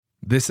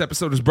This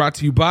episode is brought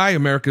to you by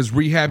America's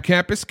Rehab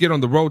Campus. Get on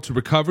the road to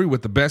recovery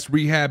with the best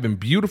rehab in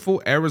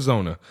beautiful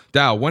Arizona.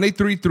 Dial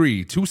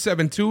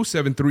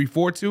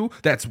 1-833-272-7342.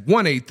 That's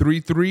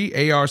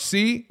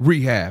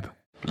 1-833-ARC-REHAB.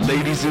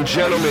 Ladies and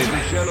gentlemen,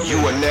 you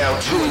are now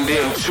tuned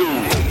in to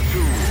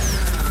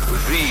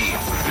the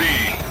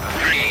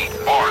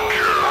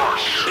Archer.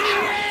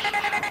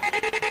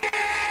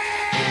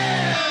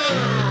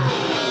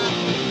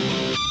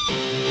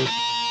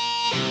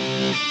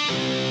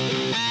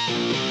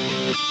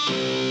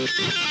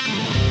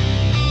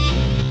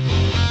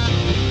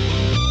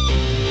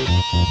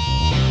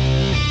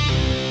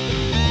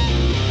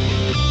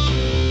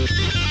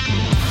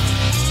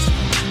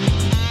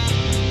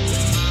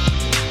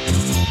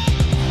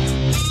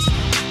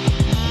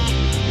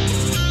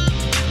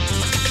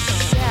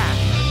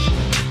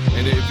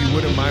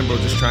 Wouldn't mind, bro.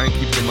 Just try and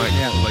keep the mic,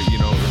 like, you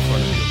know, in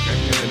front of you,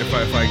 okay? And if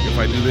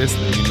I do this,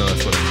 then you know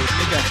that's what I do.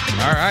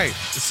 Okay. All right.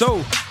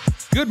 So,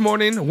 good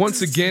morning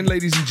once again,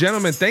 ladies and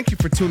gentlemen. Thank you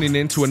for tuning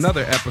in to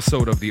another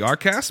episode of the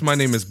Arcast. My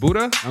name is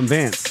Buddha. I'm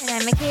Vance. And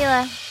I'm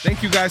Michaela.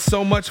 Thank you guys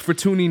so much for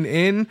tuning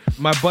in.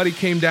 My buddy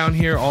came down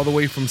here all the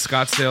way from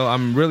Scottsdale.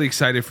 I'm really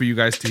excited for you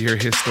guys to hear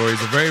his story.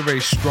 He's a very, very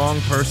strong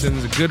person.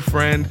 He's a good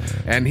friend.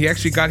 And he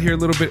actually got here a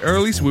little bit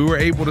early, so we were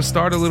able to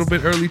start a little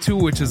bit early too,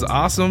 which is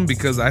awesome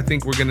because I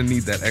think we're going to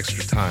need that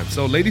extra time.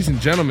 So, ladies and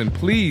gentlemen,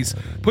 please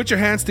put your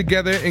hands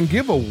together and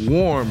give a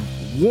warm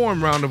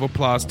round of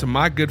applause to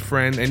my good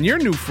friend and your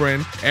new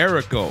friend,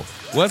 Ericko.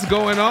 What's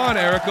going on,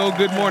 Ericko?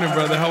 Good morning,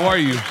 brother. How are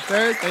you?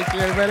 Sir, thank you,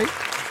 everybody.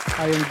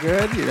 I am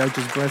good.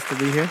 Just blessed to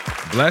be here.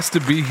 Blessed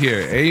to be here.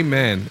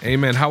 Amen.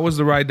 Amen. How was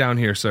the ride down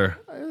here, sir?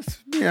 It's,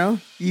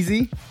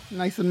 easy,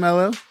 nice and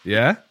mellow.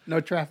 Yeah?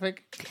 No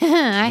traffic.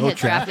 I hit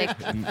traffic.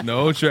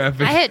 No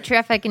traffic. I hit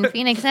traffic in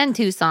Phoenix and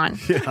Tucson.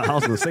 Yeah, I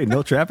was going to say,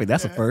 no traffic.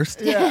 That's a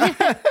first. Yeah.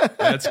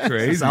 That's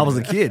crazy. Since I was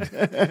a kid.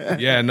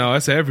 Yeah, no,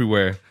 it's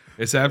everywhere.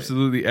 It's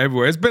absolutely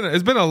everywhere. It's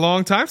been a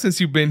long time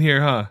since you've been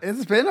here, huh?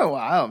 It's been a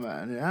while,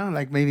 man. Yeah,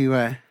 like maybe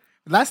what?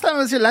 Last time I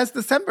was here last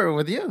December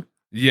with you.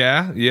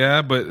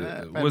 Yeah, but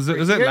was it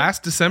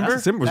last December? Last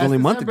December was only a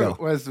month December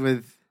ago. Was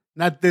with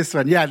not this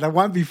one. Yeah, the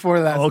one before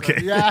last. Okay.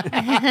 One. Yeah.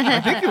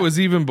 I think it was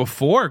even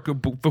before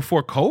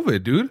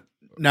COVID, dude.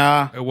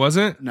 No, It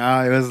wasn't?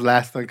 it was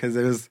last one because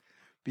it was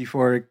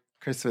before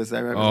Christmas.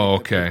 I remember. Oh,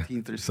 like the okay.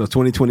 15th or So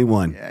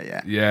 2021.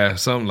 Yeah. Yeah,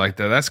 something like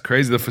that. That's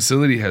crazy. The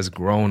facility has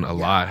grown a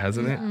lot,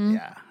 hasn't it?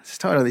 Yeah, it's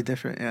totally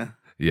different. Yeah,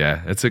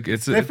 Yeah, it's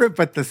different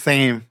but the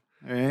same,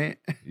 right?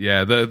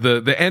 yeah.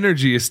 The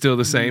energy is still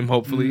the same.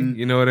 Hopefully,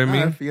 you know what I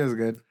mean. It feels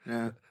good.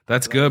 Yeah,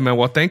 That's good, man.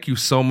 Well, thank you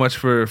so much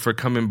for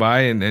coming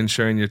by and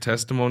sharing your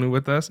testimony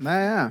with us.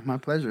 yeah, my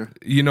pleasure.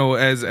 You know,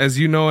 as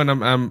you know, and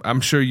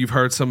I'm sure you've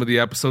heard some of the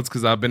episodes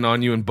because I've been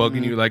on you and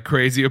bugging you like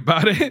crazy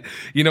about it.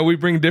 You know, we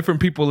bring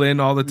different people in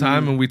all the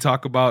time and we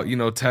talk about,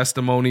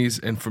 testimonies.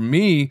 And for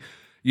me,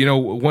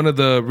 one of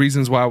the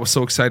reasons why I was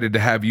so excited to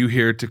have you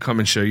here to come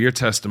and share your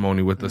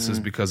testimony with us is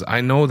because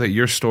I know that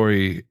your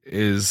story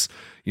is,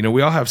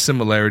 we all have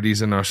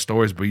similarities in our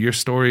stories, but your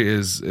story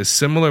is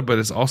similar, but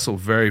it's also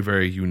very,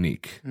 very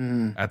unique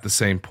at the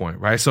same point,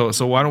 right? So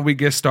why don't we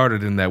get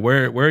started in that?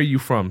 Where are you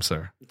from,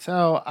 sir?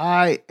 So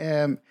I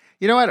am,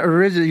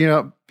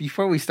 originally,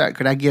 before we start,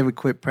 could I give a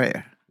quick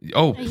prayer?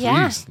 Oh, please.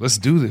 Yeah. Let's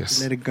do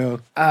this. Let it go.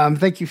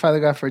 Thank you, Father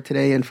God, for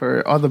today and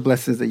for all the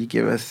blessings that you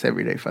give us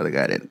every day, Father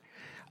God. And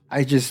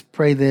I just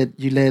pray that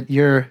you let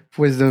your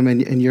wisdom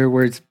and your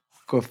words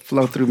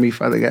flow through me,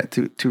 Father God,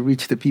 to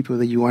reach the people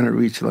that you want to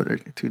reach,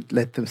 Lord, to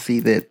let them see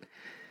that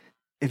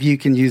if you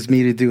can use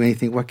me to do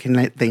anything, what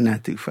can they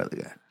not do, Father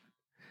God?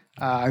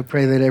 I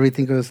pray that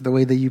everything goes the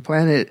way that you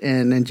plan it,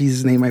 and in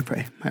Jesus' name I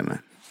pray.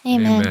 Amen.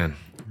 Amen.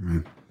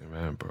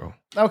 Amen, bro.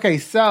 Okay,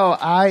 so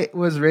I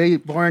was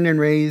born and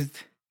raised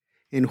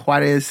in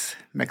Juarez,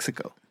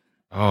 Mexico.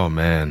 Oh,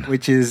 man.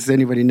 Which is,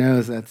 anybody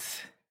knows,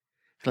 that's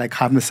like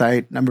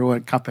homicide, number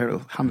one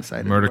capital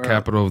homicide. Murder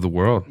capital of the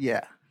world.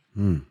 Yeah.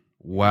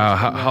 Wow.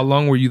 How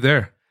long were you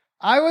there?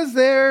 I was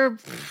there,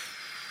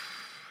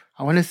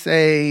 I want to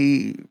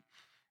say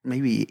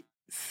maybe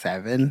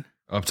 7.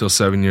 Up till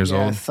 7 years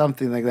Yeah, old?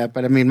 something like that.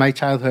 But I mean, my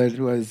childhood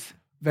was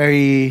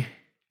very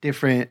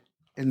different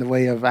in the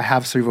way of I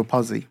have cerebral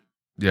palsy.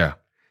 Yeah.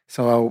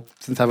 So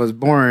since I was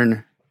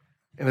born,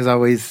 it was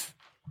always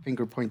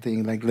finger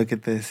pointing, like, look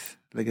at this,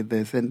 look at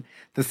this. And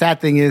the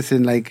sad thing is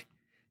in like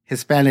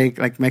Hispanic,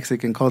 like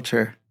Mexican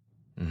culture,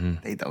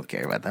 they don't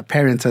care about that.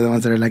 Parents are the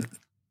ones that are like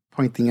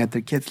pointing at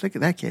their kids. Look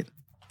at that kid.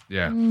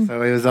 Yeah.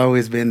 So it has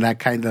always been that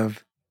kind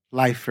of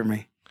life for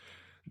me.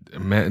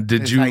 Man,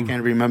 I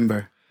can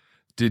remember.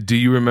 Do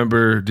you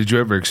remember, did you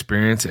ever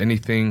experience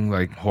anything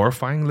like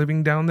horrifying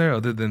living down there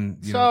other than,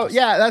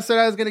 yeah, that's what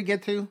I was going to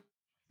get to.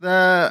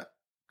 The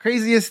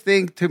craziest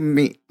thing to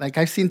me, like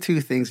I've seen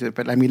 2 things,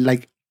 but I mean,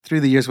 like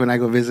through the years when I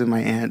go visit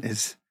my aunt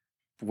is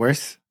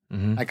worse.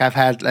 Like I've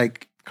had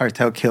like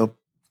cartel kill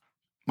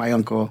my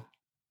uncle,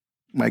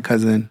 my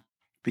cousin,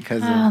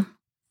 because of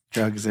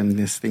drugs and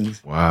these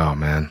things. Wow,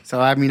 man. So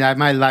I mean,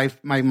 my life,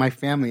 my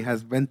family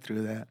has been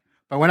through that.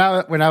 But when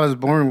I was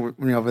born,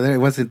 over there, it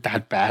wasn't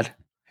that bad.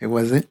 It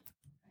wasn't.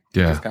 It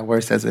just got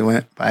worse as it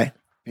went by,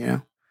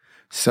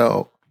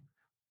 So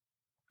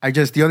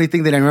the only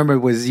thing that I remember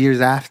was years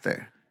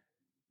after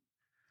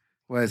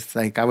was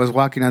like I was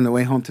walking on the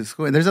way home to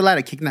school, and there's a lot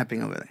of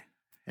kidnapping over there.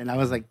 And I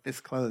was like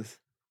this close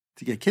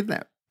to get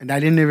kidnapped. And I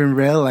didn't even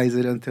realize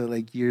it until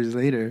like years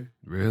later.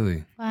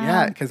 Really? Wow.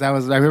 Yeah, because I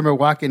remember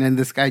walking and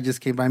this guy just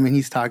came by me and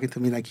he's talking to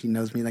me like he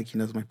knows me, like he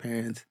knows my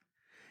parents.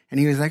 And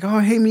he was like, "Oh,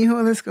 hey,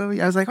 mijo, let's go."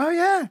 I was like, "Oh,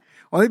 yeah."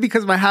 Only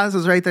because my house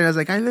was right there. I was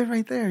like, "I live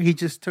right there." He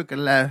just took a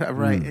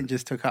right, and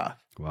just took off.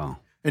 Wow.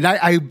 And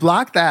I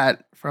blocked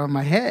that from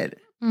my head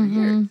for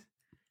years.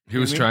 He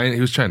was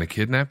trying to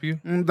kidnap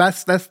you?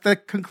 That's the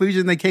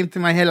conclusion that came to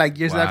my head like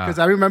years after, because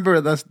I remember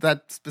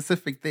that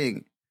specific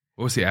thing.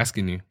 What was he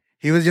asking you?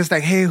 He was just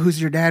like, "Hey, who's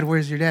your dad?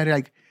 Where's your dad?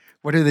 Like,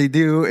 what do they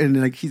do?"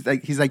 And like he's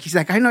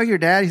like, "I know your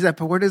dad." He's like,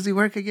 "But where does he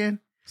work again?"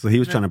 So he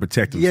was trying to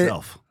protect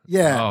himself.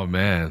 Yeah. Oh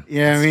man.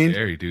 Yeah, I mean,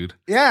 scary, dude.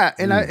 Yeah,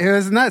 and it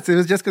was nuts. It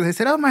was just because they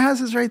said, "Oh, my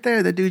house is right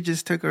there." The dude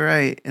just took a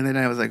right, and then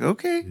I was like,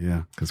 "Okay."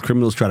 Yeah, because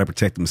criminals try to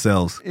protect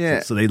themselves. Yeah.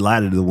 So they lie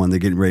to the one they're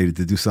getting ready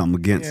to do something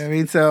against. Yeah, I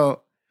mean,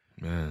 so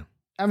Man.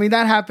 I mean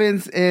that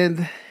happens,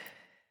 and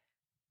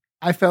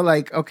I felt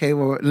like, okay,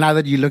 well, now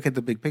that you look at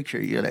the big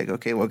picture, you're like,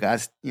 okay, well,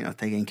 God's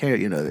taking care of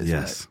this.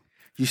 Yes.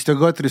 But you still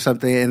go through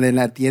something, and then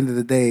at the end of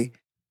the day,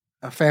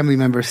 a family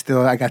member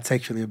I got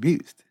sexually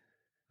abused.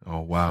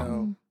 Oh wow.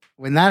 So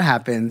when that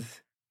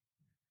happens,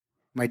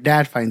 my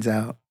dad finds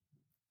out,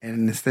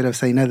 and instead of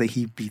saying nothing,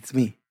 he beats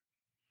me.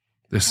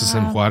 This is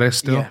in Juarez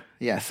still?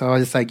 Yeah. So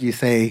it's like you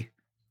say,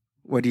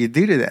 what do you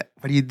do to that?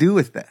 What do you do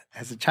with that?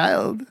 As a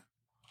child,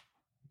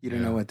 you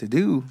don't know what to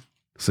do.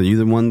 So you're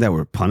the one that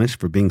were punished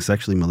for being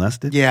sexually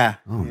molested? Yeah.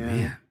 Oh,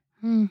 yeah.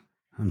 man.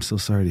 I'm so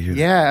sorry to hear that.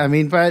 Yeah, I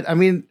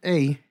mean,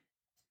 hey,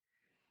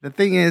 the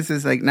thing is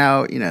like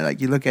now, like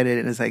you look at it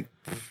and it's like,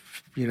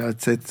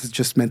 it's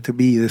just meant to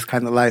be this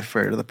kind of life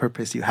for the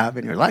purpose you have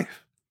in your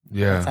life.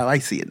 Yeah. That's how I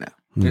see it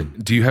now.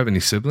 Do you have any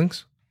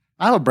siblings?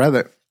 I have a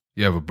brother.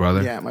 You have a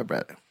brother? Yeah, my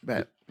brother.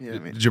 But I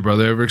mean, Did your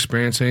brother ever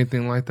experience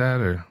anything like that,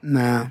 or?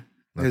 nah,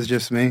 it's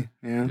just me.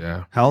 Yeah.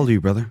 Yeah. How old are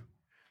you, brother?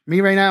 Me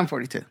right now, I'm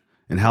 42.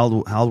 And how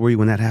old were you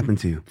when that happened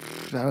to you?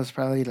 I was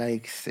probably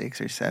like 6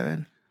 or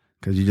 7.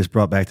 Because you just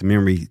brought back to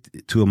memory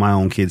 2 of my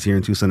own kids here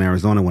in Tucson,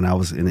 Arizona, when I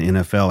was in the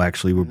NFL,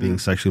 actually were being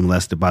sexually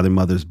molested by their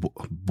mothers'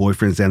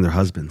 boyfriends and their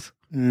husbands.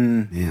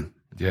 Man.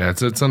 Yeah,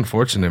 it's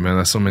unfortunate, man,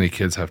 that so many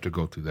kids have to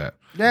go through that.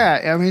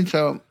 Yeah, I mean,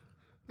 so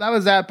that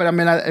was that. But I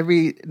mean,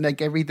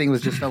 everything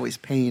was just always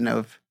pain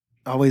of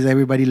always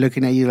everybody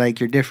looking at you like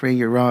you're different,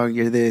 you're wrong,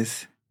 you're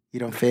this, you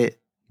don't fit.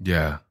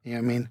 Yeah. You know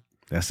what I mean?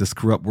 That's this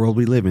corrupt world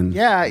we live in.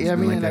 Yeah, It's I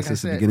been mean, like that like I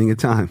since the said. beginning of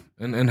time.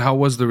 And how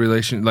was the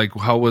relation? Like,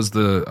 how was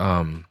the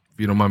if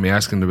you don't mind me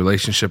asking, the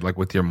relationship like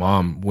with your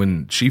mom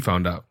when she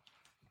found out?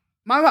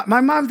 My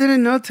mom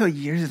didn't know till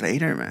years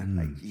later, man.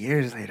 Like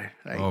years later.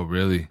 Like, Oh,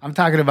 really? I'm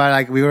talking about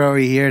like we were over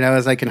here and I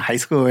was like in high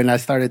school and I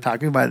started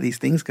talking about these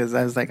things because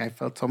I was like I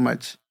felt so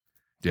much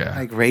Yeah.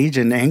 like rage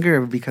and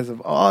anger because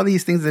of all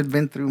these things that had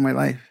been through my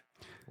life.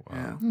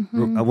 Wow.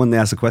 Yeah. I wanted to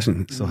ask a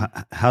question. So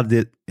how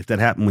did, if that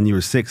happened when you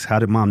were 6, how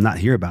did mom not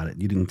hear about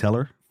it? You didn't tell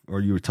her? Or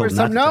you were told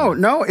not to tell her?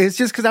 No, it's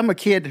just because I'm a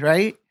kid,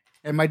 right?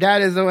 And my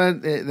dad is the one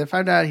that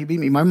found out he beat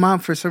me. My mom,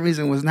 for some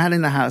reason, was not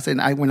in the house.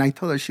 And when I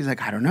told her, she's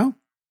like, I don't know.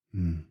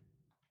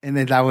 And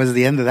then that was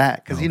the end of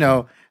that. Because,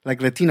 like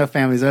Latino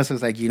families, us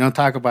was like, you don't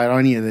talk about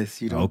any of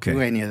this. You don't do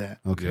any of that.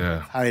 Okay.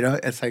 Yeah.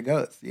 That's how it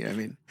goes. You know what I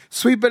mean?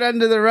 Sweep it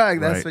under the rug.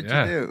 That's Right. what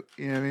Yeah. you do.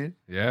 You know what I mean?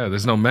 Yeah.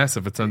 There's no mess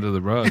if it's under the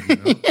rug.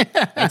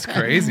 That's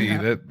crazy.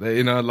 That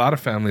a lot of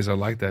families are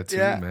like that too,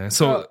 Yeah. man.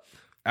 So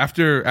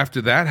after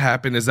that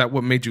happened, is that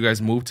what made you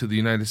guys move to the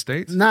United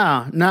States?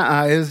 No.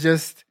 It was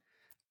just,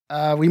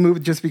 we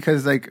moved just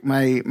because like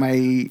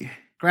my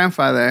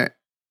grandfather,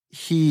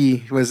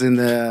 he was in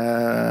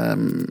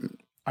the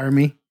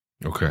Army.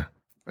 Okay.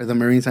 Or the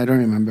Marines, I don't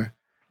remember.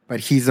 But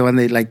he's the one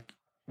they like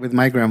with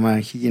my grandma,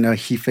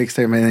 he fixed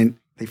them and then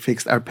they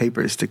fixed our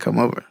papers to come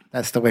over.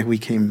 That's the way we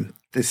came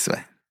this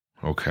way.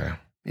 Okay.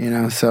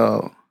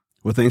 So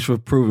Well, thanks for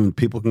proving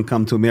people can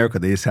come to America.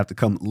 They just have to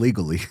come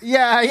legally.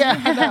 yeah.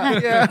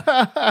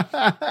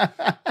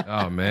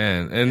 Oh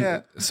man.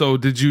 And so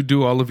did you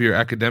do all of your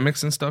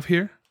academics and stuff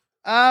here?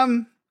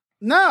 No,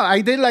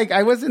 I did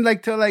I wasn't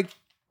till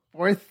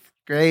 4th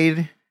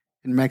grade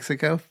in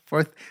Mexico.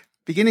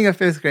 Beginning of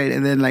 5th grade,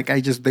 and then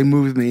they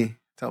moved me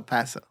to El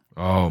Paso.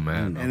 Oh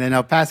man. And then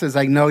El Paso is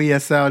no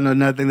ESL, no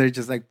nothing. They're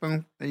just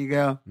boom, there you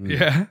go.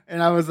 Yeah.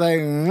 And I was like,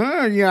 I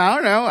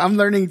don't know. I'm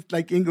learning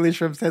English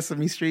from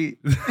Sesame Street.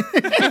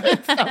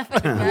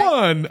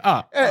 One.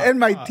 And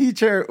my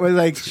teacher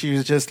was she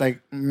was just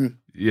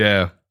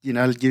Yeah.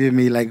 giving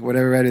me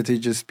whatever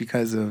attitude just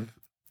because of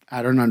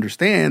I don't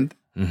understand.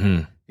 Mm-hmm. You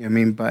know what I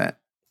mean? But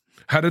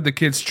How did the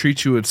kids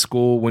treat you at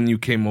school when you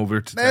came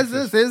over to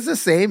Texas? it's the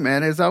same,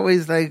 man. It's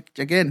always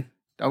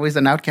always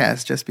an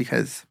outcast just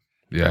because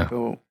Yeah.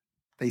 people,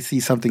 they see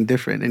something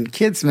different. And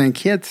kids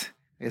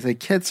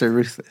are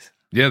ruthless.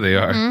 Yeah, they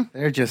are. Mm-hmm.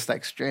 They're just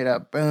straight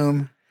up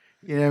boom.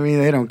 You know what I mean?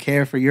 They don't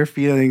care for your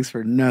feelings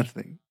for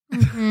nothing.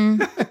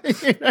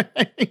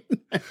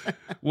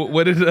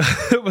 What did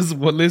was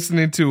what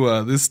listening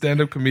to this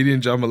stand-up comedian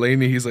John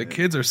Mulaney? He's like,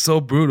 kids are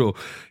so brutal.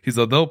 He's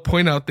like, they'll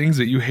point out things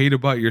that you hate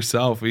about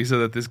yourself. He said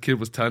that this kid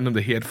was telling him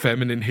that he had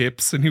feminine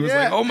hips, and he was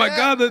like, "Oh my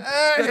god, that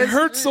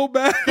hurts so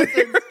bad."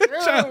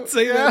 Trying to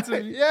say that to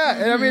me. Yeah,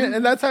 and I mean,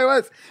 and that's how it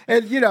was.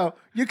 And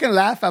you can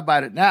laugh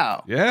about it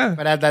now. Yeah,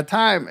 but at that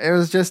time, it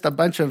was just a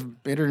bunch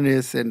of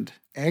bitterness and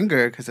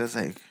anger because I was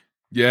like,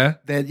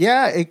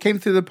 it came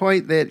to the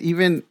point that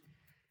even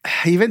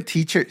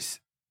teachers.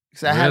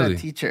 Because I had a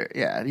teacher,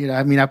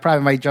 I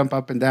probably might jump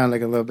up and down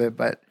like a little bit,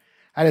 but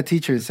I had a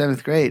teacher in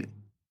 7th grade.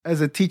 As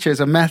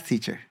a math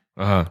teacher.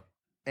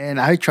 And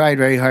I tried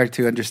very hard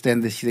to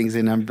understand these things,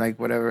 and I'm like,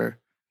 whatever.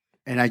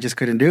 And I just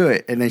couldn't do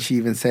it. And then she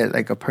even said,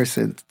 like, a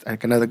person,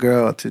 like another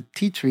girl, to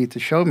teach me, to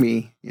show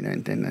me,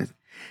 and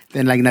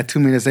then like not 2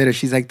 minutes later,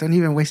 she's like, don't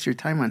even waste your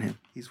time on him.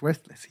 He's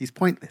worthless. He's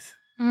pointless.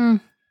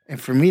 And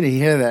for me to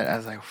hear that, I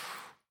was like,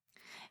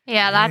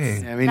 yeah, that's.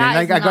 I mean,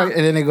 and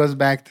then it goes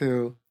back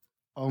to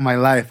all my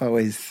life,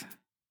 always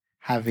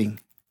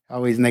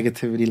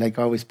negativity, like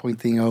always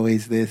pointing,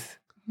 always this.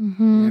 I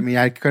mean,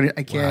 I can't.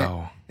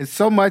 Wow. It's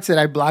so much that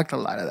I blocked a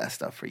lot of that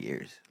stuff for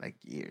years.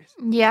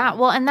 Yeah,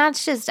 well, and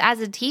that's just as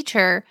a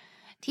teacher.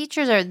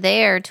 Teachers are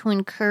there to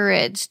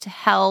encourage, to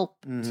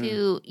help,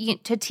 to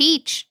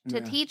teach,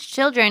 teach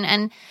children,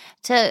 and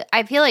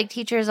I feel like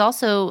teachers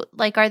also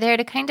like are there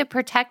to kind of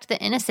protect the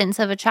innocence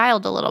of a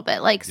child a little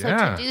bit. Like, so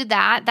to do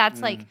that,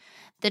 that's like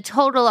the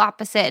total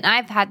opposite. And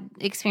I've had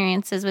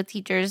experiences with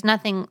teachers,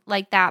 nothing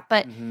like that,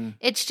 but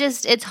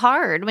it's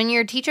hard when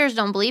your teachers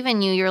don't believe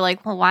in you. You're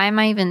like, well, why am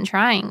I even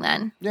trying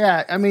then?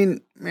 Yeah, I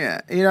mean,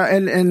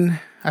 and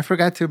I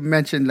forgot to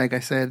mention, like I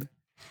said,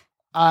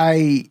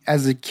 I,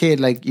 as a kid,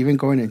 like even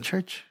going to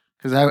church,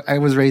 because I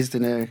was raised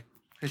in a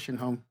Christian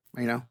home,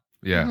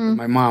 Yeah.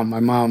 My mom,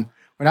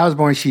 when I was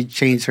born, she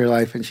changed her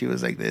life and she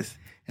was like this.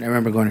 And I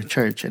remember going to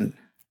church and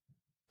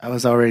I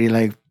was already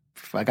like,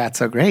 I got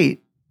so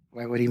great.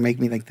 Why would he make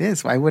me like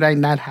this? Why would I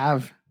not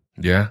have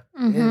this? Yeah.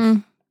 You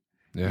know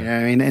what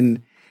I mean?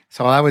 And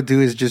so all I would do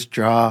is just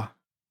draw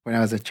when I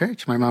was at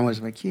church. My mom was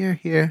like,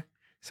 here.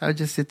 So I would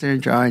just sit there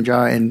and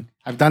draw. And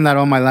I've done that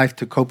all my life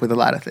to cope with a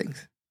lot of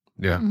things.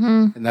 Yeah.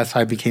 And that's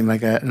how I became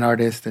like an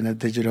artist and a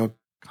digital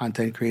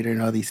content creator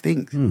and all these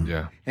things.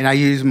 Yeah. And I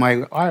use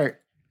my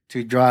art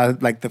to draw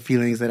like the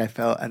feelings that I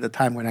felt at the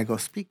time when I go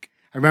speak.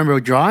 I remember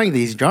drawing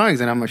these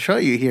drawings, and I'm going to show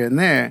you here and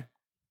there.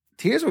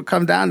 Tears would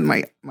come down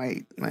my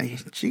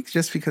cheeks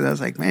just because I was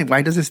like, man,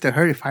 why does it still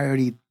hurt if I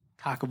already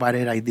talk about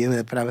it, I deal with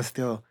it, but I was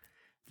still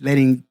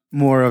letting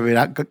more of it,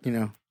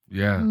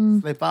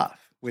 slip off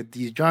with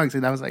these drawings.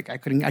 And I was like, I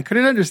couldn't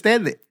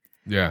understand it.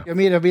 Yeah. I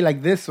mean, it'll be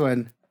like this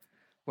one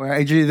where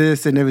I drew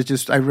this and it was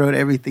just, I wrote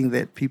everything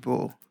that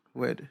people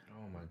would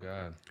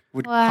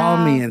call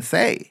me and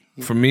say.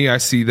 For me, I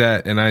see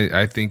that and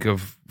I think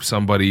of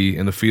somebody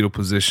in the fetal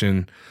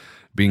position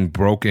being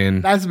broken.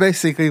 That's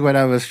basically what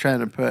I was trying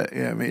to put.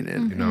 Yeah, I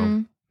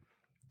mean,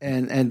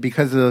 and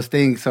because of those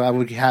things, so I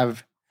would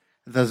have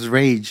this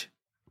rage,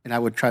 and I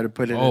would try to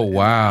put it. Oh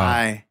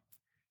wow!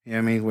 You know what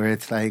I mean? Where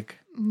it's like,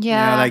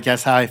 like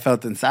that's how I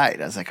felt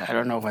inside. I was like, I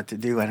don't know what to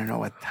do. I don't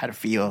know how to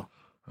feel.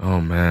 Oh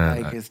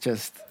man! Like it's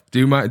just. Do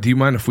you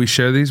mind if we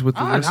share these with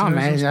the listeners? No,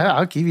 man.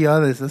 I'll give you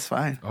all this. That's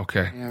fine.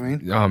 Okay. You know what I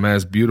mean? Oh man,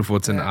 it's beautiful.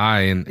 It's an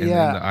eye, and then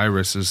the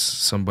iris is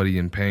somebody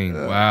in pain.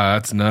 Wow,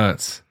 that's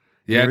nuts.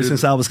 Yeah, ever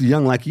since I was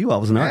young like you, I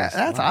was an artist.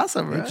 That's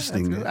awesome, bro.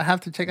 Interesting. I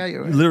have to check out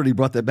your work. You literally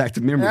brought that back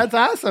to memory. That's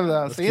awesome,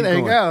 though. See, there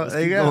you go.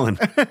 There you go.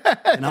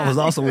 And I was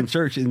also in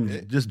church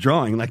and just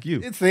drawing like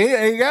you. See,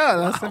 there you go.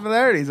 Those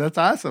similarities. That's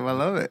awesome. I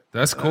love it.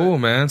 That's cool,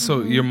 man.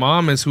 So your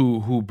mom is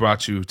who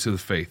brought you to the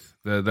faith.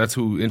 That's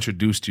who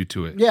introduced you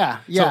to it.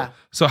 Yeah.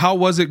 So how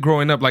was it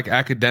growing up, like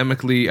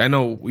academically? I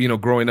know,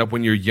 growing up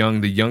when you're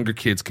young, the younger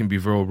kids can be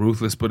very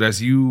ruthless. But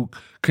as you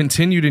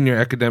continued in your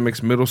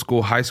academics, middle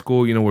school, high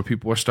school, where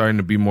people are starting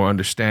to be more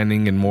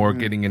understanding and more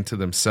getting into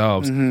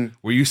themselves,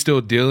 were you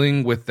still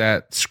dealing with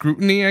that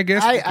scrutiny, I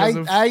guess?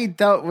 I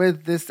dealt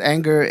with this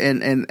anger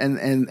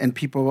and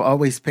people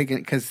always picking,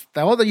 because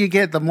the older you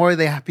get, the more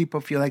people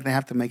feel like they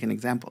have to make an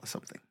example of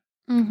something.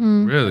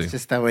 Really? It's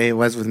just that way it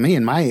was with me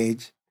in my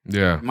age.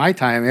 Yeah. My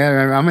time.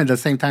 Yeah, I'm at the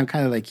same time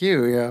kind of like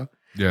you,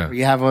 Yeah. Where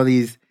you have all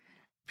these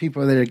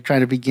people that are trying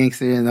to be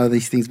gangster and all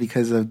these things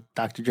because of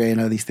Dr. Dre and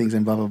all these things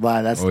and blah, blah,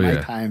 blah. That's my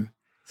time.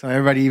 So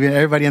everybody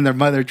and their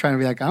mother trying to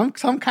be like, I'm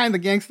some kind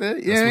of gangster.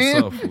 You know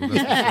what I mean?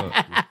 That's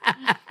what's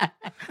up.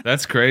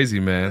 That's crazy,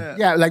 man.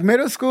 Yeah, like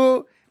middle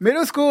school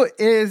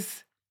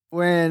is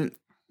when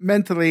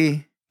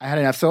mentally I had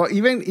enough. So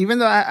even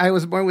though I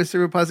was born with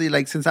cerebral palsy,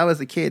 like since I was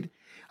a kid,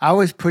 I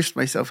always pushed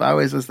myself. I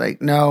always was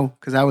like, no,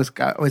 because I always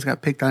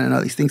got picked on and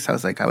all these things. So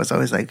I was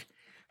always like,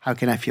 how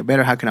can I feel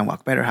better? How can I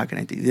walk better? How can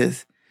I do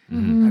this? How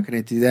can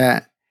I do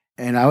that?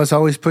 And I was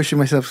always pushing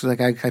myself. So like,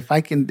 if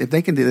they can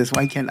do this,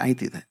 why can't I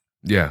do that?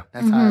 Yeah.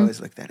 That's how I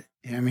always looked at it.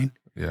 You know what I mean?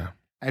 Yeah.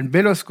 In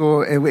middle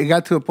school, it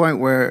got to a point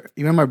where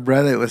even my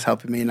brother was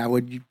helping me, and I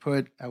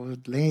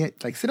would lay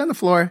it, like sit on the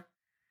floor.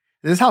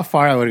 This is how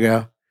far I would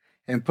go.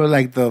 and put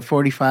like the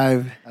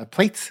 45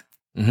 plates.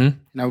 Mm-hmm.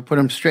 And I would put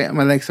them straight on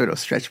my legs so it'll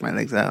stretch my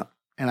legs out.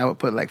 And I would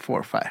put like 4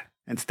 or 5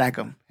 and stack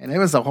them. And it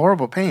was a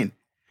horrible pain.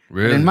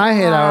 Really? But in my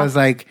head, I was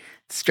like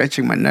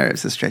stretching my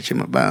nerves and stretching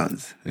my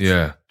bones.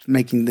 Yeah.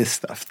 Making this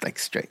stuff like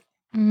straight.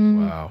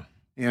 Wow.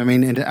 You know what I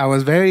mean? And I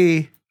was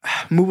very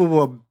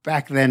movable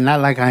back then, not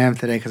like I am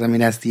today. Because I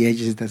mean, as the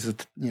ages,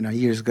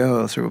 years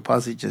ago, cerebral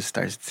palsy just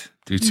starts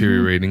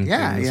Deteriorating.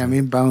 Yeah, things. I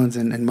mean, bones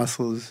and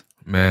muscles.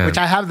 Man. Which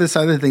I have this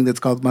other thing that's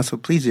called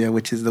muscleplegia,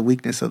 which is the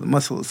weakness of the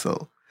muscles.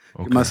 So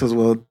your muscles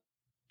will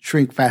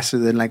shrink faster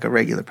than like a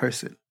regular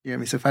person. You know what I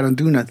mean? So if I don't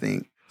do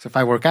nothing, so if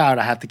I work out,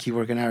 I have to keep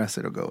working out, else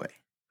it'll go away.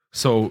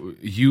 So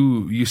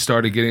you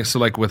started getting, so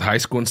like with high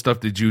school and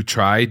stuff, did you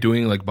try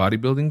doing like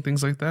bodybuilding,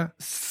 things like that?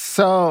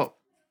 So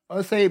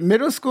I'll say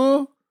middle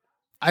school,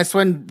 that's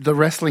when the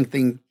wrestling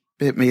thing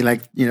bit me.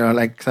 Like,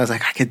 cause I was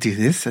like, I could do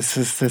this. This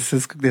is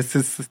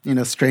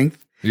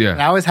strength. Yeah.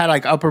 And I always had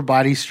like upper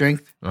body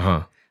strength.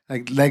 Uh-huh.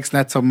 Like legs,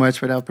 not so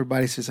much, but upper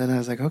body strength. And I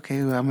was like,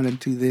 okay, well, I'm going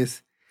to do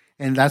this.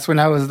 And that's when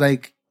I was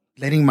like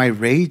letting my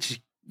rage,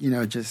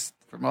 just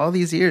from all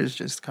these years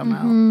just come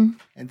out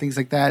and things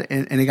like that.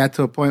 And it got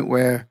to a point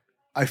where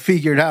I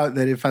figured out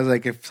that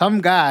if some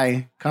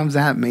guy comes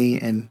at me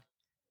and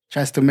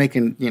tries to make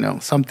an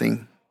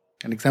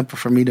example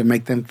for me to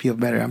make them feel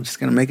better, I'm just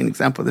going to make an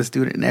example of this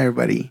dude and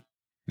everybody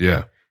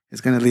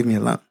is going to leave me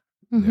alone.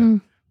 Mm-hmm.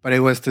 But it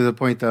was to the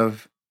point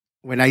of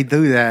when I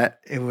do that,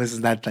 it was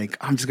not like,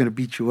 I'm just going to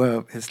beat you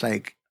up. It's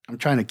like, I'm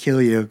trying to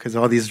kill you because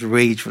all this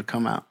rage would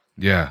come out.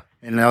 Yeah.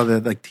 And all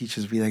the like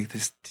teachers would be like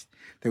this,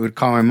 they would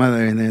call my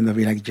mother and then they'll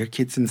be like, your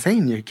kid's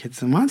insane. Your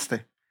kid's a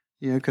monster.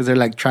 Because they're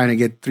like trying to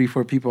get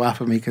 3-4 people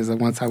off of me because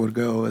once I would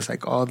go, it's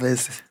like all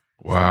this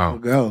Wow.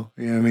 would go.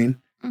 You know what I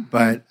mean? Mm-hmm.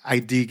 But I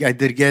did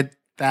get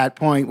that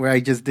point where I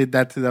just did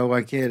that to that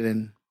one kid.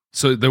 And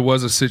so there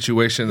was a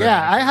situation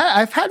that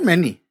I've had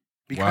many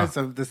because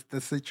of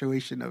the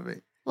situation of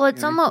it. Well,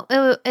 it's almost,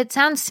 it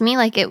sounds to me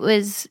like it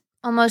was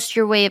almost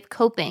your way of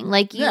coping.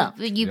 Like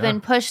you've been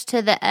pushed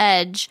to the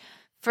edge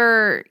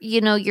for,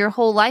 your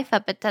whole life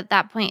up at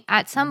that point.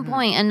 At some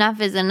point,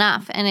 enough is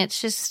enough. And it's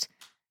just,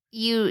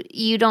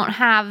 you don't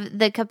have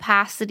the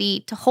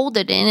capacity to hold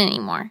it in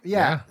anymore.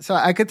 Yeah. So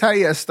I could tell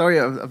you a story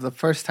of the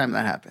first time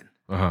that happened.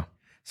 Uh-huh.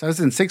 So I was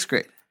in 6th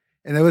grade.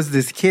 And there was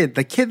this kid,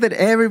 the kid that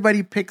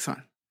everybody picks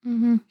on.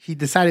 Mm-hmm. He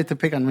decided to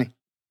pick on me.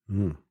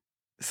 Mm.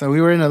 So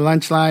we were in a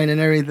lunch line and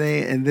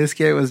everything, and this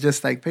kid was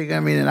just like picking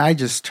on me, and I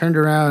just turned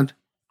around,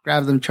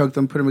 grabbed him, choked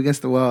him, put him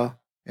against the wall,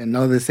 and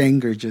all this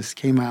anger just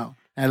came out.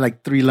 I had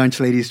like 3 lunch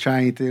ladies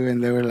trying to,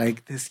 and they were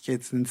like, this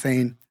kid's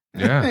insane.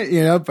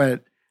 Yeah.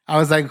 But I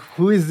was like,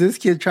 who is this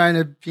kid trying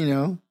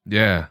to,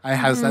 Yeah.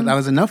 That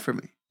was enough for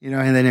me,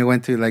 and then it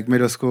went to like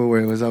middle school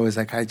where it was always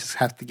like, I just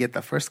have to get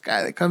the first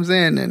guy that comes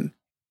in and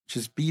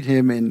just beat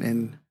him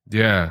and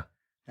yeah.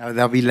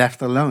 They'll be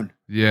left alone.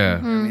 Yeah.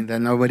 I mean,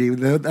 then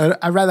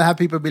I'd rather have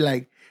people be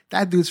like,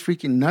 that dude's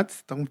freaking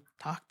nuts. Don't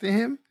talk to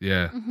him.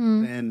 Yeah.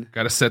 And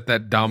got to set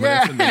that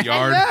dominance in the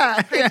yard.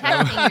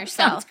 Protecting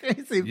yourself.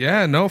 Crazy.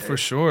 Yeah, no, for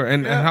sure.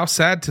 And how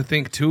sad to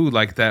think too,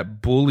 like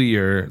that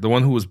bullier, the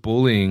one who was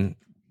bullying,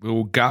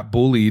 who got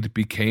bullied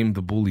became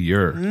the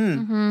bullier.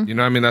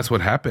 I mean, that's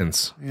what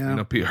happens.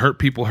 Yeah. Hurt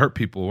people.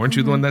 Weren't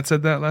you the one that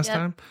said that last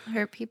time?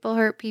 Hurt people.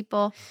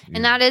 Yeah.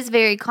 And that is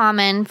very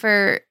common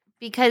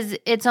because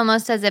it's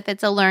almost as if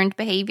it's a learned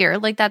behavior.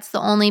 Like that's the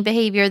only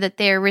behavior that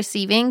they're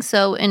receiving.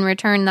 So in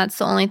return, that's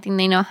the only thing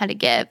they know how to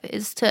give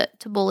is to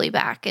bully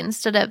back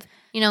instead of,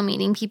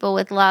 meeting people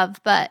with love.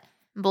 But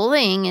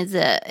bullying is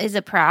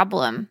a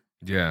problem.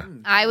 Yeah.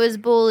 I was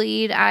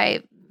bullied.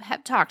 I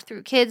have talked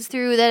through kids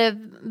that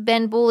have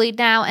been bullied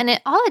now.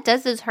 And all it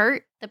does is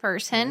hurt the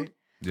person. Right?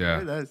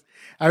 Yeah. It does.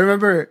 I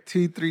remember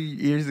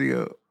 2-3 years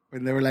ago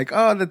when they were like,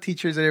 oh, the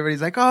teachers and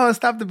everybody's like, oh,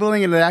 stop the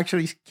bullying. And they're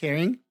actually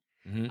caring.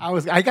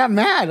 Mm-hmm. I got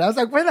mad. I was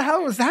like, where the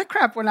hell was that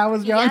crap when I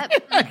was young?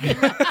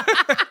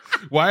 Yep.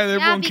 Why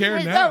everyone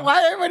care now?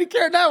 Why everybody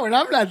care now when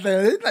I'm not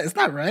there? It's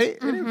not right.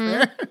 It ain't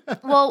fair.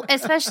 Well,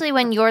 especially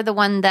when you're the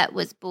one that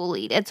was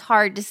bullied. It's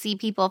hard to see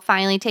people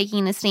finally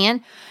taking a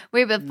stand.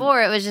 Where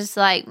before it was just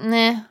like,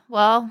 nah,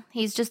 well,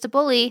 he's just a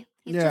bully.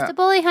 He's just a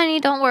bully, honey.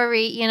 Don't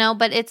worry,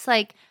 But it's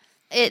like,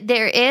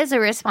 there is a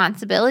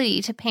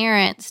responsibility to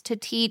parents to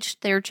teach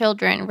their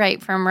children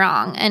right from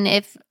wrong. And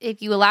if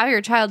you allow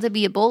your child to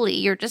be a bully,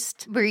 you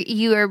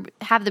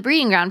have the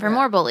breeding ground for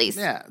more bullies.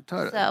 Yeah,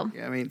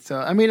 totally.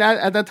 So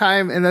at the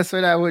time, and that's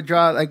what I would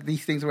draw like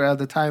these things where at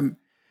the time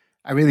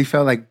I really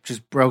felt like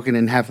just broken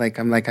and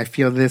I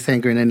feel this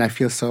anger and then I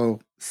feel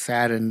so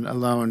sad and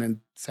alone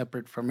and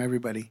separate from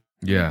everybody.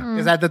 Yeah.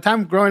 Because at the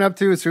time growing up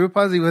too, cerebral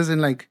palsy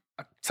wasn't like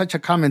such a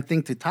common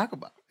thing to talk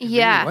about. It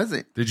really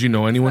wasn't. Did you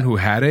know anyone who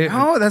had it?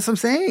 No, that's what I'm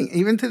saying.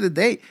 Even to the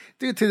day.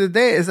 Dude, to the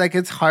day, it's like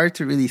it's hard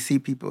to really see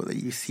people that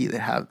you see that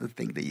have the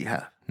thing that you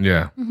have.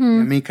 Yeah.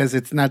 Mm-hmm. Because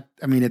it's not,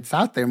 it's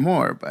out there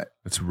more, but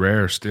it's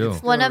rare still.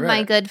 One of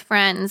my good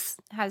friends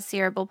has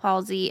cerebral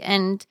palsy,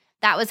 and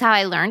that was how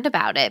I learned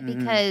about it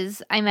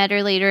because I met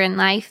her later in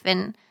life,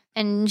 and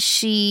and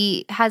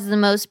she has the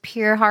most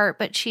pure heart,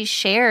 but she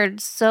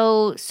shared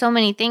so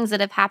many things that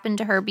have happened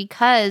to her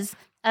because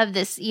of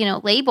this,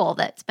 label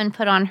that's been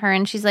put on her.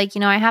 And she's like,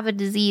 I have a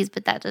disease,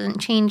 but that doesn't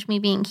change me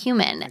being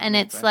human. And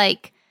it's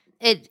like,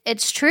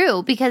 it's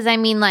true, because I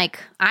mean, like,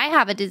 I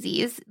have a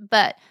disease,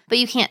 but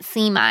you can't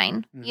see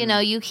mine.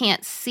 You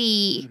can't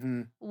see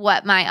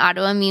what my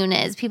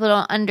autoimmune is. People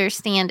don't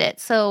understand it.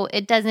 So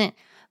it doesn't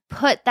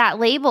put that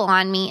label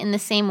on me in the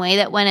same way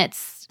that when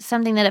it's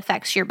something that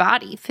affects your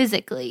body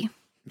physically.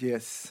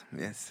 Yes,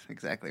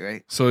 exactly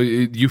right. So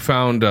you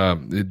found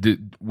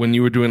when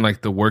you were doing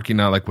like the working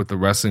out, like with the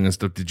wrestling and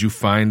stuff, did you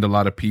find a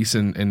lot of peace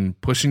in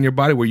pushing your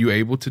body? Were you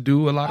able to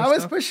do a lot of stuff? I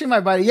was pushing my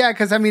body, yeah,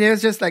 because I mean, it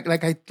was just like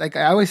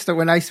I always start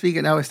when I speak,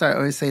 and I always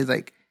say it's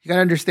like, you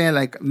gotta understand,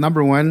 like,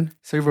 number one,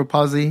 cerebral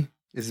palsy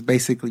is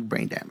basically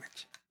brain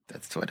damage.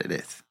 That's what it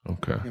is.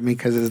 Okay. I mean,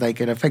 because it's like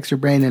it affects your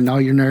brain and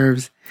all your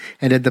nerves,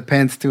 and it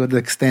depends to the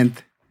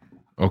extent.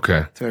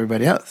 Okay. To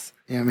everybody else,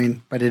 you know what I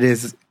mean, but it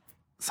is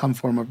some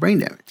form of brain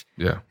damage.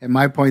 Yeah. And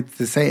my point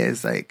to say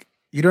is, like,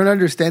 you don't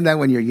understand that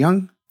when you're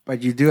young,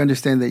 but you do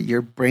understand that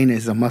your brain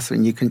is a muscle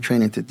and you can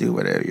train it to do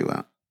whatever you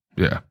want.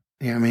 Yeah.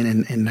 You know what I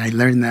mean? And I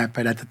learned that,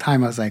 but at the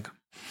time I was like,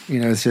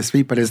 it's just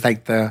sweet, but it's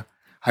like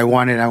I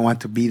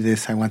want to be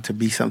this, I want to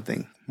be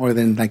something more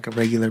than like a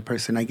regular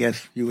person, I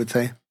guess you would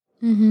say.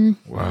 Mm-hmm.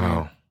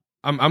 Wow.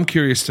 I'm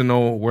curious to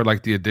know where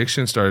like the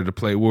addiction started to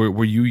play.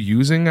 Were you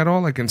using at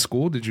all, like in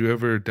school? Did you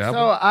ever dabble?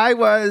 So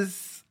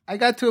I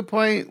got to a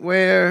point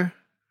where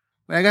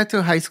when I got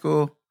to high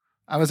school,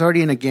 I was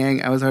already in a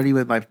gang. I was already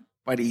with my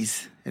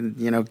buddies in,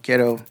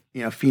 ghetto,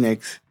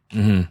 Phoenix.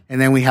 Mm-hmm.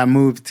 And then we had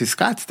moved to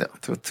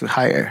Scottsdale to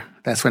higher.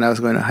 That's when I was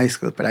going to high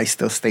school, but I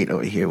still stayed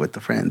over here with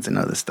the friends and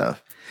other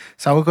stuff.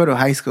 So I would go to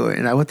high school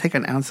and I would take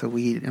an ounce of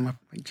weed in my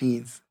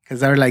jeans because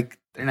they're like,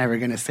 they're never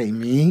going to say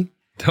me.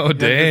 Oh,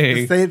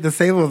 dang. The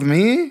disabled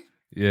me?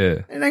 Yeah.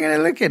 They're not going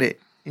to look at it.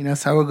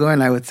 So I would go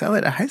and I would sell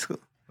it at high school.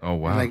 Oh,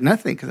 wow. Like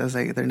nothing, because I was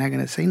like, they're not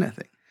going to say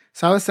nothing.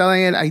 So I was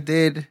selling it. I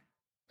did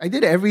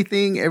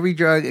everything, every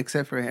drug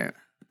except for heroin.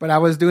 But I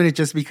was doing it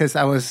just because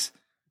I was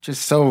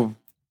just so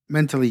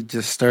mentally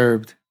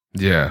disturbed.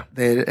 Yeah.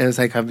 That it was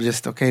like, I'm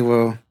just, okay,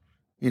 well,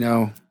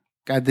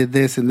 God did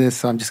this and this,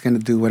 so I'm just going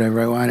to do whatever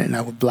I want. And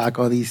I would block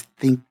all these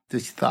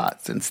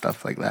thoughts and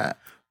stuff like that.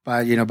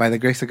 But, by the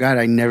grace of God,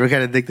 I never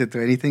got addicted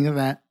to anything of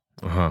that.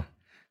 Uh-huh.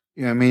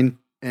 You know what I mean?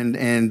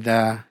 And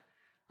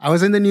I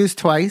was in the news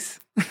twice.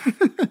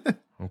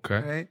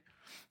 Okay. Right?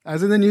 I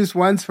was in the news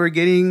once for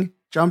getting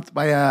jumped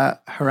by a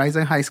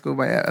Horizon High School,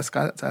 by a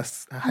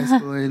high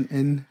school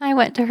in I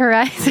went to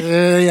Horizon.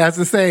 yeah, I have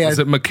to say. Was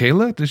it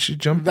Michaela? Did she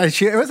jump?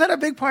 It was at a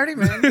big party,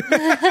 man.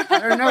 I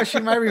don't know. She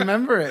might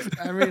remember it.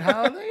 I mean,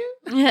 how old are you?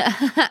 Yeah,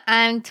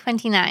 I'm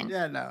 29.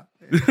 Yeah, no.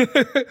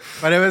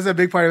 But it was a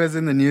big party. It was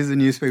in the news, the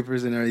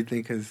newspapers and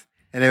everything.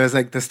 And it was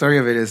like, the story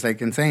of it is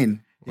like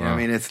insane. You know what I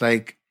mean? It's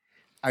like,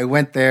 I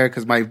went there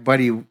because my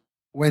buddy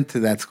went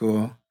to that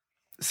school.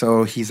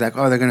 So he's like,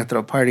 oh, they're going to throw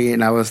a party.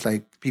 And I was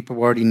like, people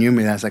already knew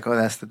me. I was like, oh,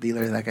 that's the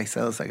dealer. That guy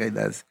sells, that guy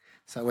does.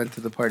 So I went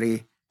to the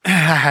party. I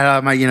had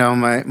all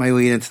my, my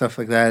weed and stuff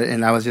like that.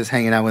 And I was just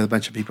hanging out with a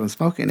bunch of people and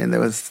smoking. And there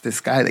was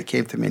this guy that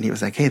came to me and he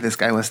was like, hey, this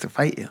guy wants to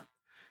fight you.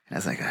 And I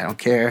was like, I don't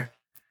care.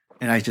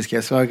 And I just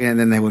kept smoking. And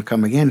then they would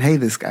come again. Hey,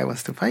 this guy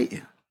wants to fight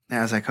you. And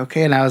I was like,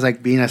 okay. And I was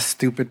like being a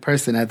stupid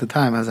person at the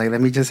time. I was like, let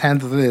me just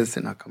handle this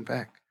and I'll come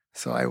back.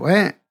 So I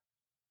went.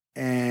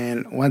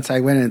 And once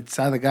I went and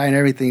saw the guy and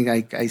everything,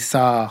 I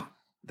saw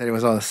that it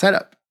was all a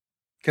setup.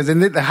 Because in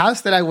the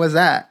house that I was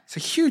at, it's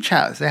a huge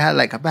house. They had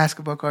like a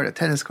basketball court, a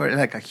tennis court, and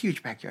like a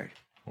huge backyard.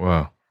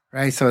 Wow.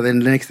 Right? So then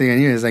the next thing I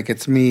knew is like,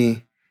 it's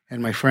me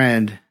and my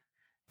friend.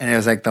 And it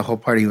was like the whole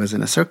party was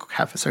in a circle,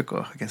 half a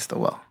circle against the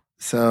wall.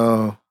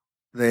 So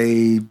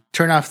they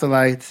turn off the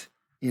lights,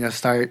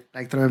 start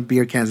like throwing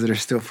beer cans that are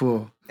still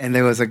full. And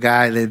there was a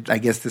guy that I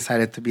guess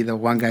decided to be the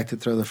one guy to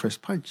throw the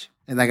first punch.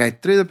 And that guy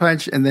threw the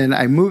punch, and then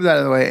I moved out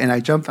of the way, and I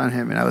jumped on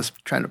him, and I was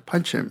trying to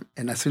punch him.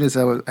 And as soon as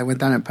I went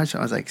down and punched him,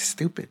 I was like,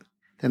 stupid.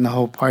 Then the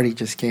whole party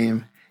just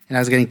came, and I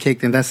was getting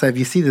kicked. And that's, if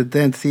you see the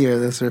dents here,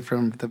 those are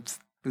from the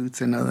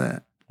boots and all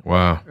that.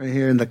 Wow. Right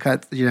here in the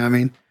cut, you know what I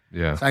mean?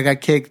 Yeah. So I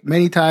got kicked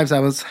many times. I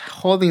was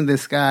holding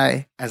this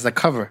guy as a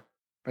cover.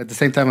 But at the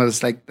same time, I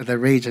was like the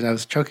rage, and I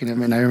was choking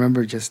him. And I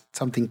remember just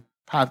something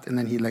popped, and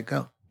then he let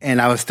go. And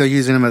I was still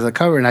using him as a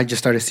cover, and I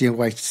just started seeing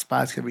white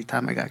spots every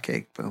time I got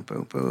kicked. Boom,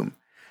 boom, boom.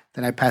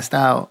 Then I passed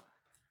out.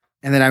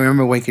 And then I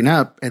remember waking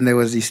up, and there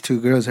was these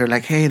two girls. They're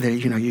like, hey, they're,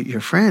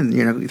 your friend.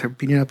 They're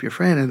beating up your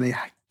friend. And they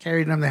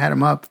carried him. They had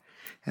him up,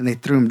 and they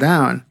threw him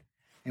down.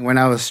 And when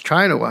I was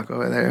trying to walk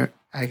over there,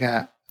 I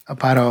got a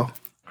bottle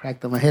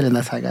cracked on my head, and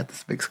that's how I got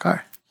this big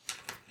scar.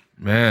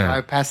 Man. So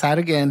I pass out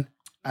again.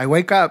 I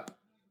wake up,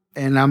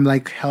 and I'm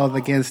like held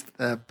against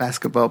the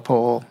basketball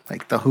pole,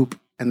 like the hoop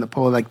and the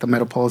pole, like the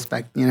metal poles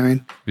back, you know what I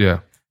mean? Yeah.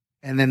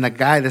 And then the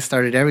guy that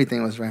started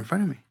everything was right in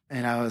front of me.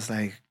 And I was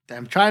like,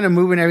 I'm trying to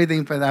move and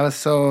everything, but I was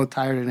so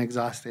tired and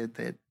exhausted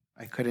that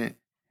I couldn't.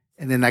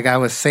 And then that guy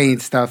was saying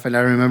stuff, and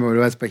I don't remember what it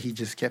was, but he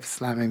just kept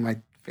slamming my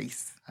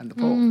face on the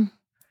pole.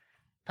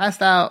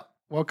 Passed out,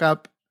 woke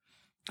up,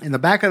 in the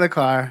back of the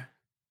car,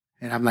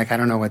 and I'm like, I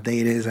don't know what day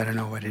it is. I don't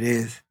know what it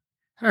is.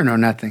 I don't know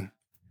nothing.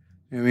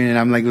 You know what I mean? And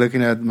I'm like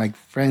looking at my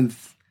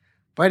friend's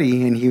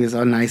buddy, and he was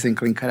all nice and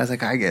clean cut. I was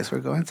like, I guess we're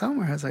going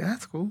somewhere. I was like,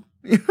 that's cool.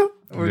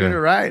 We're going to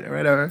ride or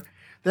whatever.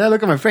 Then I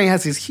look at my friend, he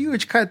has this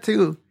huge cut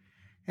too.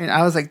 And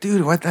I was like,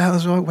 dude, what the hell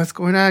is wrong? What's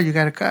going on? You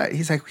got a cut.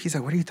 He's like,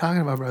 what are you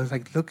talking about, bro? I was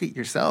like, look at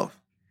yourself.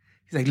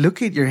 He's like,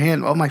 look at your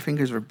hand. All my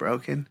fingers were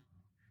broken.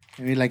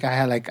 I mean, like I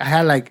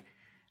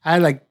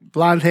had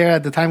blonde hair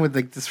at the time with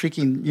like this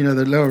freaking,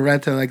 the little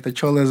red to like the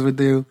cholas would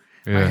do.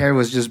 Yeah. My hair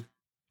was just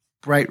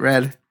bright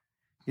red,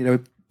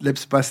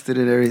 lips busted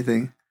and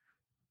everything.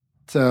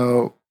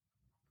 So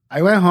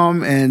I went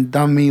home and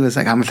dumb me was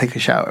like, I'm going to take a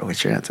shower,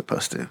 which you're not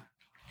supposed to.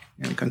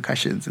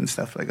 Concussions and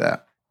stuff like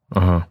that.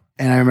 Uh-huh.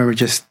 And I remember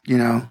just,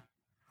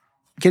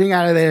 getting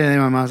out of there,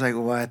 and my mom was like,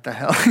 what the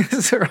hell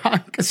is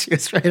wrong? Because she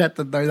was right at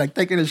the door, like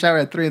taking a shower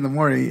at 3 a.m.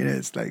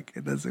 It's like,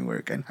 it doesn't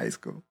work in high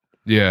school.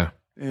 Yeah.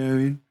 You know what I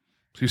mean?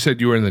 So you said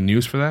you were in the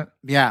news for that?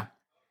 Yeah.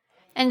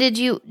 And did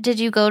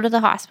you go to the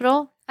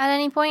hospital at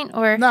any point,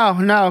 or? No,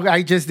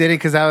 I just did it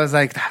because I was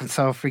like,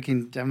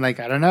 I'm like,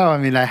 I don't know. I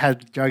mean, I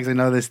had drugs and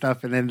all this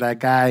stuff, and then that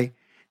guy,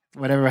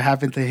 whatever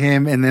happened to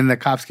him, and then the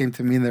cops came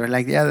to me and they were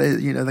like, yeah,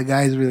 the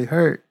guy's really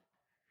hurt.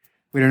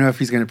 We don't know if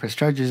he's going to press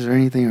charges or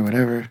anything or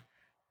whatever.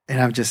 And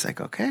I'm just like,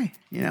 okay,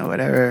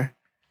 whatever.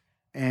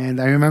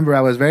 And I remember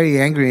I was very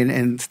angry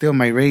and still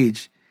my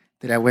rage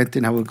that I went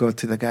and I would go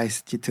to the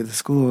guys to the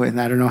school, and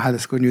I don't know how the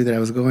school knew that I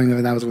was going,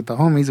 and I was with the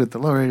homies, with the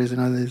lowriders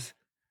and all this.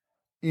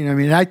 You know what I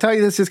mean? And I tell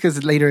you this just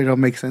because later it'll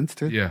make sense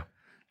too. Yeah.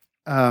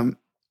 And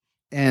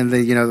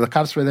the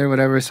cops were there,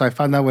 whatever. So I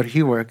found out what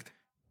he worked.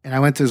 And I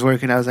went to his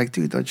work and I was like,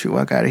 dude, don't you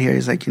walk out of here.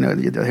 He's like,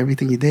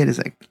 everything you did is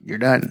like, you're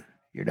done.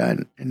 You're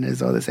done. And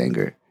there's all this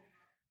anger.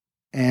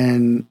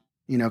 And,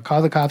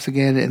 call the cops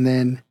again. And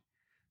then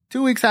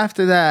 2 weeks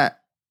after that,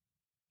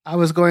 I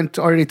was going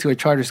already to a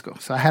charter school.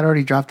 So I had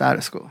already dropped out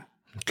of school.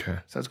 Okay.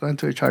 So I was going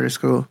to a charter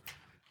school.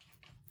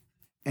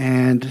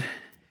 And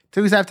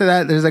 2 weeks after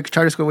that, there's like a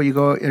charter school where you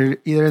go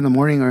either in the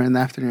morning or in the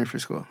afternoon for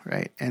school,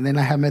 right? And then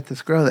I had met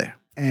this girl there.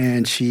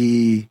 And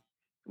she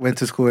went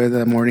to school in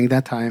the morning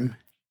that time.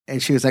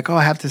 And she was like, oh,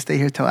 I have to stay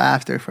here till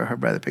after for her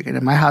brother picking.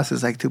 And my house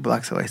is like 2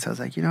 blocks away. So I was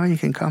like, you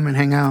can come and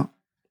hang out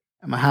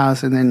at my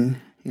house. And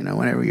then,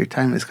 whenever your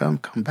time is come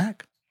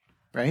back.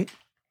 Right.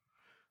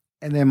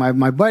 And then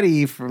my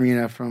buddy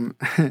from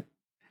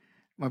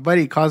my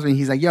buddy calls me.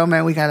 He's like, yo,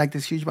 man, we got like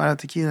this huge bottle of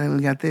tequila. And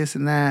we got this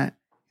and that.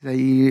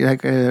 He's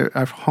like,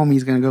 our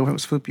homie's going to go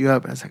swoop you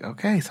up. And I was like,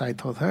 okay. So I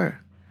told her,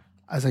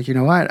 I was like, you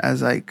know what? I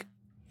was like,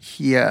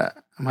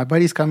 my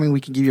buddy's coming.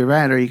 We can give you a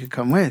ride or you could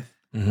come with.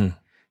 Mm-hmm.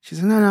 She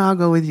said, no, I'll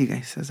go with you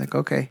guys. I was like,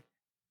 okay,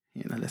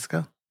 let's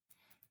go.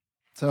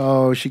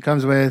 So she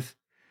comes with,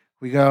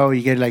 we go,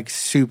 you get like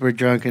super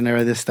drunk and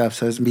all this stuff.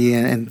 So it's me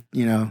and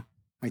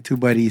my 2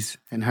 buddies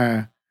and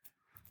her.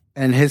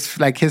 And his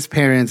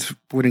parents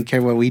wouldn't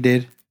care what we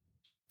did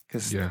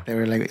because they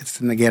were like,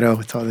 it's in the ghetto,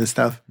 it's all this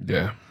stuff.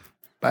 Yeah.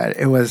 But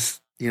it was,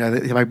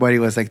 my buddy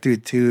was like,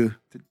 dude,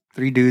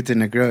 3 dudes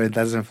and a girl, it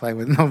doesn't fly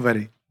with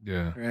nobody.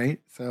 Yeah. Right?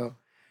 So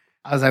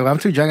I was like, well, I'm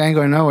too drunk, I ain't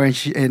going nowhere.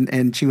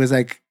 And she was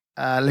like,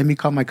 let me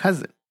call my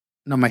cousin.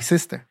 No, my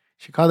sister.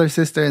 She called her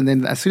sister, and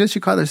then as soon as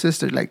she called her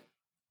sister, like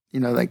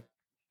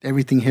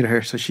everything hit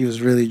her. So she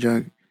was really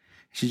drunk.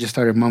 She just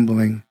started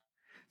mumbling.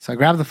 So I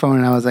grabbed the phone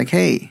and I was like,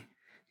 hey,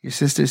 your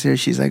sister's here.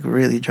 She's like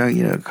really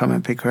drunk, come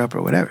and pick her up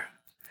or whatever.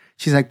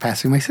 She's like,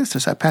 pass me my sister.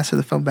 So I passed her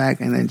the phone back,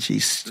 and then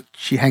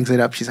she hangs it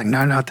up. She's like,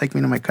 no, take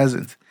me to my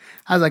cousin's.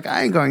 I was like,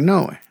 I ain't going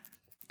nowhere.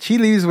 She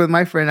leaves with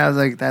my friend. I was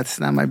like, that's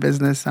not my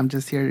business. I'm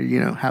just here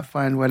to, have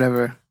fun,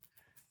 whatever.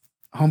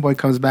 Homeboy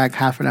comes back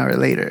half an hour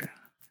later.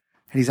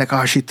 And he's like,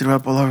 oh, she threw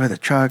up all over the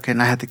truck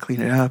and I had to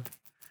clean it up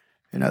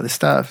and other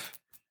stuff.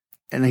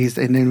 And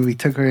then we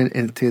took her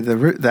into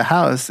the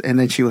house, and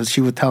then she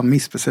would tell me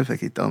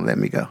specifically, don't let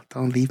me go.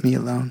 Don't leave me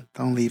alone.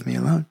 Don't leave me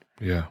alone.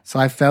 Yeah. So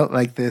I felt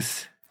like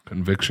this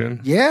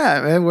conviction.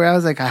 Yeah, man, where I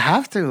was like, I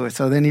have to.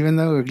 So then even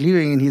though we're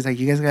leaving and he's like,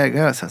 you guys gotta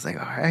go. So I was like,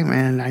 all right,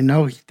 man. I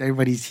know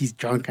he's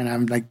drunk and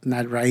I'm like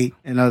not right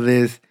and all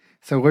this.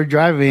 So we're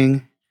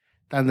driving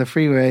down the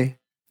freeway.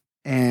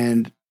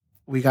 And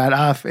we got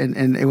off,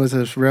 and it was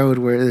this road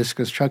where there's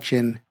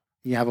construction.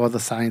 You have all the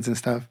signs and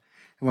stuff.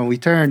 And when we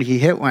turned, he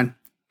hit one.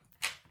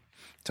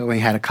 So we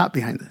had a cop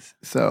behind us.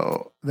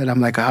 So then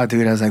I'm like, oh,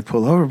 dude. I was like,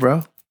 pull over,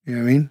 bro. You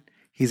know what I mean?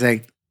 He's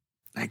like,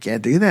 I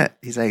can't do that.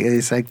 He's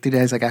like, dude,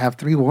 I was like, I have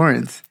 3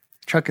 warrants.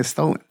 The truck is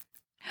stolen.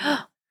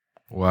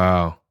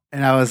 Wow.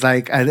 And I was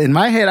like, in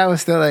my head, I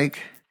was still like,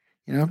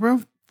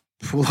 bro,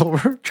 pull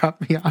over,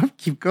 drop me off,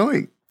 keep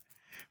going.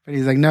 But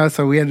he's like, no.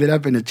 So we ended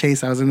up in a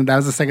chase. That was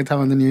the second time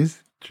on the news.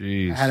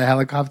 Jeez. I had a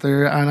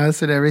helicopter on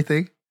us and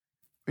everything,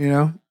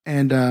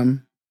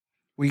 And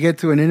we get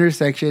to an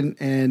intersection,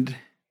 and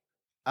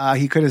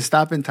he couldn't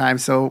stop in time,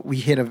 so we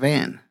hit a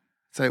van.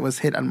 So it was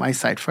hit on my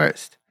side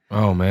first.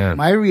 Oh, man.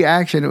 My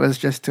reaction was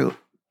just to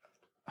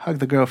hug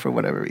the girl for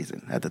whatever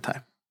reason at the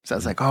time. So I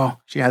was like, oh,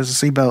 she has a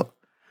seatbelt.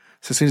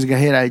 So as soon as I got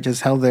hit, I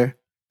just held her.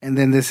 And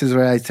then this is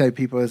where I tell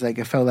people, it's like,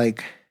 it felt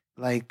like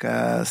like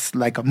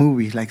a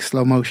movie, like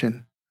slow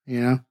motion,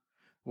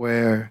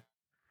 where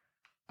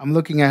I'm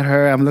looking at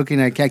her,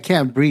 I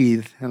can't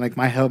breathe, and like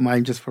my help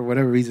mine just for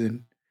whatever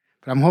reason,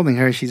 but I'm holding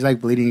her. She's like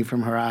bleeding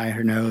from her eye,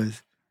 her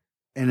nose,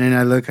 and then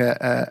I look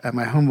at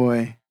my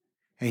homeboy,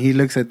 and he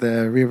looks at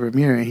the rearview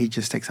mirror, and he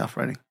just takes off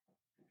running.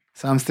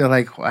 So I'm still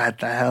like, what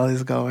the hell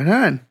is going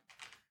on?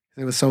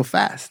 It was so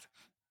fast,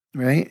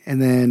 right?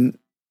 And then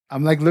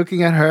I'm like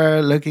looking at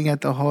her, looking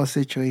at the whole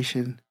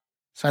situation.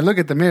 So I look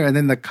at the mirror, and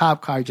then the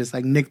cop car just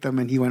like nicked him,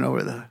 and he went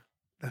over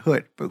the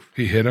hood. Poof.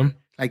 He hit him?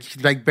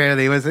 Like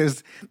barely. It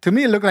was to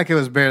me, it looked like it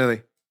was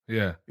barely.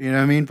 Yeah. You know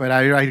what I mean? But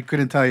I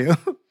couldn't tell you.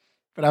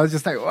 But I was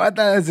just like, what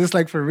the? Is this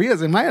like for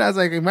real? In my head, I was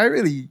like, am I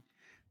really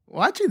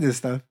watching this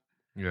stuff?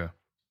 Yeah.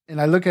 And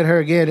I look at her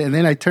again, and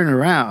then I turn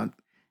around,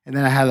 and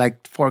then I had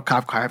like four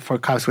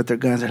cops with their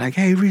guns. They're like,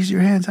 hey, raise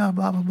your hands up,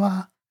 blah, blah,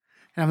 blah.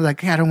 And I was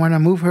like, hey, I don't want to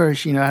move her.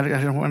 She, I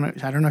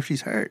don't know if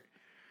she's hurt.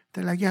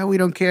 They're like, yeah, we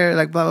don't care,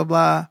 like blah, blah,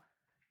 blah.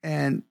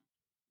 And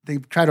they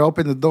tried to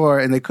open the door,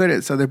 and they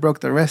couldn't. So they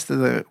broke the rest of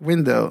the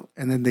window,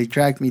 and then they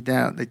dragged me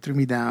down. They threw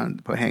me down,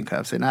 put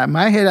handcuffs. And in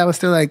my head, I was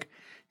still like,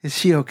 is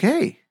she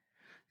okay?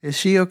 Is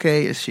she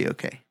okay? Is she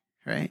okay?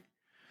 Right?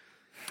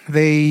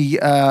 They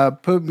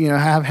put me,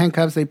 have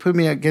handcuffs. They put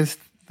me against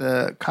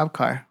the cop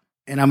car,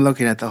 and I'm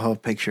looking at the whole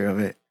picture of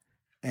it.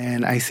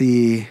 And I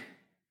see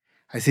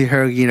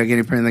her,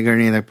 getting put in the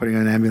gurney, and they're putting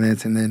her in an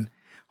ambulance. And then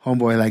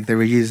homeboy, like they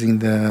were using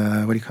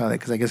the, what do you call it?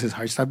 Because I guess his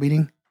heart stopped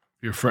beating.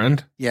 Your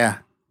friend? Yeah.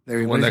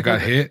 The one that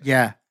got hit?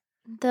 Yeah.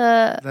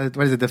 The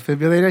what is it,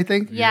 defibrillator, I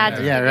think? Yeah,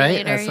 yeah,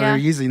 right? So they're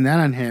using that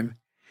on him.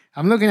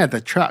 I'm looking at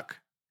the truck.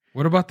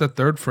 What about the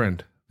third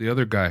friend? The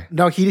other guy?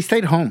 No, he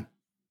stayed home.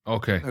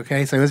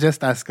 Okay. So it was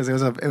just us because it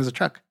was a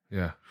truck.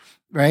 Yeah.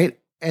 Right?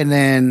 And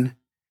then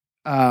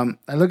I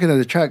look into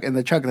the truck, and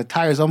the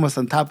tire's almost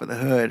on top of the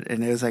hood,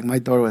 and it was like my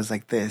door was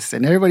like this,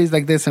 and everybody's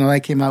like this, and all I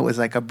came out was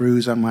like a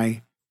bruise on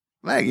my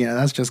leg.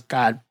 That's just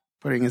God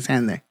putting his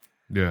hand there.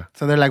 Yeah.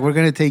 So they're like, we're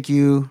going to take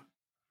you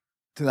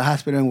to the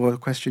hospital, and we'll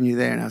question you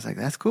there. And I was like,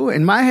 that's cool.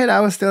 In my head, I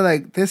was still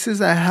like, this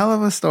is a hell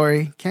of a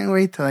story. Can't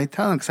wait till I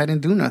tell them, because I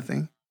didn't do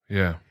nothing.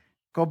 Yeah.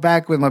 Go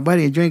back with my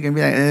buddy and drink and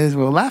be like,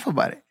 we'll laugh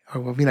about it. Or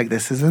we'll be like,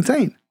 this is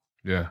insane.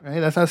 Yeah. Right?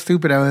 That's how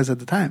stupid I was at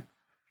the time.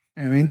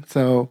 You know what I mean?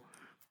 So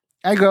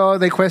I go,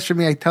 they question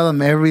me, I tell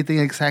them everything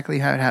exactly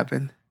how it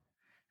happened.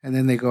 And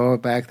then they go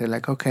back, they're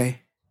like,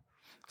 okay.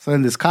 So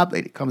then this cop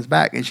lady comes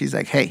back, and she's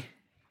like, hey,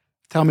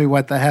 tell me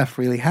what the F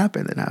really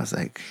happened. And I was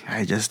like,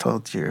 I just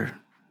told your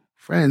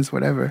friends,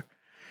 whatever.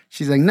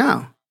 She's like,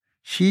 no.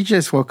 She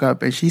just woke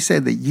up, and she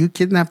said that you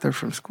kidnapped her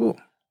from school.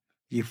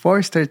 You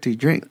forced her to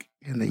drink,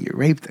 and then you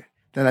raped her.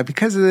 They're like,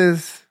 because of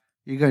this,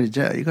 you go to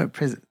jail, you go to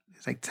prison.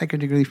 It's like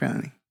 2nd-degree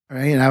felony.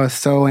 Right? And I was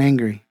so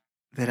angry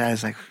that I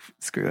was like,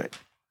 screw it.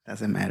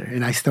 Doesn't matter.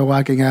 And I still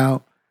walking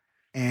out,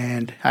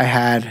 and I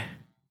had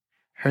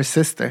her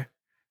sister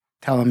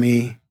telling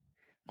me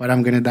what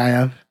I'm going to die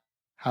of,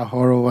 how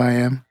horrible I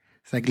am.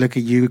 It's like, look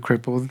at you,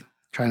 crippled,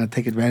 trying to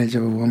take advantage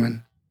of a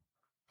woman.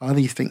 All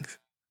these things.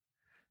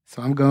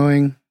 So I'm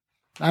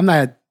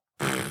not,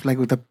 like,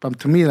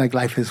 to me, like,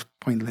 life is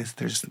pointless.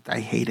 I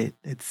hate it.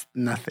 It's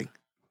nothing.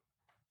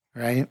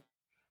 Right?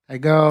 I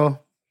go,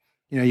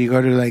 you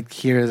go to, like,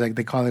 here, like,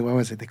 they call it, what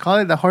was it? They call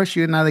it the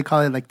horseshoe, and now they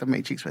call it, like, the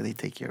Matrix, where they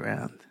take you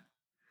around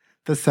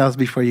the cells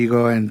before you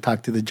go and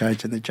talk to the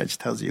judge, and the judge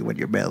tells you what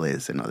your bail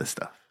is and all this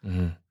stuff.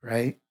 Mm-hmm.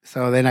 Right?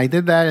 So then I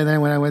did that, and then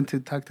when I went to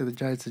talk to the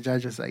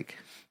judge was like,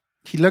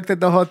 he looked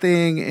at the whole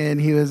thing, and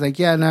he was like,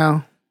 yeah,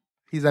 no.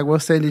 He's like, we're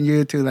sending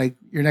you to, like,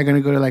 you're not going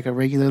to go to, like, a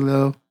regular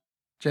little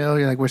jail.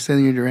 You're like, we're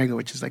sending you to Durango,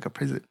 which is like a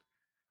prison.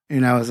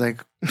 And I was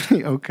like,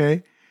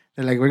 okay.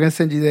 They're like, we're going to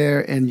send you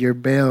there, and your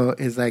bail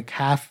is like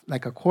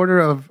a quarter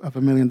of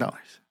 $1,000,000.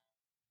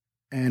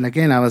 And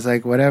again, I was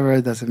like, whatever,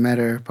 it doesn't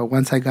matter. But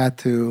once I got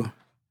to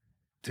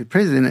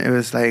prison, it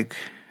was like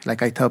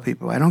I tell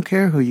people, I don't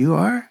care who you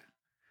are.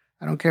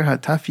 I don't care how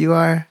tough you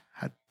are,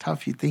 how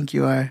tough you think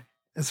you are.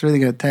 It's really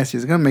going to test you.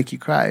 It's going to make you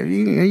cry.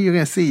 You're going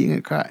to see, you're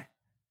going to cry.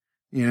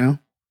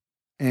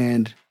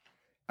 And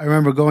I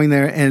remember going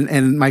there,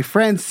 and my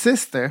friend's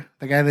sister,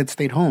 the guy that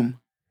stayed home,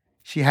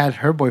 she had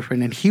her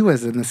boyfriend, and he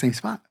was in the same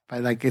spot.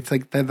 But like, it's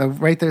like the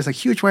right there's a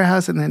huge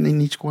warehouse, and then in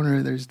each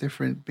corner there's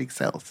different big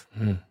cells,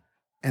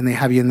 and they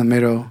have you in the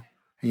middle,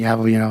 and you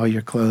have all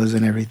your clothes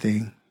and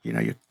everything,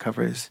 your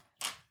covers.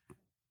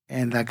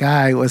 And the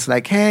guy was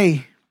like,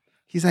 "Hey,"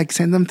 he's like,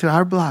 "Send them to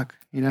our block,"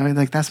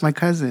 like, that's my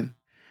cousin.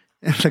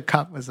 And the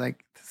cop was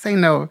like, "This ain't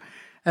no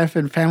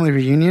effing family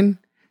reunion."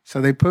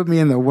 So they put me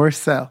in the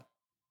worst cell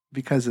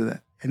because of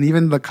that. And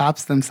even the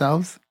cops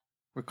themselves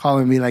were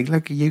calling me like,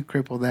 look at you,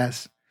 crippled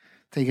ass,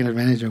 taking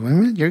advantage of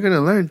women. You're going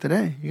to learn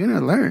today. You're going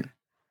to learn.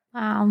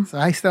 Wow. So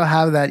I still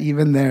have that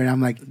even there. And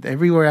I'm like,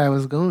 everywhere I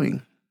was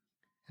going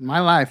in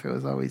my life, it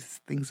was always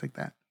things like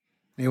that.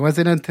 It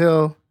wasn't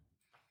until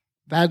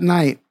that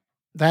night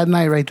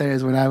right there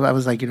is when I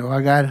was like,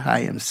 what, God,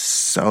 I am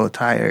so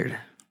tired.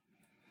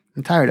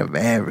 I'm tired of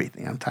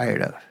everything. I'm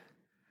tired of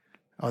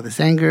all this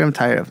anger. I'm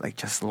tired of, like,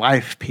 just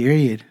life,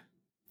 period.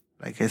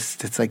 Like,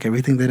 it's like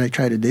everything that I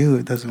try to do,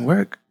 it doesn't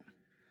work.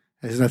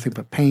 There's nothing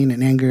but pain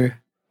and anger.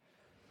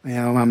 You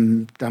know,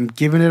 I'm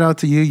giving it all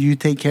to you. You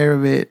take care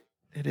of it.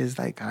 It is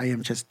like I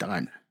am just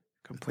done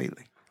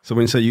completely. So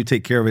when you say you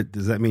take care of it,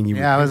 does that mean you?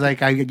 Yeah, I was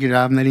like,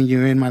 I'm letting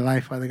you in my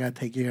life, Father God.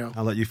 Take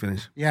I'll let you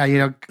finish. Yeah,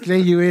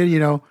 letting you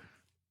in.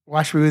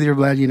 Wash me with your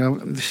blood.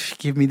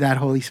 Give me that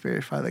Holy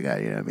Spirit, Father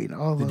God. You know what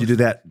I mean? Did you do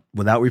that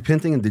without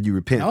repenting, and did you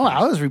repent? No,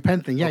 I was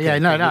repenting. Yeah, okay.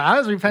 No, I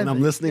was repenting. When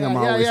I'm listening, I'm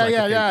always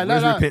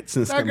where's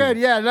repentance coming? Good.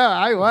 Yeah, no,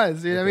 I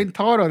was. You know what I mean?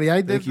 Totally.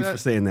 I did. Thank you for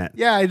saying that.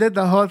 Yeah, I did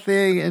the whole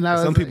thing, and I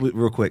was some people,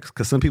 real quick,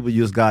 because some people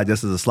use God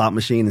just as a slot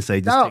machine and say,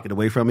 just take it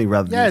away from me,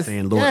 rather than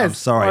saying, Lord, I'm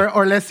sorry.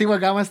 Or let's see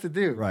what God wants to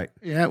do. Right.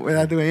 Yeah,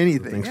 without doing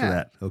anything. Thanks for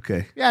that.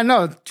 Okay. Yeah,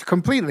 no,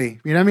 completely.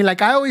 You know what I mean?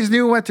 Like, I always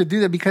knew what to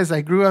do that because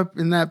I grew up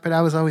in that, but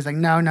I was always like,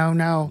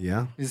 no.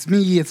 Yeah. It's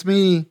me.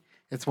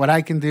 It's what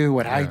I can do,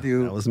 I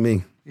do. That was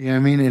me. You know what I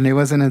mean? And it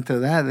wasn't until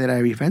that I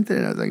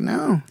repented. I was like,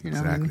 no. You know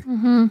exactly. What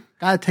I mean?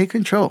 God, take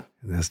control.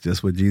 And that's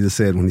just what Jesus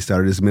said when he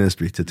started his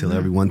ministry, to tell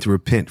everyone to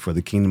repent, for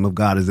the kingdom of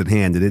God is at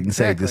hand. It didn't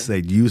say, just say,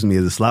 use me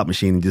as a slot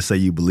machine and just say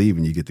you believe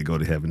and you get to go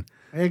to heaven.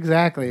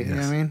 Exactly. Yes. You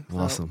know what I mean?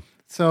 Awesome.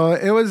 So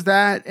it was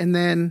that. And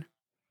then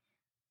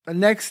the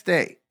next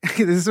day, this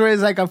is where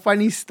it's like a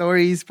funny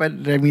stories, but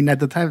I mean, at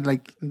the time,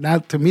 like,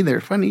 not to me, they're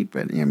funny,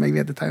 but maybe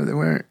at the time they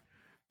weren't.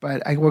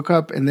 But I woke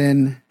up and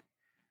then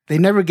they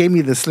never gave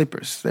me the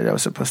slippers that I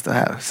was supposed to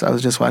have. So I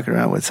was just walking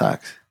around with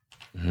socks.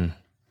 Mm-hmm.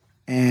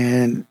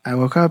 And I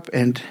woke up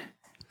and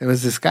there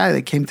was this guy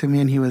that came to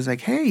me and he was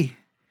like, hey,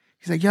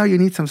 he's like, yo, you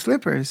need some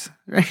slippers,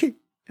 right?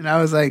 And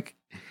I was like,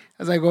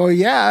 well,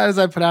 yeah. I was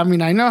like, but I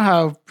mean, I know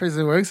how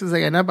prison works. It's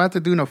like, I'm not about to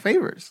do no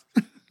favors,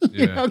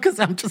 because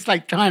I'm just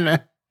like trying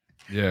to.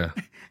 Yeah.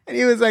 And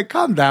he was like,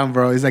 calm down,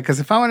 bro. He's like, because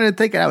if I wanted to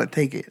take it, I would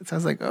take it. So I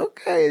was like,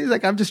 okay. He's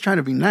like, I'm just trying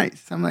to be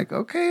nice. I'm like,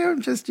 okay,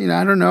 I'm just,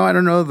 I don't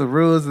know the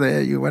rules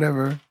that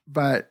whatever.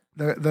 But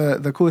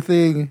the cool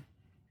thing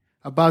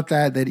about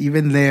that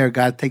even there,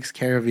 God takes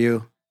care of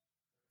you,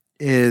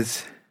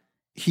 is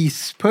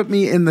he's put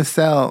me in the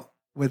cell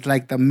with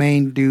like the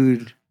main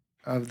dude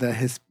of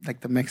the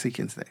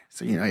Mexicans there.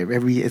 So,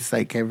 it's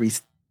like every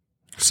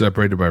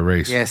separated by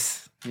race.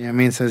 Yes. You know what I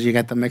mean? So you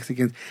got the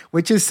Mexicans,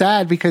 which is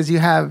sad because you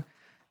have,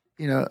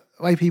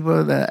 white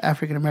people, the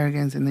African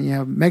Americans, and then you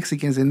have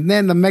Mexicans. And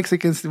then the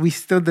Mexicans, we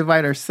still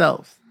divide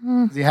ourselves.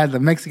 You had the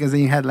Mexicans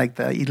and you had like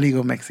the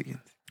illegal Mexicans.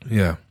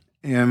 Yeah.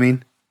 You know what I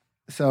mean?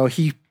 So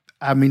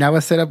I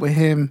was set up with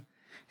him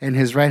and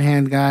his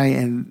right-hand guy,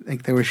 and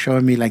like they were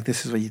showing me like,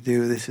 this is what you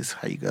do. This is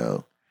how you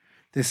go.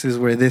 This is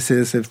where this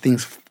is. If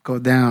things go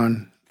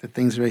down, the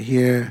things right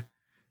here.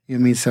 You know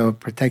what I mean? So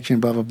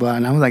protection, blah, blah, blah.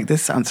 And I was like,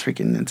 this sounds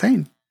freaking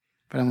insane.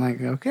 But I'm like,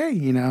 okay,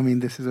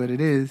 this is what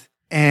it is.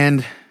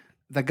 And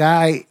the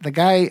guy,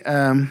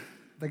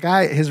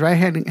 his right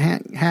hand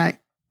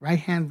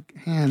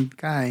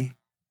guy,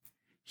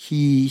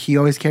 he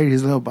always carried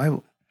his little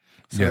Bible.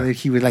 So that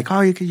he would like,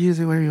 oh, you could use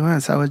it whenever you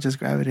want. So I would just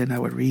grab it and I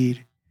would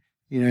read,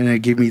 and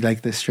it gave me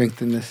like the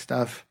strength in this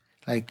stuff.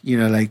 Like,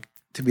 like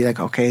to be like,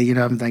 okay,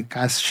 I'm like,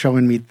 God's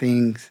showing me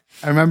things.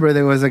 I remember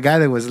there was a guy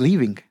that was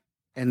leaving,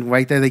 and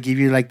right there they give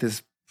you like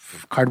this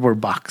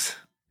cardboard box.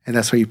 And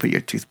that's where you put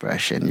your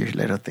toothbrush and your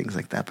little things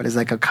like that. But it's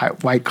like a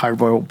white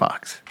cardboard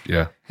box.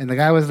 Yeah. And the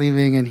guy was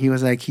leaving and he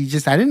was like, I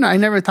didn't know. I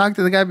never talked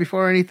to the guy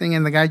before or anything.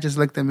 And the guy just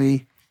looked at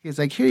me. He was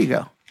like, here you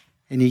go.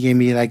 And he gave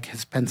me like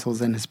his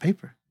pencils and his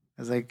paper.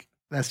 I was like,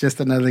 that's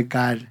just another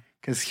God.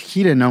 Because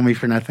he didn't know me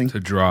for nothing. To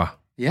draw.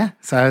 Yeah.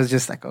 So I was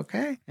just like,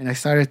 okay. And I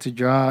started to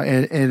draw.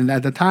 And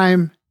at the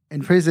time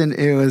in prison,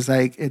 it was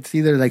like, it's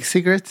either like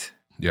cigarettes.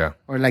 Yeah.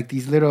 Or like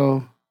these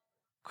little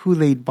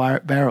Kool-Aid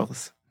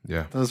barrels.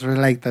 Yeah. Those were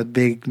like the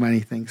big money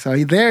thing. So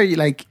there,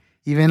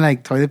 even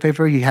like toilet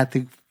paper, you had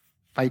to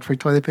fight for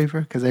toilet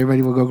paper because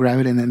everybody will go grab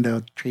it and then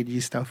they'll trade you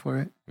stuff for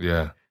it.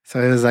 Yeah. So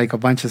it was like a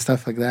bunch of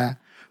stuff like that.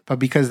 But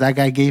because that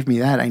guy gave me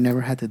that, I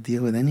never had to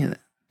deal with any of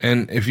that.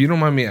 And if you don't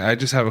mind me, I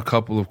just have a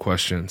couple of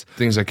questions.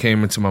 Things that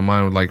came into my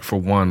mind, like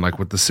for one, like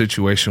with the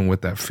situation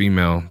with that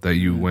female that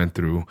you went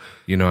through.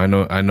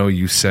 I know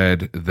you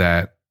said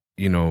that,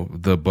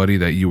 the buddy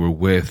that you were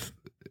with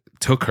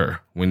took her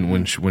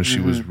when she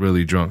was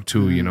really drunk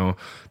too.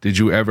 Did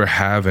you ever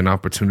have an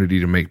opportunity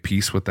to make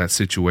peace with that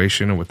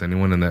situation or with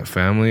anyone in that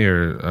family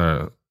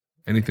or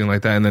anything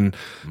like that? And then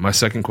my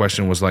second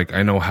question was like,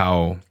 I know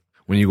how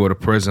when you go to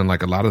prison,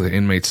 like a lot of the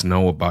inmates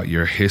know about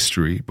your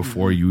history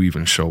before you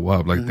even show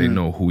up. Like they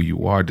know who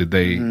you are. Did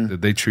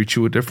they treat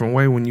you a different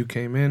way when you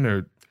came in?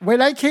 Or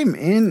when I came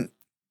in,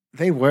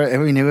 they were. I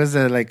mean, it was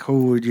like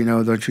code.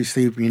 Don't you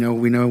sleep? We know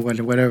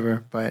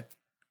whatever. But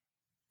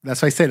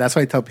that's why I say. That's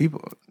why I tell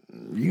people.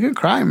 You can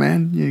cry,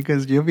 man,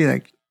 because you'll be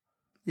like,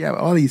 yeah,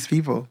 all these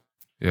people.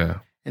 Yeah.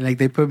 And like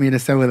they put me in a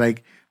cell with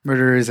like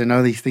murderers and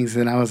all these things.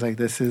 And I was like,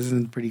 this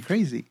isn't pretty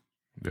crazy.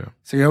 Yeah.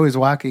 So you're always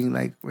walking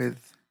like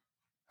with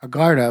a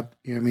guard up,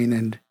 you know what I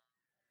mean?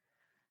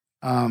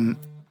 And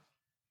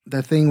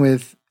the thing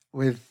with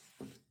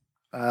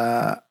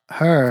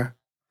her,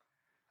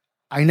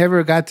 I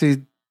never got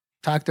to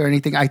talk to her or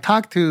anything. I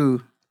talked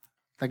to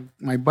like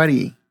my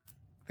buddy,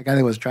 the guy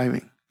that was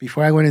driving,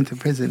 before I went into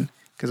prison.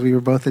 because we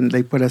were both in.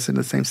 They put us in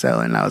the same cell,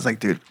 and I was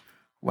like, dude,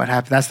 what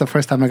happened? That's the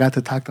first time I got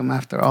to talk to him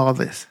after all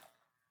this,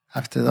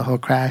 after the whole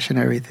crash and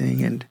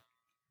everything. And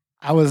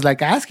I was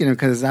like asking him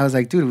because I was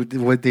like, dude,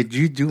 what did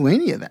you do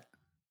any of that?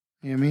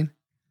 You know what I mean?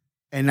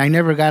 And I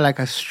never got like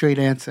a straight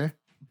answer,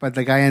 but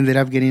the guy ended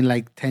up getting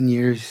like 10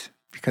 years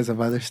because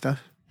of other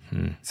stuff.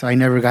 So I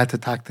never got to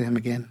talk to him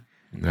again.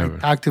 Never. I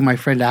talked to my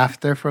friend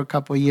after for a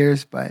couple of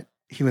years, but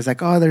he was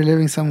like, oh, they're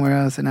living somewhere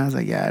else. And I was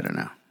like, yeah, I don't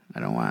know. I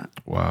don't want.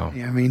 Wow.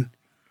 You know what I mean?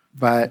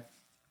 But,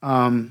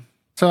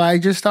 so I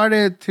just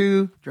started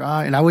to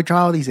draw, and I would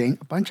draw all these, a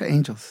bunch of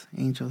angels.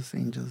 You know what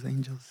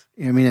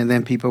I mean? And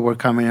then people were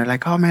coming, they're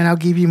like, oh man, I'll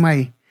give you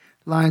my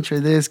lunch or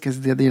this,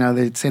 because, you know,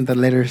 they'd send the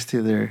letters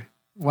to their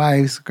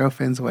wives,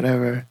 girlfriends,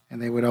 whatever,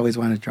 and they would always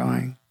want a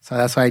drawing. So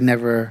that's why I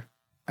never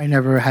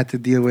had to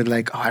deal with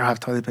like, oh, I don't have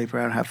toilet paper,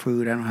 I don't have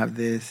food, I don't have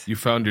this. You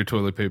found your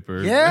toilet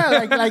paper.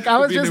 Yeah, like I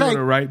was Being just able like,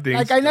 to write things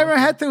like I never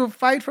had to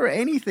fight for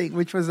anything,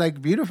 which was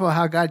like beautiful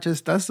how God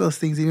just does those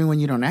things even when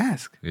you don't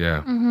ask.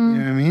 Yeah. You know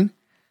what I mean?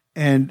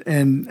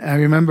 And I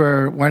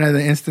remember one of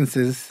the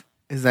instances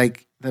is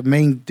like the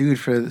main dude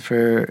for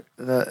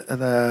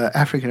the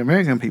African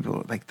American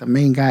people, like the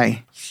main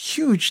guy,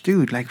 huge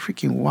dude, like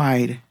freaking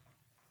wide.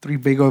 3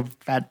 big old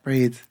fat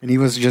braids. And he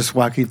was just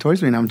walking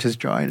towards me and I'm just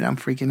drawing and I'm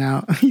freaking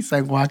out. He's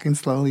like walking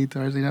slowly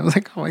towards me. And I was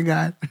like, oh my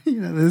God,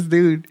 you know, this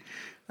dude.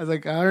 I was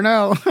like, I don't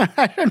know.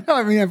 I don't know.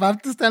 I mean, if I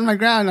have to stand my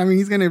ground, I mean,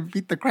 he's going to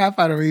beat the crap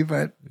out of me,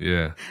 but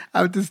Yeah.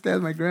 I have to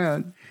stand my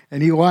ground.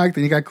 And he walked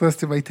and he got close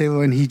to my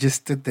table and he just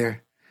stood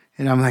there.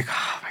 And I'm like,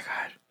 oh my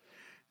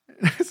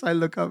God. So I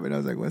look up and I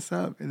was like, what's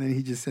up? And then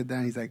he just sat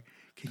down. He's like,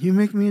 can you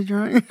make me a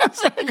drawing? I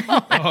was like,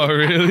 oh my Oh,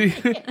 really?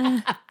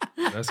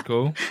 That's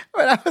cool.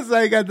 But I was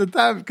like, at the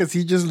time, because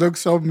he just looked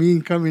so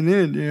mean coming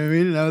in, you know what I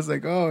mean? And I was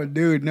like, oh,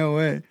 dude, no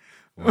way.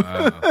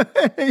 Wow.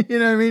 You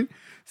know what I mean?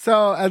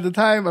 So at the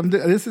time,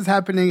 this is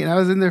happening, and I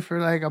was in there for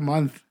like a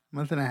month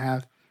and a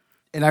half.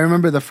 And I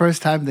remember the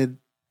first time that,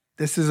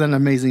 this is an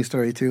amazing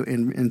story too,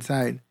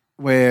 inside,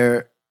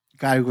 where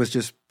God was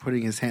just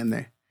putting his hand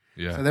there.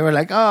 Yeah. So they were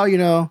like, oh, you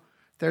know,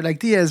 they're like,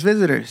 Diaz,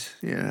 visitors.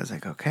 You know, I was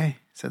like, okay.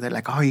 So they're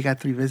like, oh, you got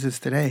 3 visits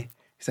today.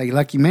 He's like,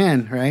 lucky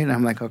man, right? And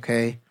I'm like,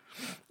 okay.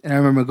 And I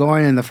remember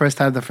going, and the first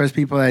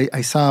people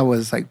I saw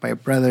was like my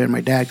brother and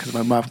my dad, because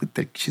my mom,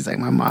 she's like,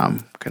 my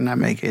mom could not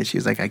make it. She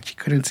was like, she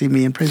couldn't see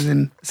me in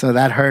prison. So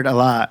that hurt a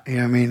lot, you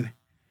know what I mean?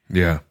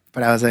 Yeah.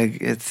 But I was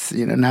like, it's,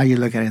 you know, now you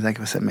look at it like,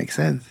 does it make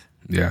sense?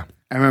 Yeah.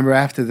 I remember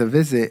after the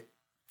visit,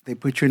 they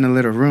put you in a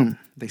little room.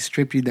 They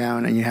strip you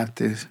down, and you have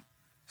to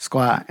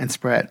squat and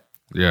spread.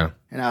 Yeah.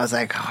 And I was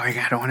like, oh my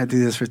God, I don't want to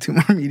do this for 2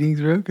 more meetings,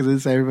 bro, because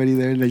it's everybody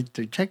there,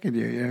 they're checking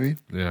you, you know what I mean?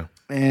 Yeah.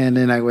 And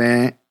then I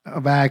went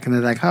back, and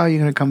they're like, oh, you're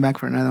going to come back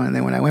for another one. And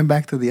then when I went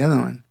back to the other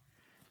one,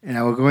 and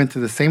I would go into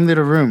the same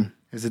little room,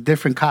 there's a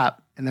different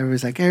cop, and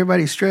everybody's like,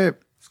 everybody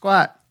strip,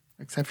 squat,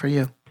 except for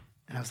you.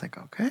 And I was like,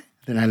 okay.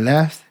 Then I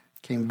left,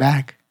 came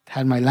back,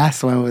 had my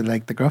last one with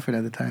like the girlfriend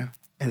at the time,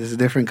 and there's a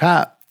different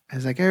cop. And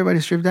it's like, everybody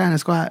strip down and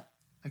squat,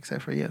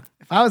 except for you.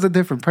 If I was a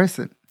different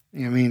person,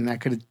 you know what I mean, I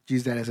could have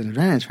used that as an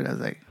advantage, but I was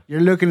like, you're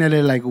looking at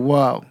it like,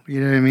 whoa,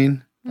 you know what I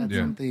mean? That's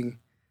something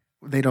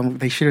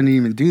they shouldn't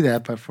even do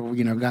that, but for,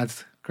 you know,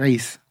 God's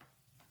grace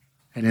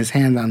and his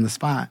hand on the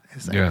spot,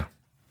 it's like,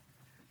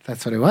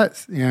 that's what it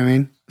was, you know what I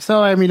mean?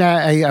 So, I mean,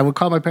 I would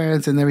call my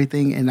parents and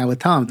everything, and I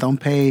would tell them, don't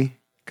pay,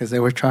 because they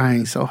were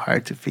trying so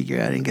hard to figure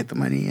out and get the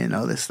money and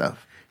all this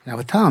stuff. And I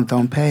would tell them,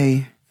 don't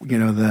pay, you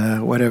know, the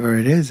whatever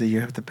it is that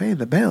you have to pay,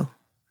 the bill.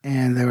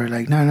 And they were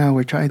like, no,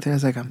 we're trying to. I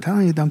was like, I'm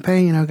telling you, don't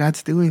pay. You know,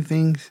 God's doing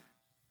things.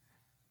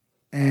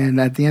 And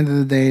at the end of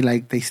the day,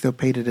 like, they still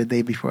paid it a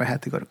day before I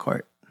had to go to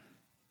court.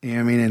 You know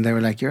what I mean? And they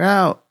were like, you're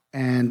out.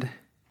 And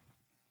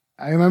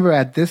I remember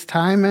at this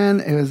time,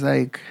 man, it was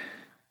like,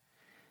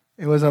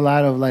 it was a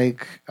lot of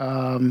like,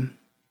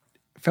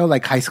 felt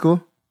like high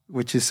school,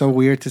 which is so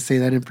weird to say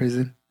that in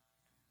prison.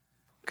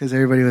 Because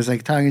everybody was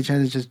like talking to each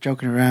other, just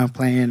joking around,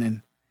 playing.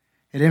 And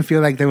it didn't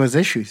feel like there was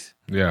issues.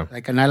 Yeah.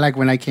 Like, and I like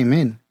when I came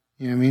in.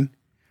 You know what I mean?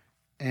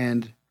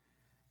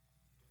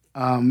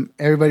 And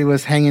everybody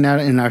was hanging out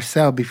in our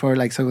cell before,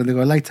 like, so when they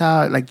go lights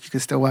out, like, you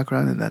could still walk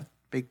around in that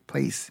big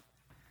place.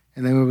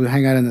 And then we would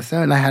hang out in the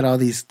cell, and I had all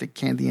these the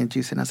candy and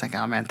juice, and I was like,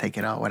 oh, man, take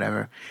it all,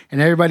 whatever.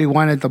 And everybody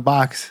wanted the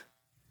box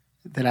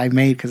that I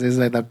made, because it was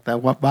like the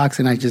box,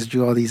 and I just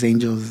drew all these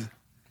angels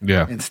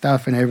and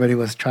stuff, and everybody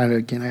was trying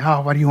to get like,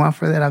 oh, what do you want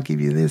for that? I'll give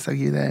you this, I'll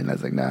give you that. And I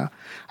was like, no.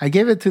 I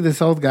gave it to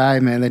this old guy,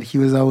 man, that he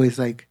was always,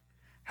 like,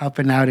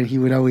 helping out, and he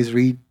would always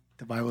read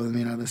the Bible with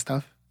me and all this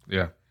stuff.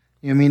 Yeah.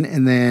 You know what I mean?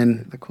 And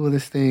then the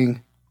coolest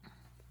thing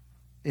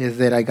is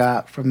that I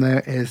got from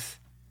there is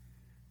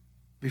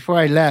before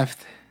I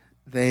left,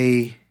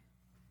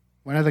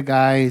 one of the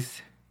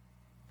guys,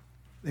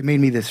 they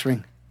made me this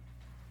ring.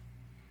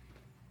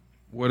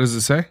 What does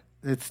it say?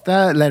 It's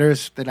the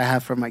letters that I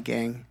have from my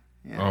gang.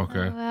 Yeah. Oh,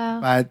 okay. Oh, wow.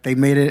 But they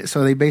made it,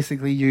 so they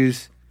basically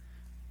use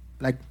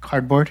like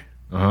cardboard.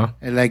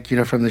 And like, you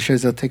know, from the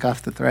shirts, they'll take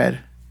off the thread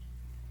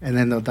and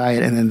then they'll dye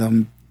it and then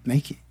they'll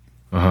make it.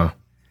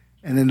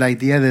 And then like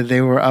the other,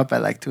 they were up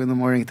at like 2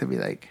 a.m. to be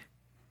like,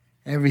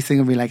 every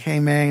single be like, hey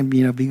man,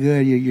 you know, be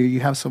good. You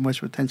have so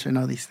much potential and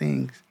all these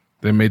things.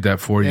 They made that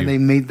for you. And they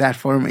made that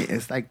for me.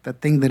 It's like the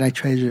thing that I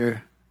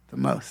treasure the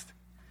most.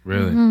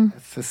 Really?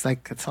 It's just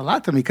like, it's a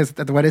lot to me because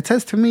what it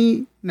says to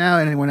me now,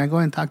 and when I go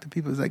and talk to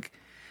people, it's like,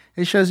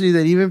 it shows you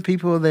that even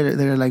people that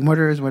are like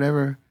murderers,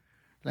 whatever,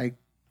 like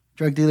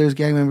drug dealers,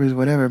 gang members,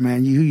 whatever,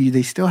 man,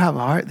 they still have a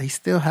heart. They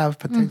still have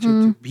potential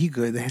to be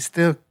good. They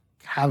still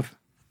have,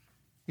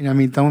 you know what I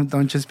mean?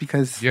 Don't just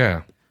because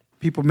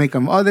people make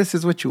them, oh, this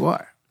is what you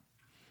are.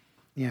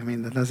 Yeah, I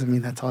mean, that doesn't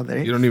mean that's all there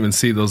is. You don't even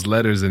see those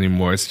letters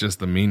anymore. It's just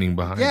the meaning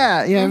behind it.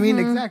 Yeah, I mean,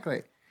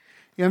 exactly.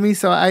 You know what I mean?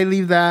 So I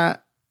leave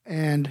that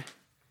and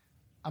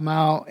I'm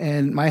out,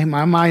 and my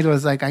mind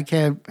was like, I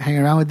can't hang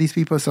around with these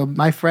people. So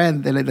my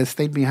friend that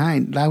stayed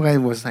behind, that guy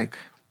was like,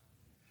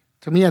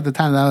 to me at the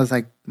time, that was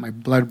like my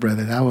blood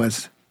brother. That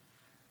was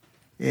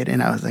it.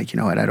 And I was like, you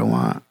know what? I don't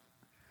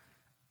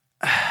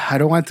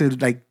want to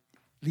like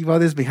leave all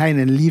this behind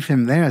and leave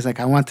him there. I was like,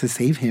 I want to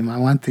save him. I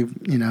want to,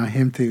 you know,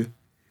 him to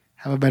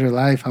have a better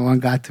life. I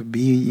want God to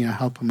be, you know,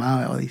 help him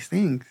out, all these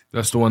things.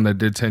 That's the one that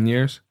did 10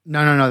 years?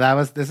 No.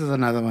 This is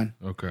another one.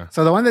 Okay.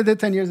 So the one that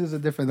did 10 years is a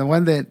different. The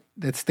one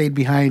that stayed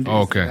behind.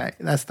 Oh, okay.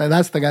 That's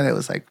the guy that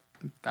was like,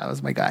 that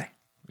was my guy.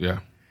 Yeah.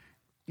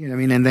 You know what I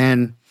mean? And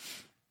then,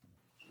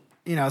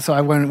 you know, so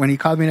I went, when he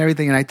called me and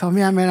everything, and I told him,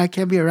 yeah, man, I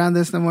can't be around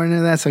this no more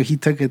and that. So he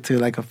took it to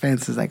like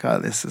offense. It's like, oh,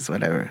 this is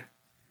whatever.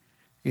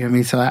 You know what I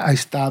mean? So I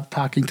stopped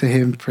talking to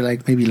him for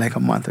like maybe like a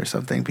month or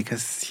something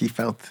because he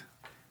felt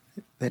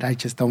that I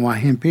just don't want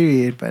him,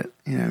 period. But,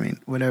 you know what I mean?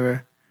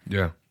 Whatever.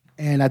 Yeah.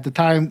 And at the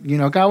time, you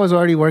know, God was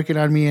already working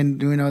on me and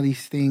doing all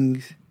these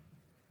things.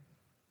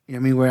 You know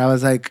what I mean? Where I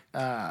was like,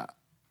 I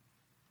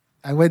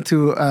went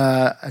to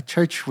a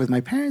church with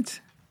my parents.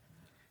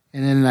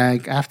 And then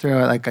like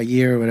after like a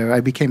year or whatever, I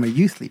became a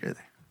youth leader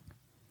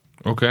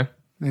there. Okay. You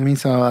know what I mean?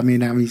 So, I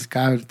mean,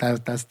 God,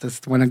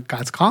 that's one of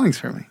God's callings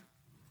for me.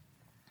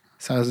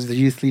 So I was the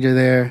youth leader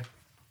there.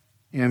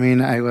 You know what I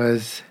mean? I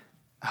was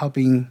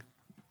helping,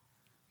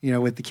 you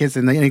know, with the kids.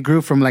 And it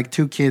grew from like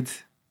 2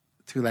 kids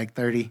to like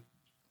 30.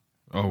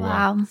 Oh,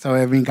 wow. So,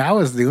 I mean, God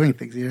was doing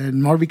things, you know,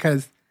 and more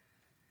because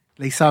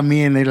they saw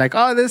me and they're like,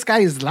 oh, this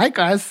guy is like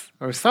us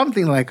or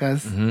something like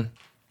us. Mm-hmm.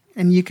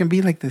 And you can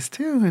be like this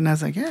too. And I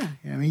was like, yeah.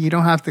 I mean, you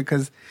don't have to,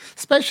 because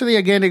especially,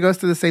 again, it goes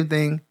to the same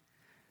thing.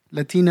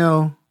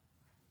 Latino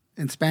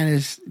and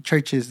Spanish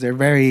churches, they're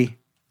very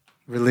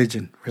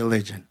religion.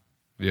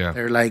 Yeah.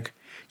 They're like,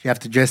 you have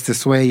to dress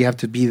this way. You have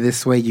to be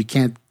this way. You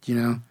can't, you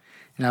know.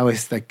 And I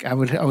was like, I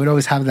would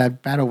always have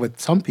that battle with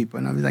some people.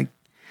 And I was like,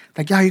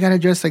 yeah, you got to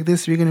dress like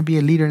this. Or you're going to be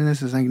a leader in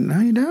this. It's like, no,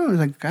 you don't. It's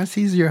like, God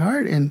sees your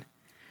heart and,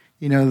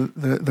 you know,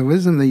 the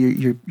wisdom that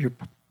you're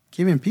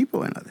giving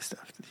people and other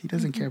stuff. He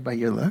doesn't care about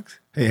your looks.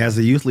 Hey, as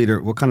a youth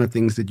leader, what kind of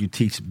things did you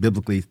teach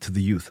biblically to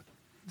the youth?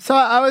 So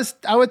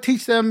I would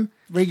teach them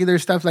regular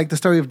stuff like the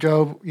story of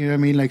Job, you know what I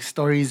mean? Like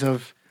stories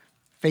of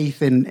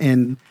faith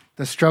and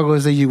the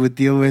struggles that you would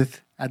deal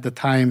with at the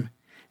time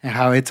and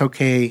how it's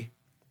okay,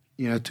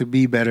 you know, to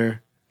be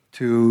better,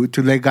 to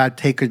let God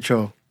take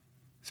control,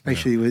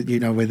 especially with, you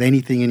know, with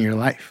anything in your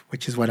life,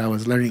 which is what I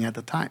was learning at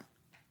the time.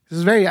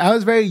 I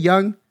was very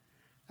young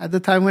at the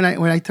time when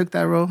I took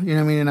that role, you know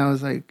what I mean? And I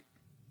was like,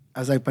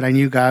 but I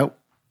knew God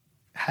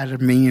had a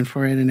meaning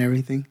for it and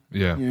everything.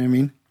 Yeah. You know what I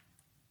mean?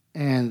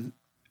 And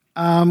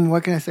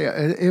what can I say?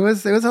 It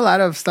was a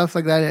lot of stuff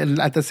like that. And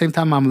at the same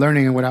time, I'm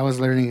learning. And what I was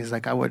learning is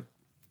like I would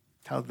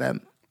tell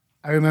them.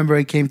 I remember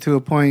it came to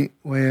a point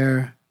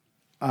where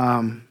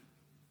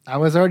I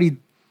was already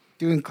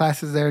doing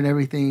classes there and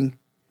everything.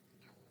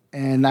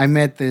 And I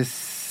met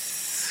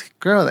this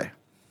girl there.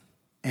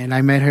 And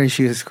I met her and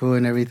she was cool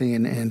and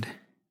everything. And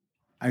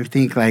I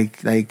think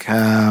like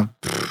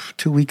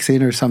 2 weeks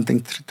in or something,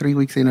 3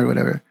 weeks in or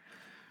whatever,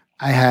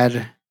 I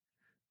had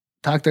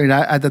talked to her.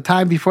 At the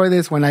time before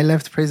this, when I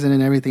left prison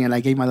and everything, and I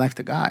gave my life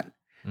to God,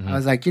 I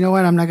was like, you know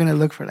what? I'm not going to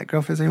look for like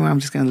girlfriends anymore. I'm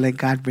just going to let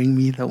God bring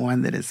me the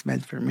one that is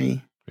meant for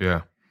me.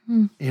 Yeah.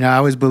 You know, I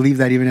always believed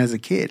that even as a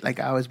kid. Like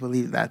I always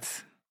believed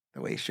that's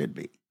the way it should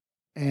be.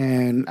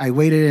 And I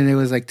waited, and it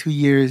was like 2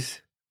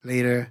 years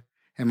later.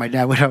 And my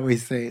dad would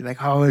always say,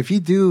 like, oh, if you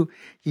do,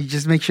 you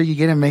just make sure you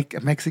get a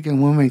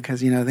Mexican woman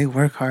because, you know, they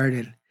work hard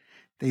and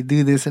they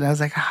do this. And I was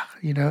like,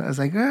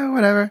 oh,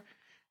 whatever.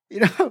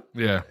 You know?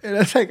 Yeah. And I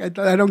was like,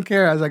 I don't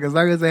care. I was like, as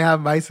long as they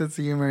have my sense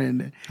of humor.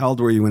 And how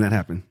old were you when that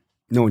happened?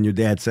 No, when your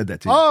dad said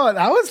that to you. Oh,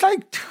 I was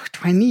like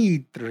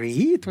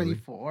 23,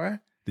 24. Really?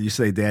 Did you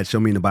say, Dad, show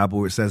me in the Bible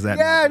where it says that?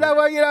 Yeah, no,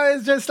 well, you know,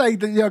 it's just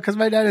like, you know, because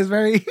my dad is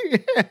very,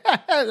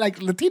 like,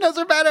 Latinos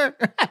are better.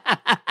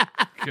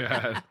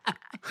 God.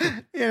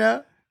 You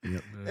know?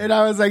 Yep. And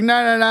I was like, no.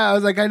 I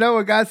was like, I know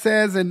what God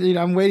says, and, you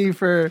know, I'm waiting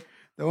for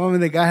the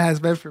woman that God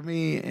has meant for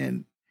me.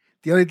 And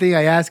the only thing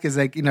I ask is,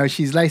 like, you know,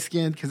 she's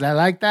light-skinned because I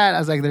like that. I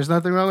was like, there's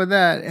nothing wrong with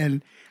that.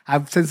 And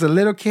since a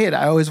little kid,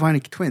 I always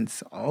wanted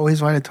twins.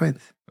 Always wanted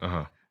twins.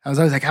 Uh-huh. I was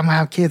always like, I'm going to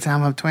have kids.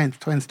 I'm going to have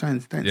twins.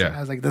 Yeah. And I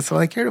was like, that's all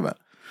I cared about.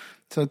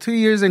 So 2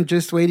 years and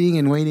just waiting.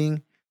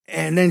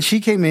 And then she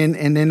came in,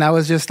 and then I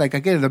was just like,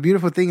 again, the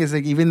beautiful thing is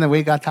like even the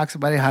way God talks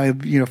about it, how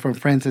from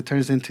friends it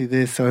turns into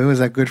this. So it was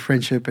a good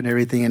friendship and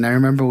everything. And I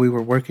remember we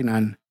were working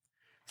on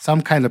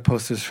some kind of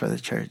posters for the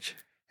church,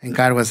 and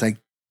God was like,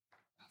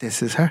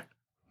 "This is her."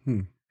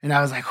 And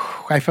I was like,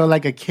 I felt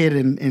like a kid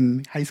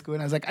in high school,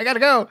 and I was like, I gotta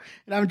go.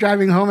 And I'm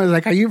driving home. I was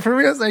like, Are you for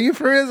real? Are you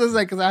for real? I was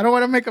like, because I don't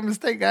want to make a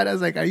mistake, God. I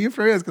was like, Are you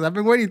for real? Because I've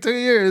been waiting 2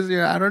 years.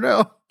 I don't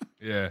know.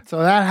 Yeah. So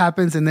that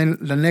happens, and then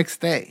the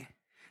next day.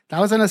 That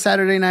was on a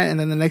Saturday night, and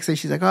then the next day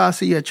she's like, "Oh, I'll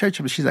see you at church."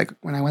 But she's like,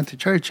 when I went to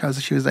church,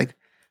 she was like,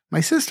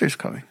 "My sister's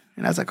coming,"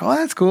 and I was like, "Oh,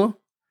 that's cool."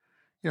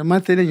 A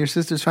month in, and your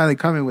sister's finally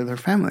coming with her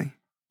family.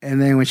 And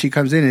then when she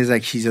comes in, it's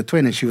like she's a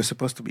twin, and she was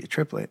supposed to be a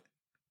triplet.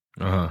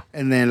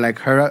 And then like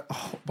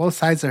both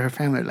sides of her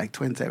family are like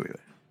twins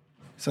everywhere.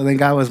 So then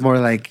God was more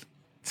like,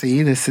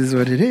 "See, this is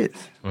what it is."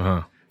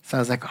 So I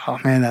was like, "Oh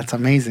man, that's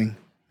amazing,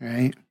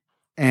 right?"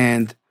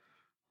 And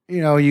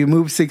you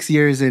move 6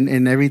 years,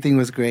 and everything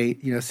was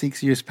great.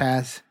 6 years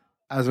passed.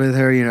 I was with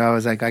her, I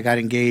was like, I got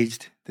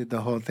engaged, did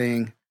the whole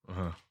thing.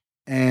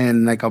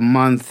 And like a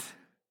month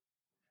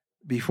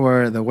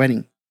before the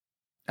wedding,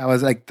 I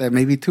was like,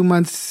 maybe 2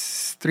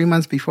 months, 3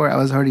 months before, I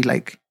was already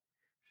like,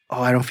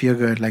 oh, I don't feel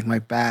good, like my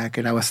back.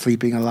 And I was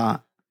sleeping a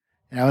lot.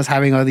 And I was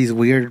having all these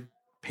weird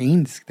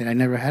pains that I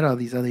never had all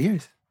these other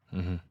years.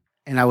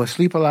 And I would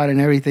sleep a lot and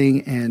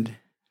everything. And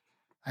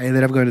I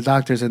ended up going to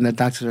doctors, and the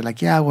doctors were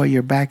like, yeah, well,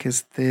 your back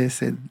is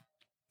this. And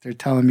they're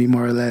telling me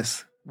more or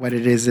less what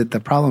it is that the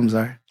problems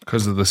are.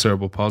 Because of the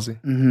cerebral palsy?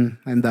 And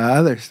the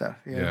other stuff.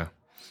 Yeah.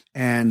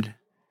 And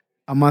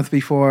a month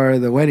before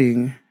the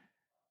wedding,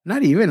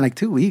 not even like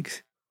 2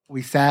 weeks,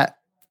 we sat,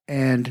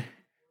 and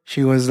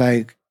she was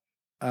like,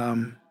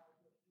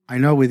 I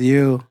know with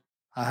you,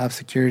 I'll have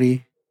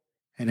security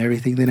and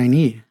everything that I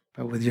need.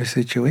 But with your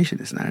situation,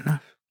 it's not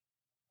enough.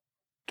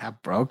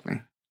 That broke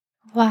me.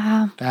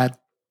 Wow. That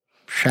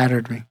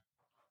shattered me.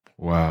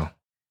 Wow.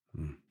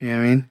 You know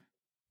what I mean?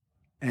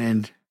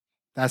 And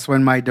that's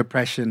when my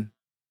depression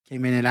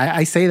came in. And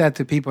I say that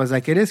to people. It's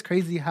like, it is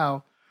crazy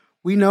how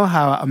we know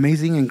how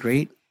amazing and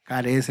great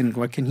God is and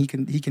what he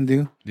can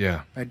do.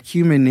 Yeah. But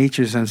human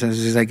nature sometimes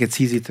is like,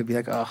 it's easy to be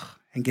like, oh,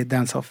 and get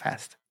down so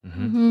fast. You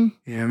know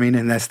what I mean?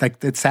 And that's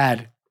like, it's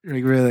sad.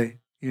 Like, really.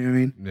 You know what I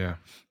mean? Yeah.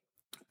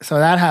 So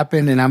that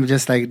happened, and I'm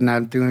just like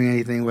not doing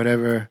anything,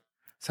 whatever.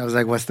 So I was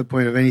like, what's the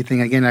point of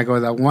anything? Again, I go,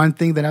 that one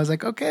thing that I was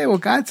like, okay, well,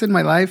 God's in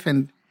my life,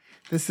 and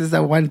this is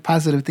that one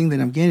positive thing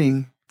that I'm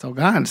getting. It's all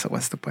gone. So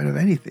what's the point of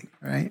anything,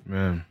 right?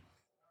 Man.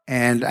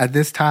 And at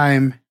this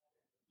time,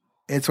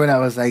 it's when I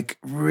was like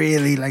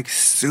really like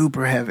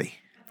super heavy,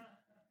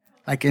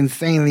 like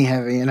insanely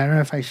heavy. And I don't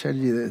know if I showed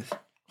you this.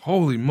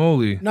 Holy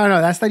moly. No,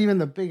 that's not even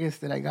the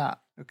biggest that I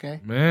got. Okay.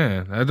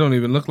 Man, that don't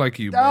even look like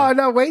you, bro. Oh,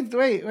 no, wait.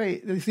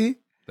 You see?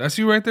 That's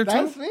you right there, too?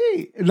 That's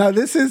me. No,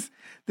 this is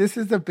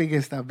the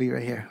biggest I'll be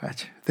right here.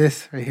 Watch.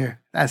 This right here.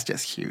 That's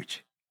just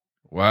huge.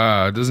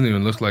 Wow, it doesn't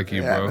even look like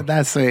you, Yeah, bro. but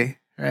that's me,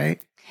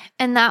 right?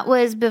 And that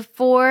was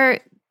before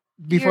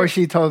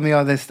She told me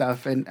all this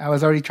stuff, and I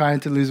was already trying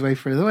to lose weight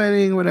for the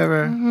wedding,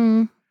 whatever.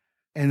 And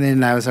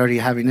then I was already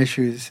having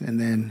issues, and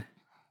then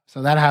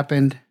so that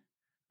happened.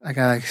 I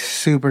got like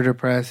super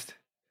depressed.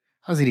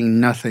 I was eating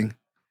nothing,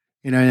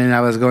 and then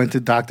I was going to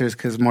doctors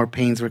because more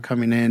pains were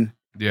coming in.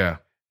 Yeah.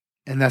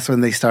 And that's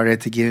when they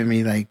started to give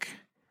me like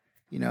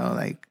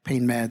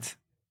pain meds.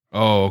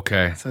 Oh,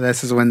 okay. So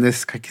this is when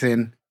this kicks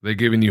in. They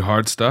giving you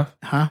hard stuff?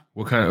 Huh?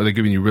 What kind of, are they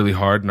giving you really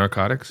hard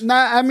narcotics? No,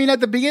 I mean, at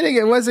the beginning,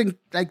 it wasn't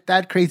like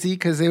that crazy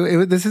because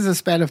this is a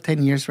span of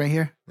 10 years right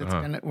here. That's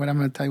kind of what I'm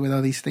going to tell you with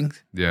all these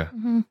things. Yeah. You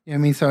know what I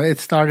mean? So it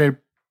started,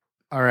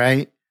 all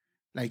right,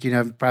 like,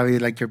 probably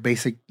like your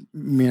basic,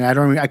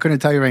 I couldn't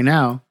tell you right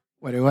now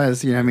what it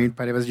was, you know what I mean?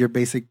 But it was your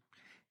basic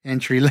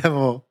entry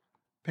level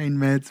pain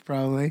meds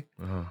probably.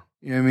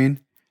 You know what I mean?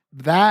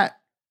 That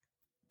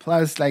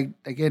plus like,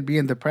 again,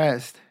 being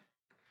depressed,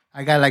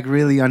 I got like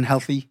really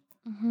unhealthy.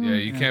 Yeah,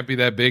 you can't be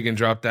that big and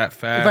drop that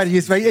fast. But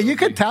you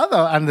could tell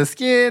though on the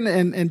skin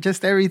and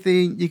just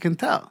everything, you can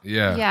tell.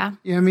 Yeah. Yeah.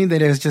 You know what I mean?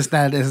 That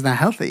it's not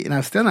healthy. And I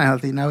was still not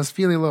healthy. And I was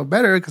feeling a little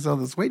better because all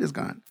this weight is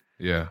gone.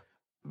 Yeah.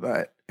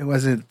 But it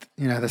wasn't,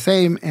 the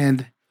same.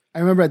 And I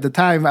remember at the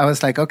time I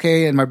was like,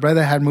 okay. And my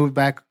brother had moved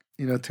back,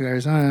 to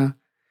Arizona.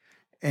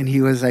 And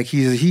he was like,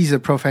 he's a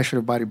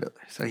professional bodybuilder.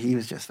 So he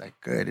was just like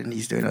good. And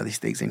he's doing all these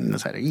things and he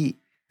knows how to eat.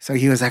 So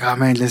he was like, oh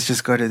man, let's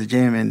just go to the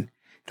gym. And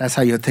that's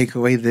how you'll take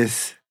away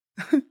this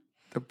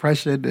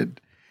depression.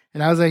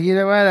 And I was like, you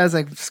know what? I was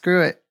like,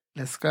 screw it.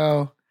 Let's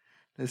go.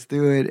 Let's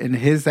do it. And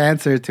his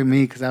answer to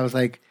me, because I was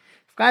like,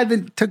 if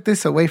God took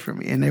this away from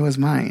me and it was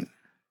mine,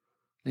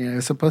 it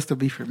was supposed to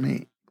be for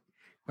me.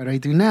 What do I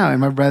do now?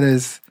 And my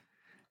brother's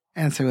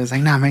answer was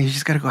like, nah, man, you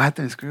just got to go out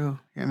there and screw.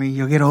 I mean,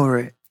 you'll get over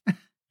it.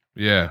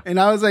 Yeah. And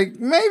I was like,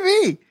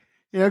 maybe,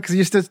 because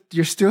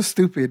you're still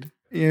stupid.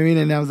 You know what I mean?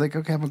 And I was like,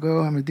 okay, I'm going to go.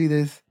 I'm going to do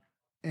this.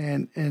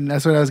 And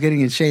that's when I was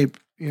getting in shape.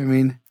 You know what I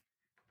mean?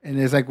 And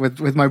it's like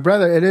with my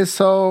brother, it is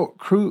so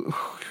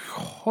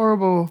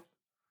horrible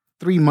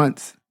 3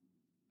 months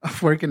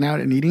of working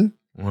out and eating.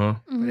 Uh-huh.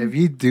 But if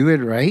you do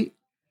it right,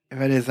 if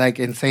it is like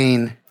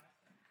insane,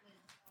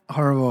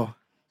 horrible.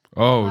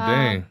 Oh, Wow.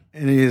 dang.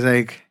 And he's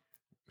like,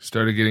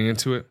 Started getting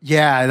into it?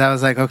 yeah. And I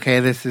was like, okay,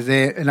 this is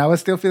it. And I was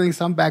still feeling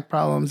some back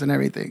problems and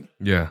everything.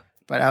 Yeah.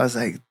 But I was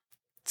like,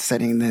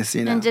 setting this,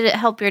 you know. And did it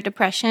help your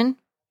depression?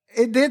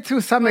 It did to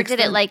some Or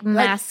extent. did it like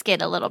mask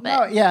it a little bit?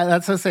 No, yeah,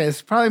 that's what I say.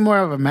 It's probably more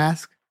of a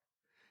mask.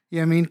 You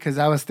know what I mean? Because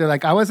I was still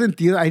like, I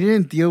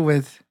didn't deal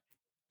with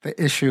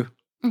the issue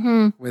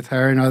with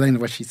her and all that and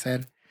what she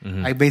said.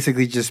 Mhm. I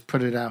basically just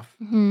put it off.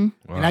 Wow.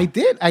 And I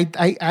did.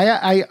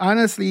 I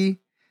honestly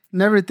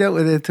never dealt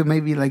with it till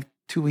maybe like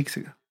 2 weeks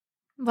ago,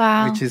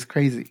 Wow. which is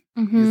crazy.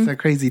 Mhm. It's a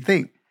crazy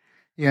thing.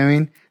 You know what I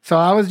mean? So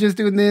I was just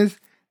doing this,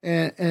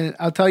 and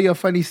I'll tell you a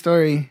funny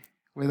story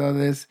with all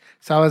this.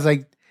 So I was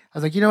like,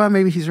 you know what?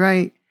 Maybe he's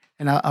right,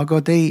 and I'll go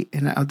date,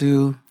 and I'll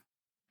do,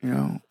 you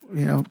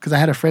know, because I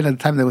had a friend at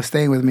the time that was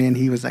staying with me, and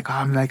he was like, oh,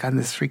 I'm like on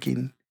this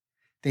freaking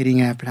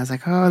dating app, and I was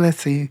like, oh, let's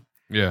see,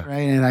 Yeah.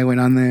 right? And I went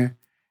on there,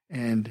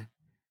 and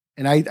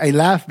I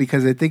laugh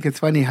because I think it's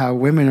funny how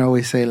women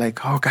always say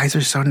like, oh, guys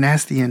are so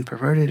nasty and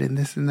perverted and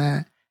this and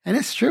that, and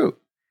it's true.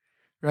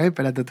 Right.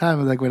 But at the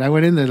time, like when I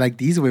went in there, like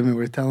these women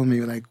were telling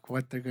me like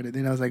what they're going to do.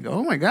 And I was like,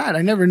 oh my God,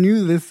 I never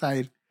knew this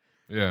side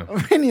Yeah.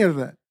 of any of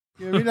that.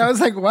 You know what I mean? I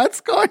was like,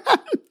 what's going on?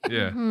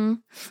 Yeah.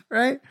 Mhm.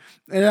 Right.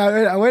 And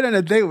I went on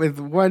a date with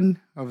one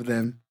of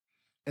them.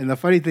 And the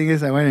funny thing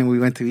is, I went and we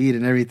went to eat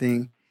and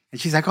everything. And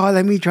she's like, oh,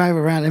 let me drive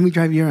around. Let me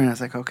drive you around. I was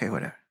like, okay,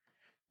 whatever.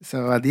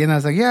 So at the end, I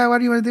was like, yeah, what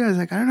do you want to do? I was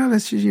like, I don't know.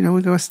 Let's just,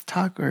 we go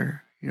talk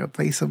or,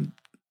 play some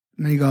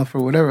mini golf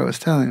or whatever I was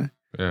telling her.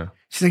 Yeah.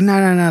 She's like, no.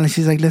 And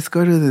she's like, let's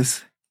go to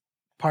this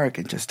park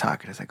and just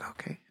talk. And I was like,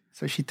 okay.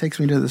 So she takes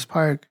me to this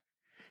park.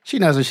 She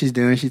knows what she's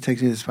doing. She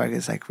takes me to this park.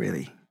 It's like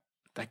really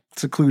like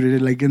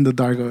secluded, like in the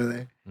dark over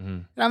there.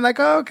 Mhm. And I'm like,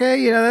 oh,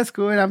 okay, that's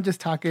cool. And I'm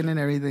just talking and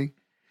everything.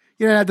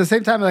 At the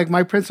same time, like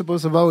my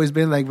principles have always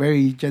been like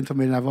very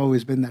gentleman. And I've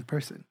always been that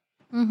person.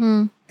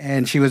 Mhm.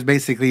 And she was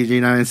basically,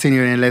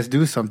 insinuating, let's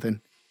do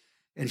something.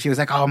 And she was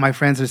like, oh, my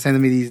friends are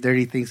sending me these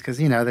dirty things because,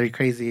 they're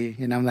crazy.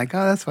 And I'm like,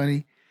 oh, that's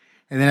funny.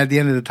 And then at the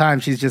end of the time,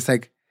 she's just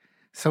like,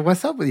 so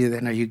what's up with you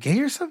then? Are you gay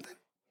or something?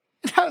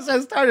 And I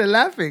started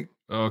laughing.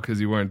 Oh,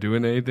 because you weren't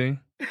doing anything?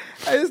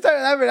 I just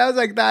started laughing. I was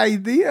like, the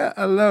idea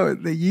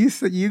alone that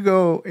you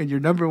go and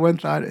your number one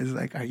thought is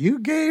like, are you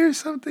gay or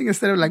something?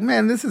 Instead of like,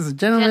 man, this is a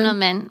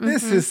gentleman.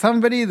 This is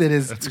somebody that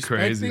is That's respecting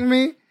crazy.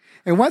 me.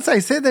 And once I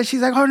said that,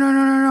 she's like, oh, no,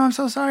 I'm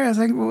so sorry. I was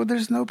like, well,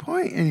 there's no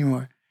point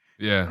anymore.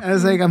 Yeah. I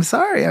was like, I'm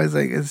sorry. I was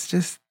like, it's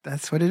just,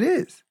 that's what it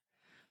is.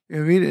 You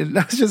know what I mean? And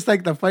that was just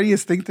like the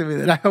funniest thing to me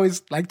that I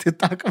always like to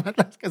talk about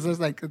that because it's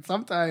like,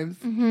 sometimes.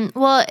 Mhm.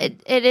 Well,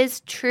 it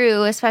is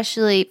true,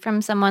 especially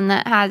from someone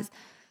that has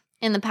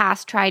in the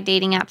past tried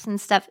dating apps and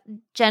stuff.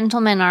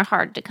 Gentlemen are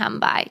hard to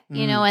come by,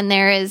 and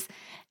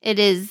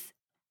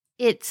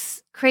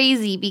it's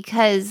crazy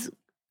because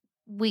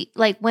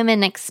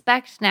women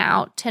expect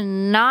now to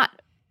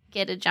not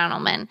get a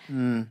gentleman.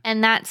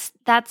 And that's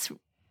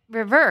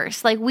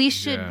reverse. Like we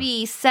should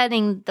be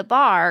setting the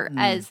bar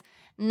as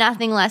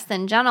nothing less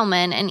than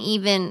gentlemen and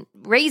even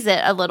raise it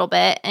a little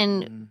bit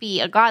and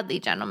be a godly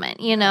gentleman,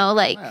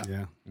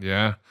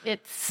 Yeah.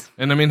 it's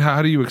And I mean,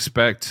 how do you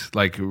expect,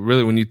 like,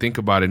 really, when you think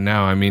about it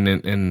now, I mean,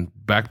 and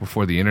back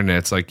before the internet,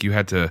 it's like you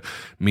had to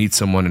meet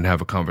someone and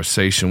have a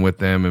conversation with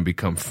them and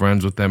become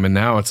friends with them. And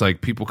now it's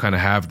like people kind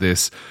of have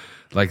this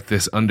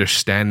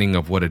understanding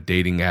of what a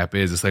dating app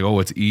is. It's like, oh,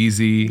 it's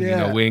easy.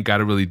 Yeah. We ain't got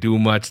to really do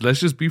much. Let's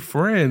just be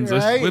friends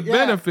with Yeah.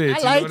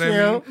 benefits. I like what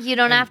I mean? you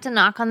don't have to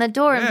knock on the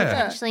door and Yeah.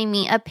 potentially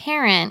meet a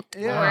parent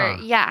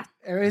Yeah. or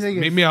Everything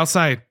is. Meet me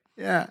outside.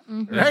 Yeah.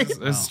 Right?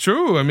 It's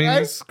true. I mean,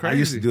 Right? it's crazy. I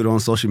used to do it on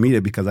social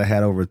media because I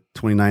had over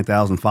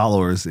 29,000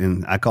 followers,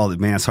 and I called it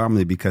Vance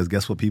Harmony because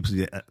guess what people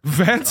do?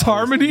 Vance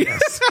Harmony?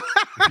 Yes.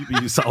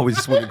 People used to always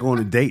just want to go on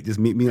a date, just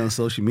meet me on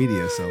social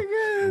media. So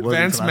it wasn't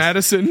Vance until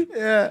Madison?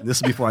 Yeah.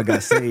 This was before I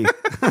got saved.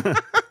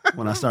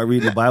 When I started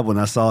reading the Bible and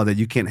I saw that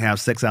you can't have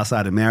sex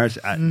outside of marriage,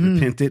 I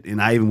repented,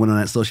 and I even went on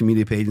that social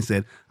media page and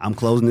said, I'm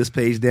closing this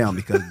page down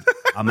because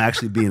I'm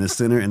actually being a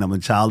sinner and I'm a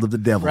child of the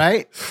devil.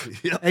 Right?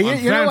 Yep. And On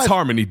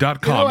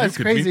VanceHarmony.com. You know what's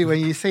could crazy meet- when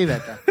you say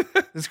that,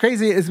 though? It's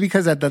crazy is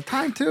because at the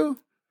time, too,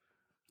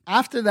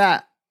 after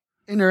that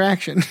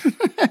interaction,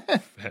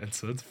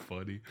 Vance, that's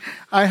funny.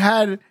 I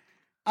had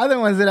other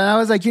ones that I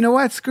was like, you know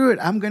what? Screw it.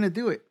 I'm going to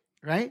do it.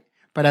 Right?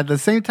 But at the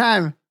same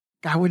time,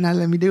 God would not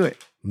let me do it.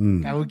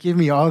 God would give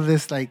me all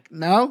this like,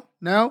 no.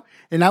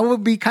 And I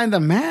would be kind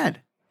of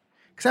mad.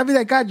 Because I'd be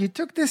like, God, you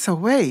took this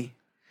away.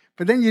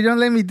 But then you don't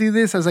let me do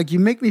this. I was like, you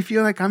make me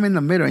feel like I'm in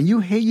the middle. And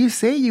you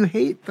say you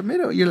hate the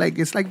middle. You're like,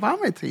 it's like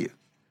vomit to you.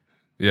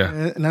 Yeah.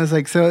 And I was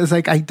like, so it's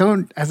like, I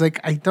don't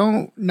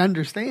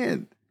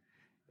understand.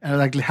 And I was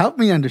like, help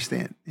me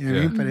understand. You know what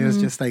I mean? But it was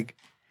just like,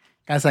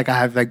 God's like, I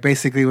have like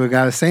basically what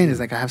God was saying is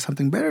like, I have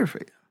something better for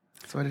you.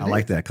 That's what it is. I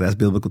like that because that's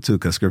biblical too,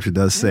 because scripture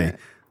does say,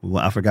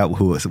 well, I forgot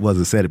who it was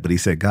that said it, but he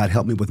said, God,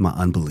 help me with my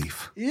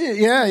unbelief.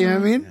 Yeah, you know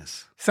what I mean?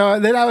 Yes. So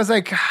then I was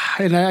like,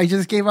 and I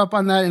just gave up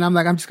on that. And I'm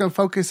like, I'm just going to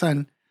focus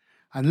on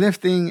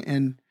lifting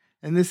and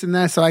this and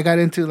that. So I got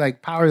into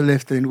like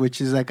powerlifting,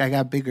 which is like, I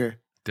got bigger.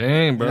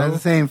 Dang, That's bro. the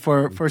same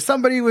for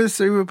somebody with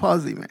cerebral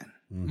palsy, man.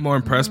 More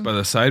impressed by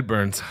the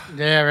sideburns.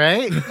 Yeah,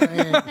 right.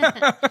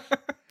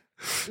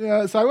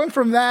 Yeah, so I went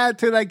from that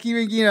to like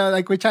even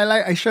like which I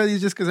like. I show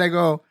these just because I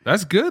go.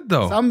 That's good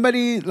though.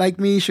 Somebody like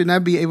me should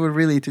not be able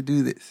really to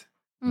do this.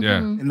 Yeah.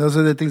 And those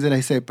are the things that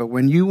I say. But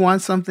when you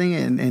want something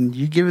and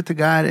you give it to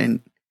God, and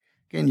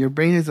again, your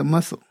brain is a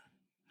muscle.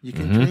 You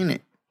can train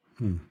it.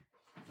 You know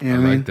I what I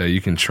mean? like that.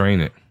 You can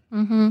train it.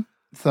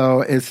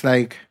 So it's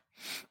like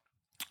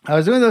I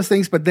was doing those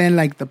things, but then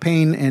like the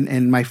pain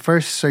and my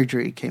first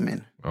surgery came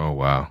in. Oh,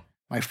 wow.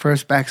 My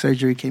first back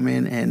surgery came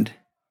in, and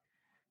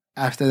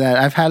after that,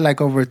 I've had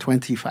like over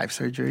 25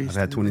 surgeries. I've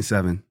had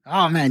 27.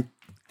 Oh man,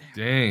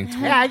 Dang.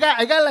 yeah,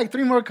 I got like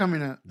 3 more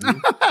coming up.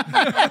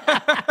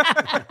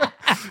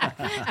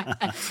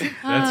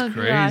 That's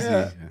crazy.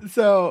 Yeah.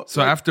 So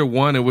after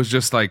one, it was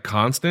just like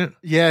constant?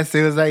 yes,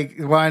 it was like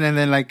one, and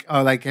then like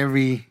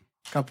every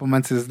couple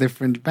months is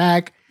different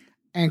back,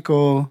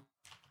 ankle,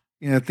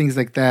 things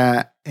like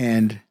that,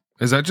 and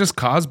Is that just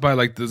caused by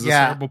like the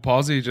cerebral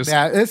palsy?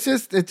 yeah, it's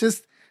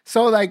just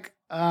so like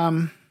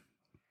I'll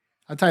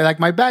tell you, like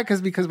my back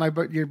is because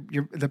you're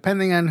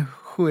depending on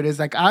who it is.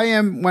 Like I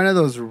am one of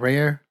those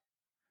rare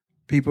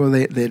people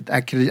that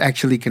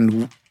actually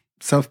can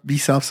be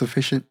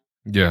self-sufficient.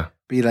 Yeah.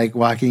 Be like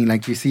walking,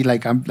 like you see,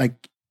 like I'm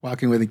like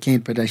walking with a cane,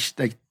 but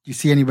like you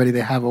see anybody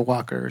that have a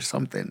walker or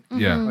something,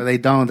 Yeah. or they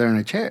don't, they're in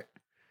a chair.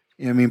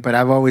 You know what I mean? But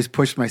I've always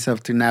pushed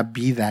myself to not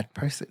be that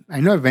person.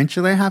 I know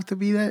eventually I have to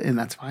be that, and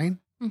that's fine.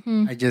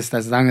 I just,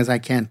 as long as I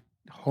can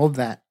hold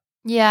that,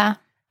 Yeah.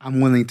 I'm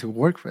willing to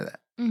work for that.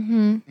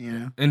 You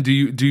know? And do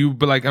you,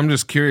 but like, I'm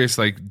just curious,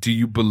 like, do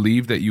you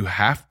believe that you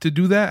have to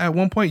do that at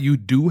one point? You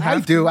do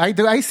have to? I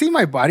do. I see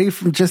my body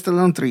from just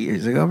alone 3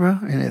 years ago, bro,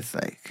 and it's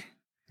like,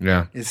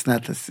 Yeah. it's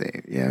not the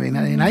same. Yeah, I mean,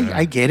 and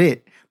I get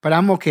it, but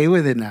I'm okay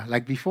with it now.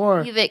 Like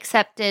before, You've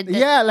accepted.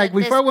 yeah, like that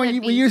this before when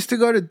could we be- used to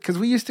go to, because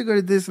we used to go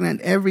to Disneyland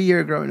every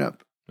year growing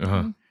up,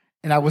 Uh-huh.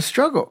 and I would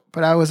struggle,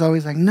 but I was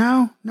always like,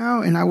 no,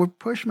 and I would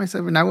push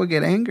myself, and I would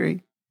get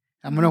angry.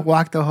 I'm gonna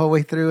walk the whole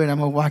way through, and I'm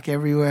gonna walk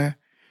everywhere.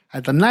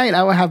 At the night,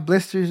 I would have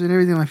blisters and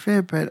everything on my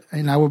feet,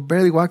 and I would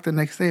barely walk the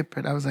next day.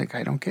 But I was like,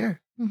 I don't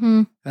care.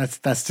 That's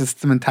just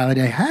the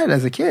mentality I had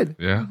as a kid.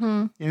 Yeah.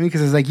 You know,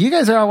 because it's like, you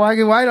guys are all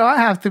walking. Why do I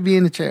have to be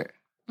in a chair?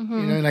 You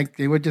know, like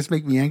they would just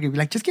make me angry. Be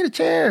like, just get a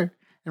chair.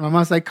 And my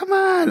mom's like, come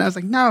on. I was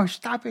like, no,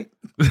 stop it.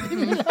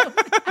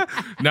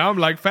 Now I'm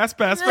like, fast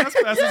pass. Let's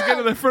get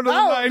to the front of the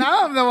line.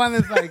 Now I'm the one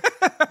that's like,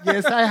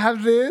 yes, I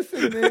have this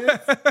and this.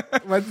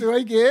 What do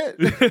I get?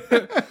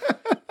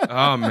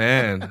 Oh,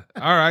 man.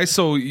 All right.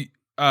 So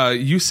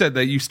you said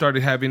that you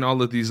started having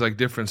all of these like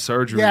different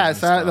surgeries. Yeah, and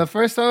so stuff. the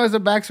first one was a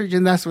back surgery,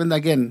 and that's when,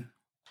 again,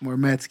 more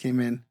meds came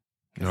in.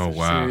 Oh,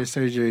 wow. Serious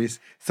surgeries.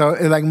 So,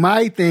 like,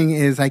 my thing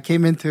is I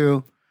came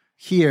into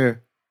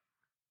here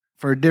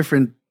for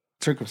different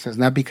circumstances,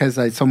 not because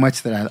so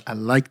much that I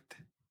liked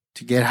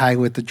to get high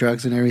with the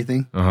drugs and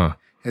everything. Uh-huh.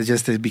 It's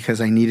just that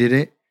because I needed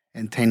it,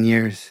 and 10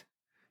 years,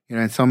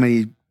 and so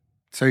many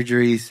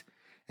surgeries.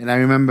 And I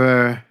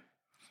remember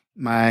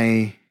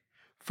my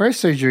first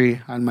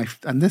surgery on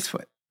this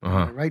foot,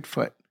 Uh-huh. my right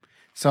foot.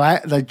 So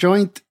the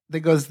joint that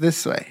goes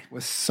this way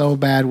was so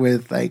bad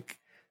with like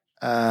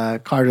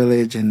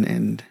cartilage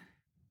and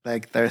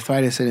like the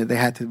arthritis in it, they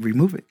had to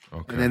remove it.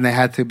 Okay. And then they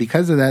had to,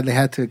 because of that, they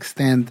had to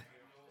extend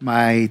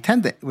my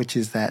tendon, which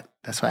is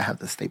that's why I have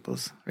the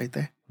staples right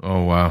there.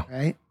 Oh, wow.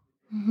 Right?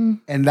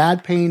 And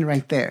that pain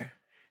right there,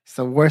 it's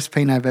the worst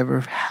pain I've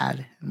ever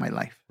had in my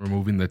life.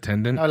 Removing the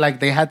tendon? No, like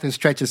they had to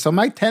stretch it. So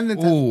my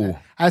tendons, Ooh.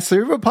 as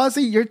cerebral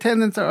palsy, your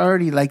tendons are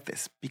already like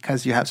this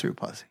because you have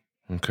cerebral palsy.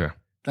 Okay.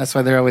 That's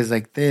why they're always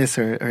like this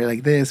or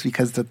like this,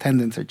 because the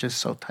tendons are just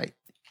so tight.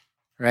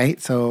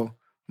 Right? So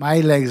my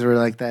legs were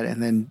like that.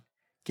 And then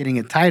getting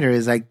it tighter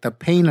is like the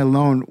pain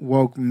alone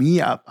woke me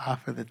up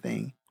off of the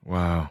thing.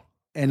 Wow.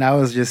 And I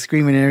was just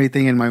screaming and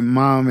everything. And my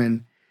mom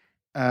and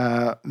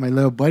my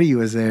little buddy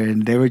was there,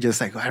 and they were just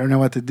like, I don't know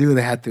what to do.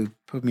 They had to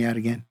put me out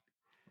again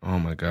Oh,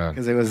 my God.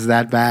 because it was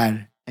that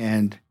bad.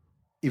 And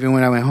even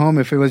when I went home,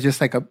 if it was just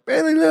like a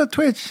barely little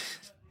twitch,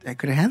 I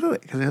couldn't handle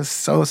it because it was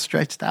so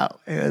stretched out.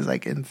 It was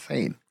like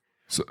insane.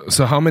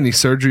 So how many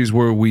surgeries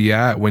were we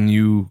at when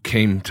you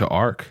came to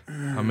ARC?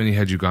 How many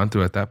had you gone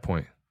through at that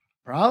point?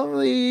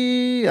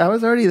 Probably, I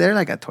was already there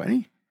like at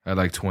 20. At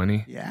like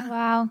 20? Yeah.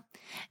 Wow.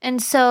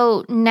 And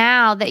so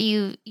now that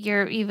you've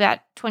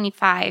got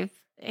 25,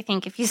 I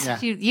think if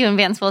you and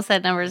Vance both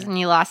said numbers and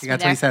you lost You me got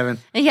there. 27.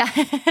 Yeah.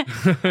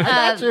 I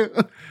got you.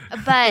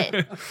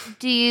 But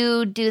do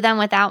you do them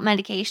without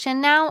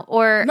medication now,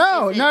 or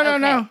No. is it-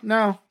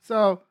 okay.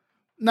 So,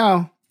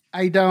 no,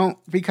 I don't,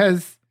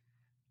 because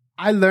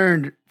I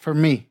learned for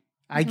me.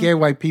 I get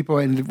why people,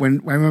 and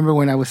I remember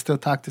when I was still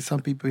talking to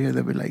some people here,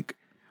 they were like,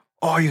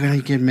 oh, you're going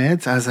to get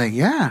meds? I was like,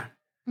 yeah.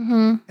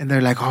 And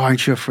they're like, oh,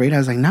 aren't you afraid? I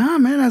was like, nah,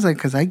 man. I was like,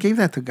 because I gave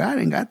that to God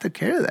and God took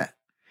care of that.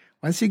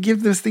 Once you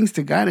give those things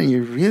to God and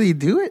you really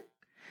do it,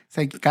 it's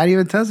like God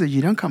even tells you,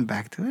 you don't come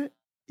back to it.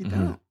 You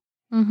don't.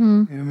 You know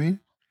what I mean?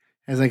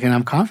 It's like, and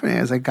I'm confident.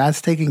 It's like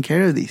God's taking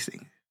care of these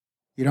things.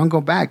 You don't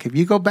go back. If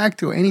you go back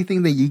to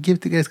anything that you give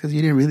to God, it's because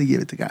you didn't really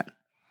give it to God.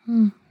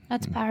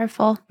 That's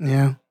powerful.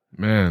 Yeah.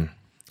 Man.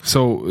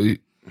 So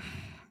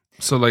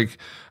like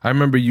I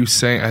remember you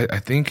saying I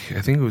think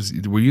it was,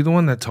 were you the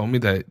one that told me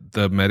that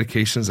the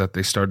medications that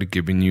they started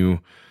giving you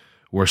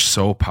were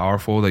so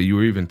powerful that you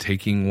were even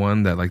taking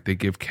one that like they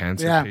give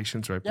cancer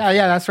patients, right?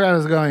 Yeah, that's where I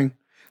was going.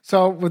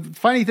 So the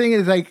funny thing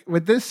is, like,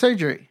 with this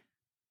surgery,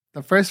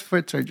 the first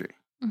foot surgery,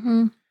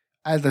 I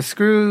had the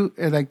screw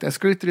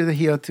through the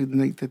heel to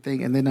make the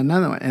thing, and then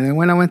another one. And then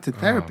when I went to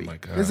therapy,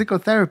 physical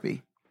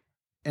therapy,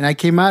 and I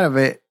came out of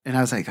it, and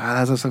I was like, oh,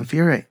 that was some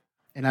fury.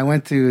 And I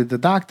went to the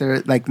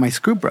doctor, like my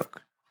screw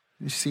broke.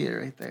 You see it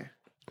right there.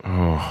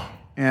 Oh.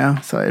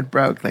 Yeah, so it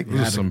broke. Like,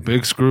 those are some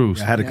big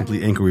screws. I had a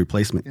complete ankle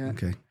replacement. Yeah.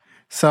 Okay.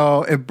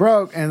 So it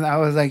broke, and I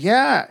was like,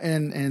 yeah,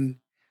 and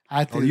I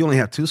had to. Oh, you only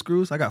have 2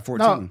 screws? I got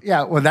 14. No,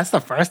 yeah, well, that's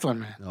the first one,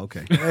 man.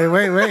 Okay.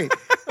 Wait.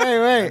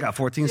 I got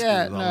 14 screws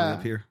all the way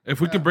up here.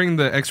 If we could bring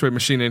the X-ray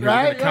machine in here, we're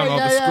Right? gonna count all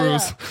the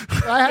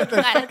screws. Yeah. I had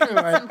the second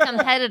one. Some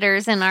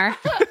competitors in our.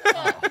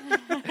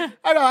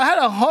 I know. I had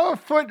a whole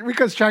foot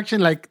reconstruction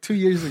like 2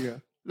 years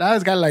ago. Now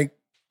it's got like,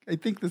 I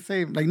think the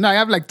same. Like, no, I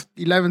have like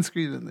 11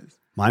 screws in this.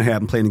 Mine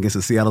happened playing against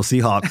the Seattle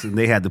Seahawks, and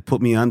they had to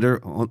put me under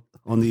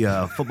on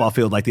the football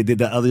field like they did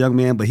that other young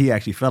man, but he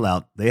actually fell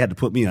out. They had to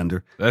put me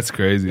under. That's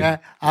crazy. Yeah,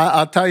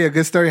 I'll tell you a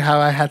good story how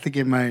I had to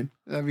get mine.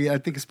 I mean, I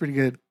think it's pretty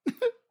good.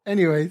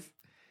 Anyways,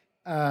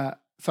 so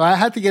I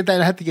had to get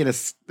that. I had to get an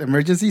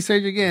emergency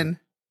surgery again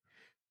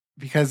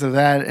because of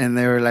that. And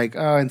they were like,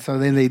 oh, and so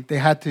then they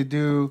had to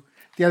do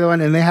the other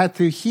one, and they had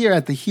to, here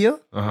at the heel,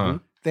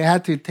 they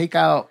had to take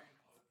out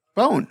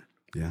bone.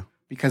 Yeah.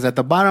 Because at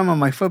the bottom of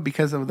my foot,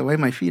 because of the way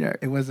my feet are,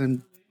 it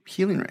wasn't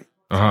healing right.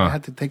 So I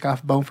had to take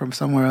off bone from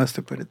somewhere else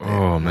to put it there.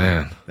 Oh,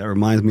 man. That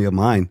reminds me of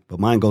mine, but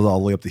mine goes all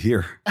the way up to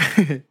here.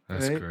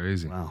 That's Right?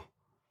 crazy. Wow.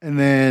 And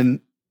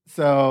then,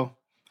 so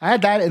I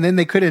had that, and then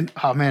they couldn't,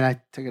 oh man, I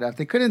took it off.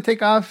 They couldn't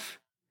take off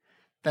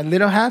that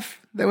little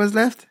half that was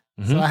left.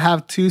 So I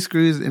have 2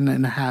 screws and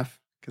a half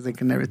because they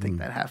could never take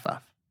that half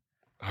off.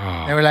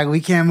 Oh. They were like,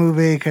 we can't move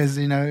it because,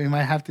 you know, you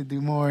might have to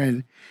do more,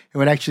 and it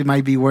would actually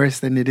might be worse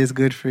than it is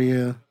good for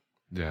you.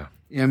 Yeah.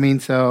 You know what I mean?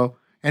 So,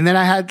 and then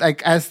I had,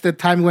 like, as the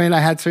time went, I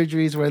had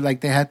surgeries where,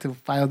 like, they had to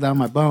file down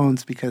my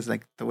bones because,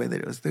 like, the way that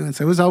it was doing.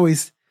 So it was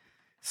always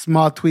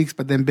small tweaks,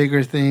 but then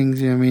bigger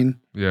things, you know what I mean?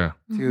 Yeah.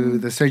 To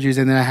the surgeries.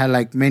 And then I had,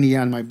 like, many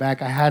on my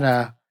back. I had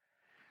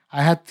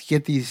to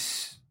get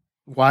these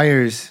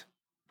wires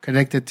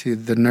connected to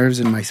the nerves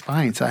in my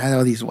spine. So I had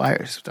all these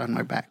wires on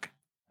my back.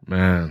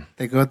 Man.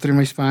 They go through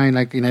my spine,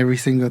 like, in every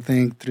single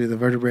thing through the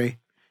vertebrae.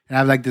 And I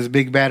have, like, this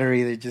big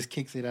battery that just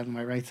kicks it on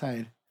my right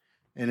side.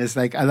 And it's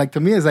like, to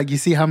me, it's like, you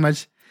see how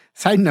much,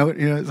 side note,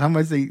 you know, it's how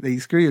much they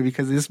screw you,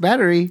 because this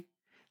battery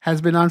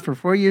has been on for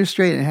 4 years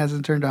straight and it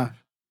hasn't turned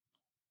off.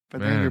 But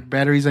then your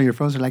batteries on your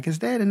phones are like, it's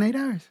dead in 8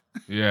 hours.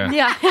 Yeah.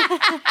 Yeah.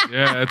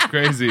 Yeah, that's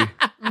crazy. You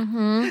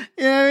know what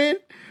I mean?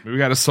 We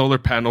got a solar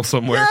panel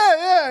somewhere.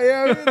 Yeah. You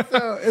know what I mean?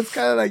 So it's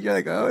kind of like, you're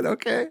like, oh,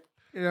 okay,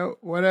 you know,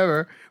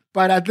 whatever.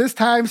 But at this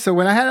time, so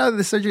when I had all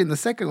the surgery in the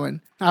second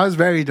one, I was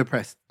very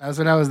depressed. That's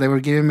when they were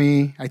giving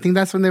me, I think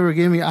that's when they were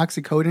giving me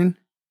oxycodone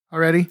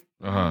already.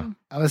 I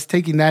was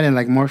taking that and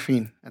like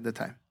morphine at the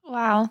time.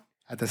 Wow.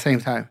 At the same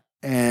time.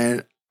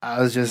 And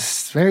I was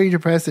just very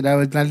depressed, and I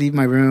would not leave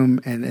my room.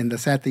 And the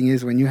sad thing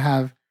is, when you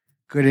have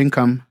good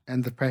income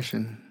and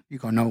depression, you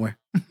go nowhere.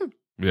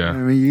 Yeah. I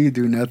mean, you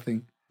do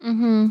nothing.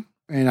 And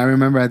I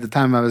remember at the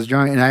time I was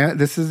drawing, and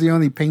this is the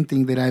only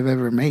painting that I've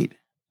ever made.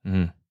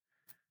 And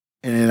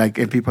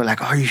people are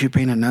like, oh, you should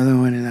paint another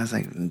one. And I was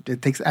like,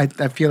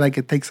 I feel like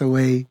it takes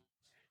away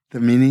the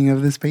meaning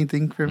of this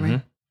painting for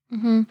me.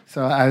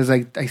 So I was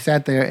like, I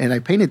sat there and I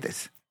painted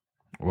this.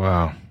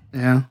 Wow.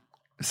 Yeah.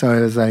 So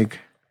it was like,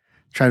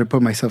 trying to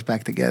put myself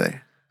back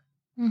together.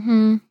 You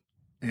know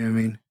what I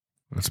mean?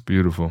 That's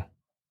beautiful.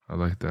 I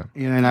like that.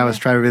 You know, and I was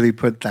trying to really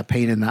put that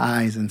paint in the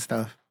eyes and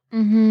stuff.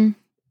 And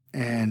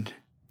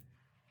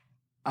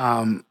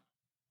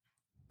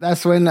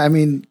that's when, I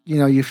mean, you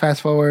know, you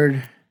fast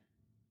forward,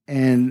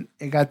 and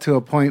it got to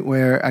a point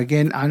where,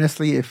 again,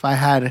 honestly, if I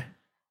had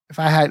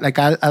like,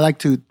 I like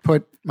to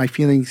put my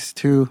feelings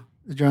to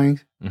the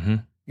drawings. You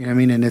know what I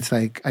mean? And it's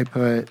like,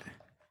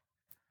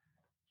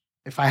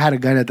 if I had a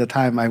gun at the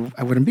time,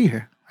 I wouldn't be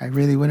here. I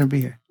really wouldn't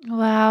be here.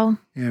 Wow.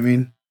 You know what I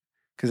mean?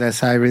 Because that's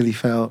how I really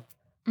felt.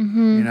 You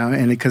know,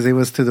 and because it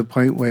was to the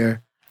point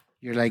where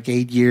you're like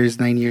 9 years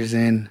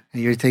in,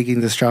 and you're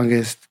taking the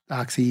strongest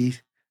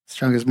oxys,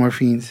 strongest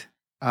morphines.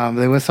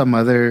 There was some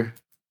other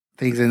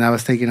things, and I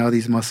was taking all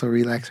these muscle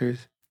relaxers.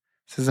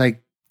 So it's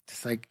like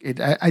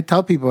I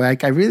tell people,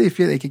 like, I really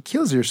feel like it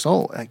kills your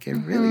soul. Like, it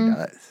really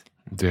does.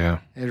 Yeah.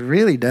 It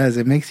really does.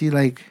 It makes you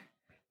like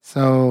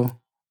so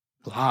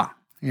blah.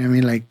 You know what I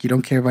mean? Like, you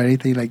don't care about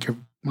anything, like your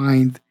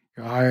mind,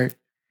 your heart.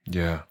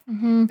 Yeah.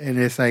 And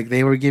it's like,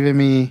 they were giving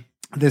me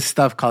this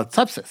stuff called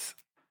Subsys.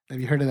 Have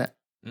you heard of that?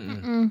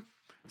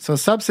 So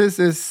Subsys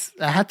is,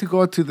 I had to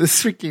go to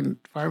this freaking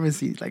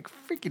pharmacy, like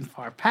freaking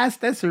far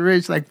past Desert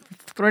Ridge, like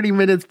 30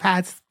 minutes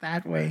past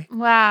that way.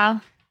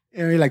 Wow.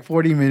 Every like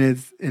 40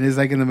 minutes, and it's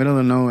like in the middle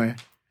of nowhere.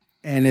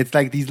 And it's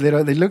like they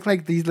look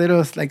like these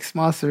little like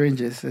small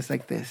syringes. It's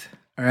like this,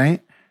 all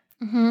right?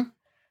 Mm-hmm.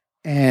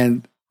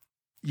 And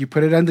you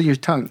put it under your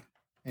tongue,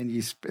 and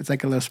it's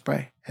like a little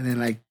spray. And then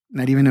like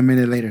not even a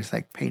minute later, it's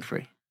like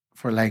pain-free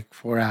for like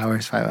 4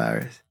 hours, 5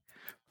 hours.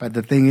 But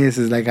the thing is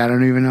like, I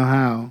don't even know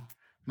how.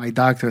 My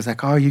doctor was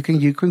like, oh, you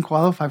can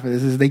qualify for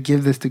this. They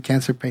give this to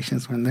cancer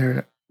patients when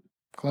they're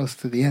close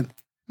to the end.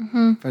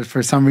 Mm-hmm. But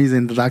for some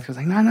reason, the doctor was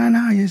like, no,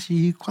 yes,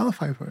 you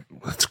qualify for it.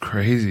 That's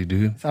crazy,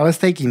 dude. So I was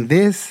taking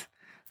this,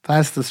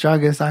 plus the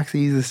strongest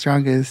oxy, the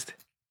strongest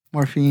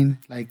morphine,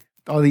 like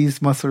all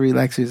these muscle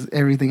relaxers,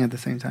 everything at the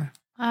same time.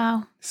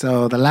 Wow.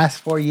 So the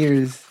last 4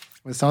 years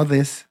was all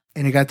this.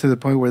 And it got to the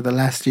point where the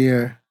last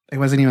year, it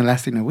wasn't even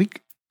lasting a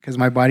week because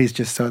my body's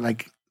just so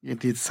like,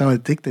 it's so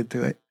addicted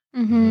to it.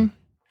 Mm-hmm.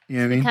 You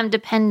know what I mean? Become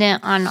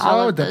dependent on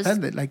all of those. So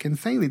dependent, like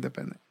insanely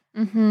dependent.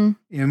 Mm-hmm.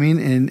 You know what I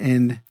mean?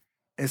 And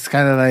it's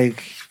kind of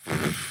like,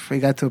 we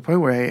got to a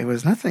point where it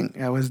was nothing.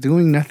 I was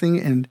doing nothing.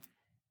 And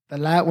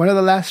one of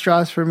the last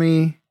straws for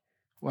me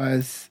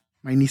was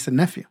my niece and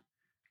nephew.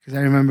 Because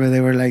I remember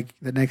they were like,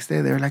 the next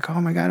day, they were like,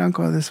 oh my God,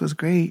 Uncle, this was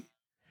great.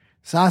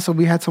 It's awesome.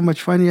 We had so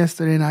much fun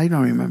yesterday. And I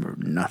don't remember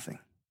nothing.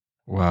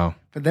 Wow.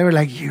 But they were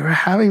like, you were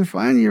having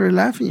fun. You were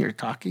laughing. You were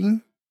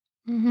talking.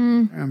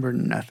 Mm-hmm. I remember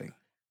nothing.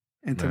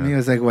 And to Man. me, it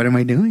was like, what am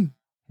I doing?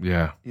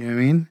 Yeah. You know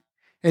what I mean?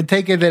 And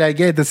take it that I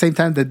get at the same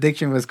time, the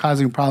addiction was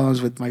causing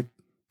problems with my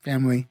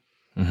family.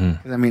 Mm-hmm.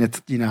 'Cause, I mean,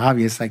 it's,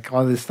 obvious, like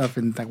all this stuff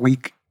in a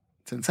week.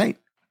 It's insane.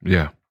 Yeah. You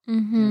know what I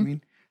Mm-hmm.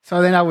 mean?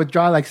 So then I would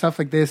draw like stuff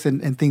like this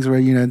and things where,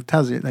 it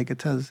tells you, like it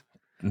tells.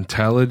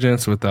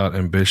 Intelligence without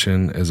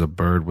ambition is a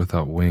bird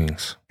without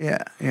wings.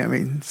 Yeah. I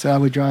mean, so I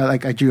would draw,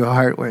 like I drew a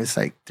heart where it's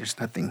like, there's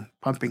nothing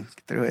pumping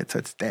through it. So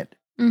it's dead,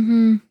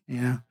 Mm-hmm.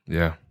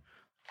 Yeah.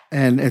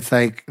 And it's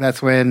like,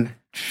 that's when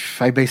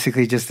I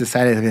basically just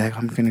decided to be like,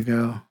 I'm going to go, you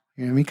know what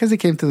I mean? Because it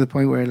came to the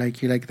point where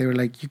they were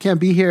like, you can't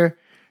be here.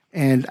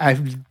 And I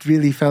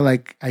really felt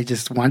like I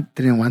just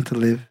didn't want to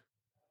live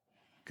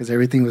because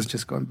everything was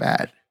just going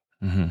bad.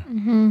 Mm-hmm.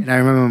 Mm-hmm. And I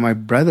remember my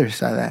brother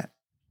saw that.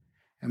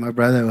 And my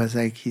brother was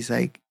like,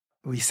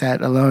 we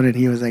sat alone and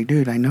he was like,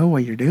 dude, I know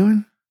what you're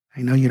doing.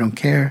 I know you don't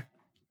care.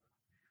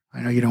 I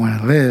know you don't want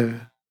to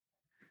live.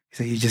 He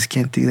said, you just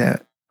can't do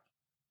that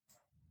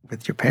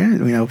with your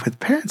parents, with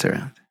parents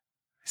around.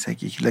 He's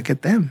like, you look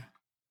at them.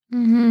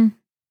 Mm-hmm.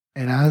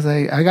 And I was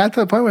like, I got to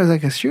the point where I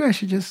was like, sure, I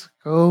should just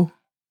go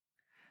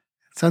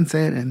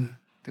sunset and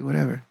do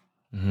whatever.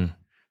 Mm-hmm. You know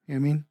what I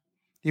mean?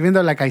 Even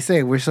though, like I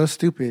say, we're so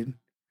stupid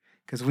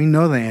because we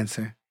know the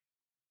answer.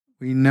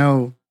 We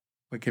know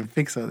we can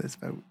fix all this,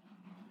 but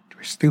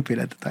we're stupid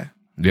at the time.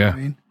 You know Yeah. what I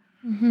mean?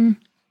 Mm-hmm.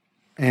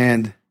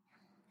 And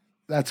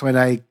that's when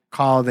I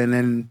called. And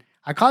then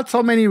I called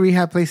so many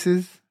rehab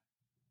places.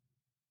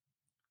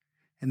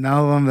 And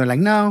all of them, they're like,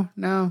 no.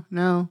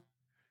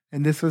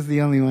 And this was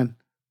the only one.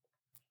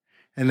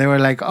 And they were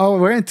like, oh,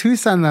 we're in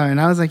Tucson though.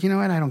 And I was like, you know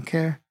what? I don't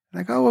care.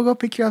 Like, oh, we'll go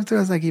pick you up too. I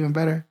was like, even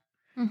better.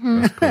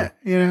 Mm-hmm. That's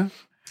cool.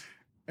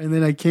 And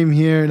then I came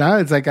here. Now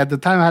it's like, at the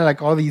time I had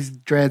like all these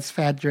dreads,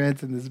 fat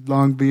dreads, and this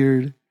long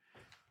beard.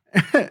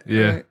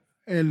 Yeah. Right?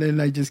 And then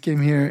I just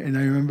came here, and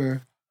I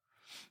remember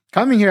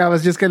coming here. I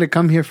was just gonna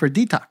come here for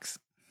detox.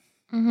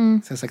 Mm-hmm.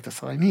 So it's like,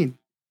 that's all I need.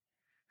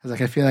 I was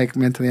like, I feel like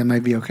mentally I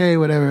might be okay,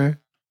 whatever.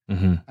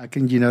 Mm-hmm. I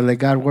can, let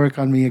God work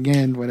on me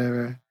again,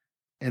 whatever.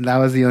 And that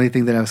was the only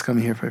thing that I was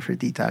coming here for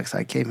detox.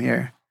 I came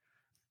here.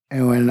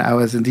 And when I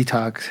was in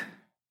detox,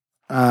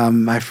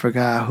 I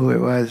forgot who it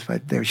was,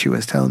 but she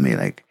was telling me,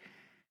 like,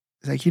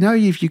 it's like,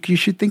 you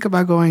should think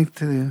about going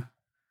to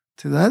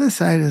the other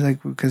side, is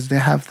like, because they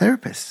have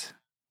therapists.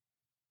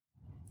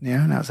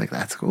 And I was like,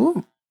 that's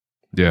cool.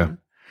 Yeah.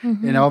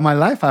 Mm-hmm. All my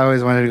life, I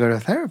always wanted to go to a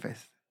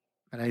therapist,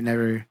 but I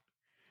never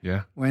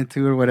Yeah. went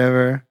to or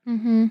whatever.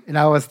 Mm-hmm. And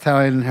I was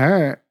telling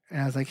her,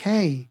 and I was like,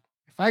 hey,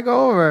 if I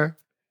go over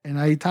and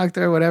I talk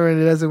to her, whatever,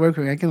 and it doesn't work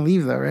for me, I can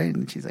leave though, right?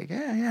 And she's like,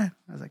 yeah.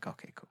 I was like,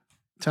 okay, cool.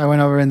 So I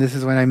went over, and this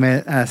is when I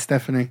met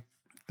Stephanie.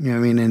 You know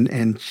what I mean?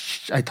 And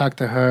I talked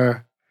to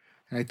her,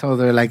 and I told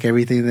her like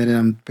everything that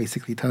I'm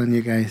basically telling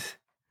you guys.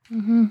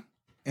 Mm-hmm.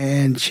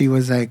 And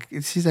she's like,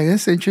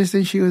 that's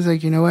interesting. She was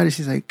like, you know what?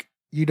 She's like,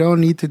 you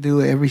don't need to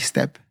do every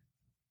step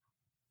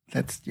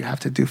that you have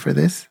to do for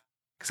this,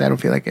 because I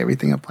don't feel like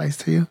everything applies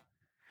to you.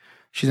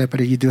 She's like, but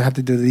you do have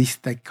to do these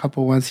like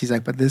couple ones. She's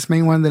like, but this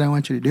main one that I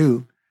want you to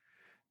do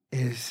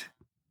is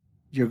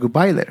your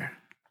goodbye letter.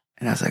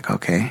 And I was like,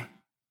 okay.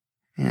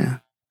 Yeah.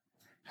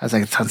 I was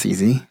like, it sounds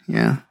easy.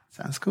 Yeah.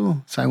 Sounds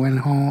cool. So I went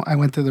home. I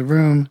went to the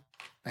room.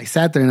 I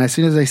sat there, and as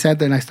soon as I sat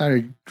there and I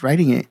started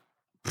writing it,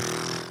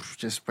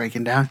 just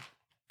breaking down,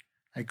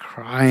 like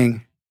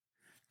crying.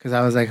 Because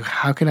I was like,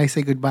 how can I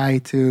say goodbye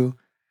to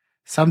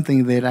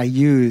something that I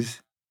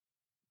use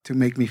to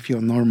make me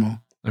feel normal?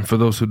 And for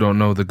those who don't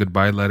know, the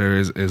goodbye letter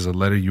is a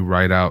letter you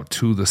write out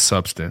to the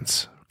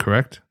substance,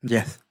 correct?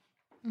 Yes.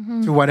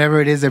 Mm-hmm. To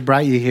whatever it is that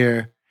brought you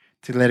here,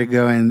 to let it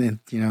go and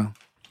Yeah.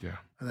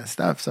 all that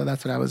stuff. So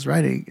that's what I was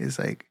writing. Is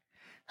like,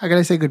 how can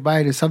I say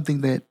goodbye to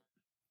something that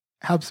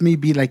helps me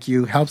be like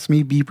you, helps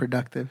me be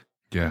productive.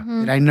 Yeah.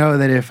 Mhm. And I know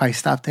that if I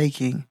stop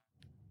taking,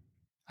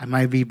 I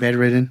might be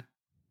bedridden.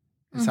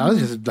 And so I was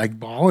just like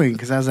bawling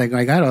because I was like,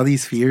 I got all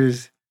these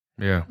fears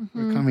Yeah.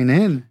 were coming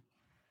in,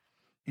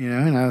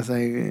 and I was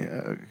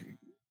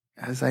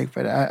like,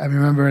 but I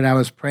remember and I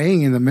was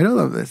praying in the middle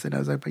of this, and I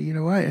was like, but you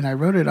know what? And I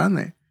wrote it on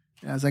there.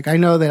 And I was like, I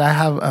know that I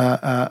have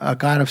a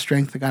God of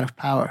strength, a God of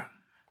power,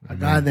 a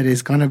God that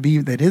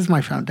is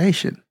my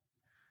foundation.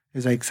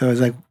 It's like,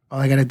 all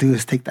I got to do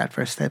is take that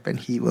first step and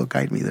he will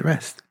guide me the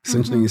rest. It's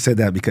interesting you said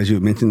that because you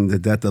mentioned the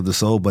death of the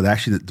soul, but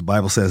actually the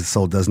Bible says the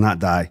soul does not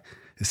die.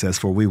 It says,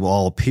 for we will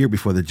all appear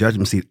before the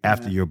judgment seat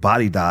after your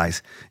body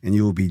dies, and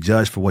you will be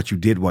judged for what you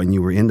did when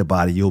you were in the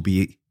body. You'll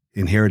be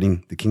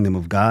inheriting the kingdom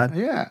of God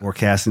or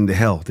cast into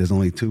hell. There's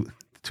only two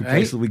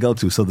places we go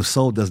to. So the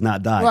soul does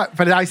not die. Well,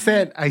 but I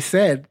said,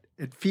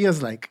 it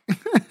feels like.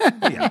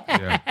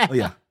 Yeah. Oh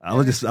yeah. I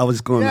was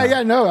just going.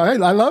 No, I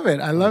love it.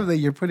 I love that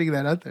you're putting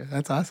that out there.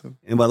 That's awesome.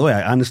 And by the way,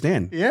 I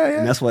understand. Yeah.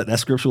 And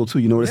that's scriptural too.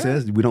 You know what it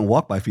says? We don't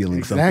walk by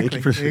feelings. So thank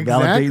you for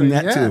validating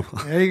that too.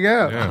 There you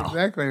go. Yeah.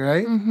 Exactly,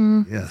 right?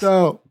 Yes.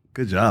 So,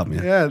 good job,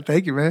 man. yeah,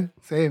 thank you, man.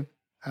 Same.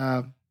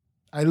 I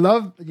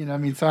love,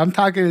 so I'm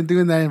talking and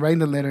doing that and writing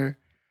the letter.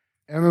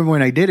 I remember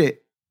when I did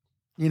it,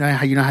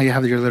 how you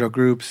have your little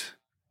groups.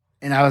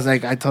 And I was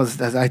like, I told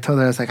her,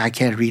 I was like, I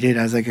can't read it.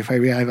 I was like, if I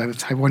read,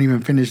 I won't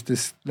even finish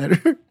this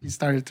letter. He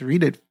started to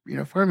read it,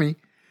 for me.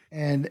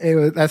 And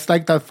that's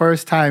like the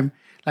first time,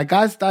 like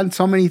God's done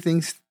so many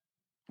things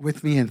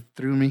with me and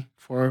through me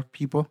for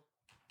people.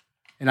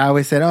 And I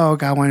always said, oh,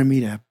 God wanted me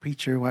to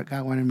preacher.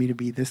 God wanted me to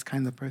be this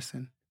kind of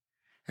person.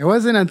 It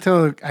wasn't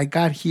until I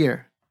got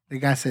here that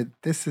God said,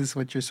 this is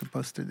what you're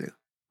supposed to do.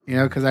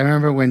 Because I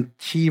remember when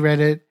she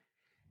read it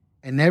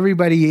and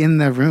everybody in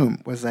the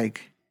room was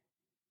like,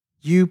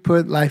 you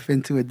put life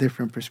into a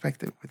different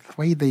perspective with the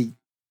way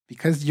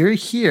because you're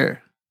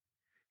here,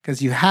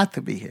 because you had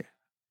to be here.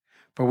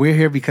 But we're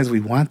here because we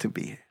want to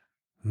be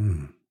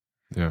here.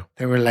 Yeah.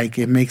 They were like,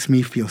 it makes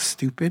me feel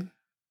stupid.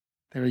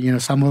 There were,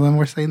 some of them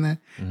were saying that.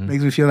 It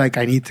makes me feel like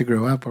I need to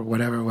grow up or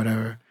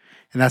whatever.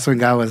 And that's when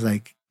God was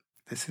like,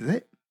 this is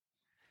it.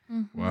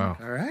 Wow.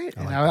 All right.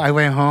 And I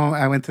went home.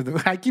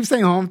 I keep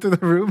saying home to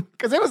the room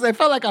because it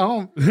felt like a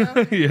home. Yeah.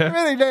 It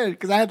really did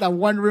because I had that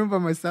one room by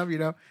myself,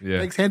 Yeah.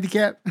 Thanks,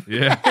 handicap.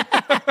 Yeah.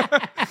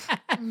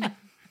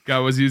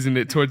 God was using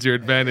it towards your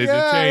advantage.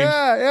 It changed.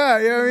 Yeah.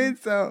 You know what I mean?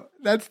 So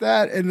that's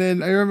that. And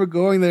then I remember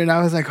going there and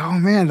I was like, oh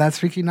man, that's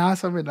freaking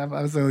awesome. And I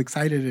was so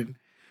excited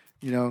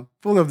and,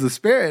 full of the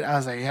spirit. I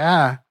was like,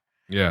 yeah.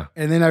 Yeah.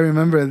 And then I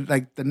remember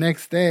like the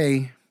next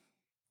day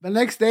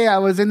I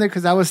was in there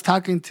because I was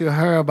talking to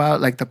her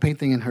about like the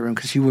painting in her room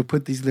because she would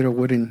put these little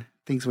wooden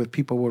things where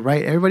people would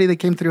write. Everybody that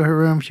came through her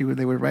room,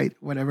 they would write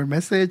whatever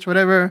message,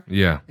 whatever.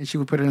 Yeah. And she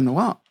would put it in the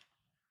wall.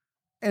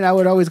 And I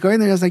would always go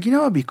in there. I was like,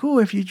 it'd be cool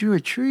if you drew a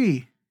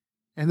tree.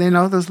 And then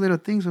all those little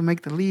things would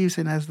make the leaves.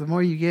 And as the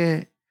more you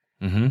get,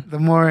 the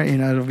more,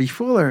 it'll be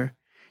fuller.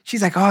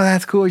 She's like, oh,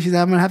 that's cool. She's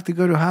like, I'm going to have to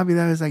go to a hobby.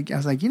 I was like,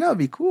 it'd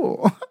be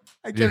cool.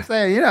 I kept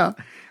saying, I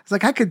was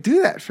like, I could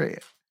do that for you.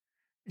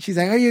 She's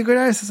like, are you a good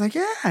artist? I was like,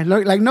 yeah.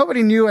 Like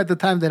nobody knew at the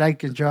time that I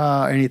could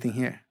draw or anything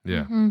here.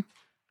 Yeah. You know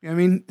what I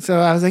mean? So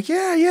I was like,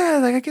 yeah,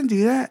 like I can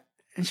do that.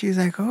 And she's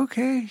like,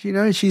 okay.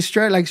 She's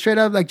straight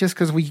up, like just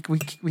because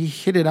we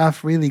hit it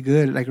off really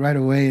good, like right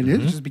away. And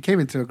it just became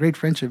into a great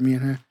friendship, me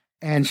and her.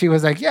 And she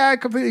was like, yeah, I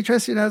completely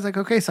trust you. And I was like,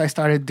 okay. So I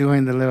started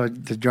doing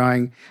the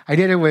drawing. I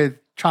did it with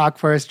chalk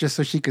first just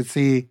so she could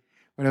see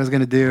what I was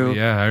going to do.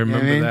 Yeah, I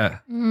remember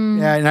that.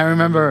 Yeah, and I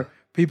remember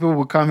people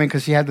would come in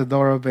because she had the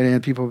door open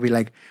and people would be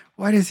like,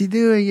 what is he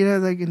doing?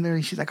 And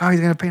then she's like, oh, he's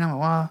going to paint on my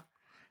wall.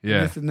 Yeah.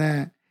 And this and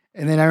that.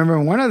 And then I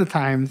remember one of the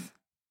times,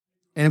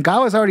 and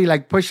God was already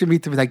like pushing me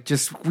to like,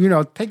 just,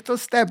 take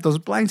those steps, those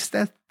blind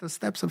steps, those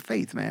steps of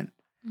faith, man.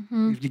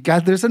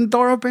 If there's a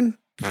door open,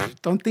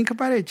 don't think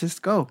about it,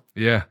 just go.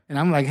 Yeah. And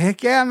I'm like,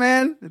 heck yeah,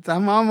 man.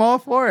 I'm all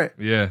for it.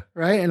 Yeah.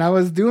 Right. And I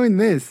was doing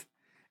this.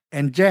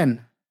 And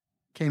Jen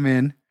came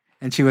in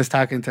and she was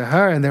talking to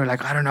her and they were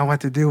like, I don't know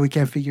what to do. We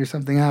can't figure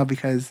something out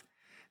because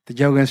the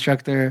yoga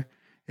instructor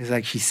is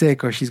like, she's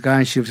sick or she's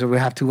gone. So we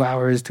have 2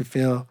 hours to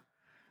fill.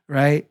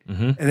 Right.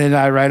 And then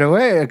right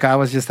away, God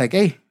was just like,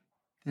 hey.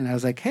 And I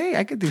was like, hey,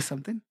 I could do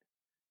something.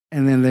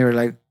 And then they were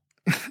like,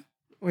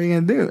 what are you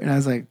going to do? And I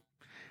was like,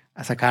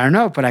 I don't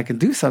know, but I can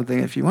do something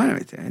if you wanted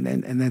me to. And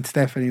then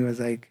Stephanie was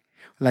like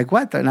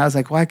what? And I was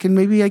like, well, I've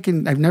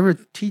never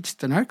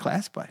taught an art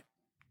class, but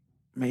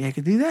maybe I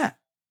could do that.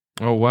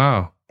 Oh,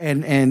 wow.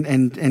 And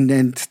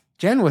then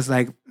Jen was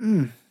like,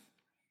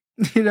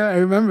 I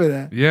remember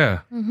that.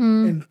 Yeah.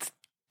 And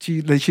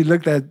she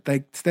looked at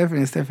like Stephanie,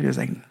 and Stephanie was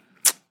like,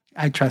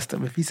 I trust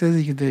him. If he says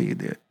he can do it, you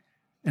do it.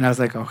 And I was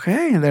like,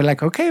 okay. And they're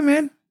like, okay,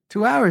 man,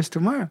 2 hours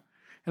tomorrow.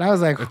 And I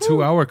was like, a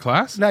 2-hour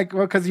class? Like,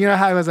 well, because you know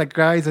how it was like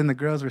guys and the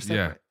girls were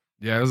separate.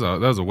 Yeah, that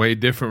was a way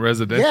different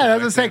residential. Yeah, that's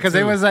what I'm saying, because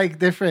it was like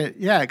different.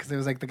 Yeah, because it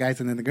was like the guys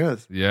and then the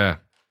girls. Yeah.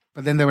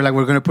 But then they were like,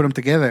 we're going to put them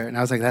together. And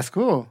I was like, that's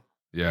cool.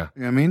 Yeah.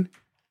 You know what I mean?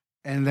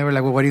 And they were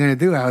like, well, what are you going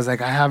to do? I was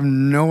like, I have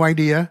no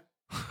idea.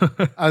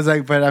 I was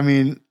like, but I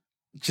mean,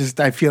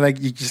 I feel like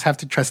you just have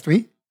to trust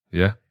me.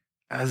 Yeah.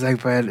 I was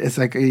like, but it's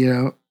like,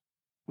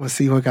 we'll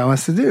see what God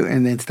wants to do.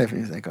 And then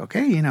Stephanie was like,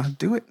 okay,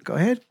 do it. Go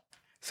ahead.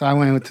 So I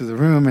went to the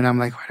room and I'm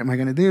like, what am I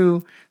going to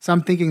do? So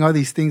I'm thinking all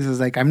these things. Is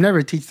like, I've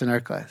never taught an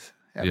art class.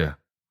 Ever. Yeah.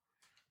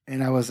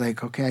 And I was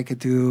like, okay,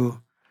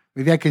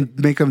 maybe I can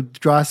make them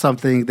draw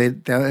something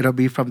that it'll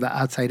be from the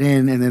outside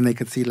in. And then they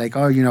could see like,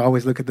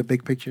 always look at the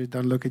big picture.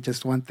 Don't look at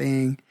just one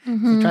thing.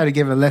 So try to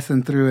give a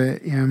lesson through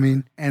it. You know what I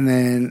mean? And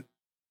then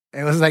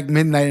it was like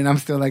midnight and I'm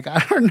still like,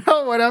 I don't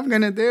know what I'm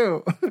going to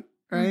do.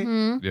 Right?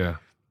 Yeah.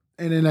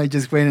 And then I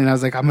just went and I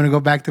was like, I'm going to go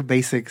back to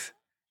basics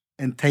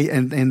and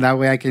that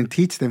way I can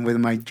teach them with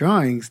my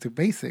drawings to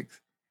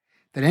basics.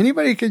 That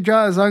anybody can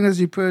draw as long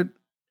as you put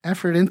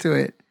effort into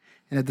it.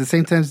 And at the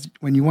same time,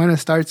 when you want to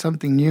start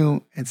something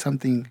new and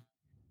something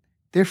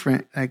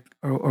different, like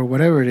or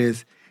whatever it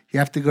is, you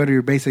have to go to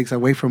your basics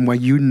away from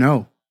what you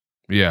know.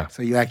 Yeah.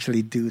 So you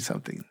actually do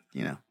something,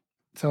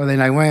 So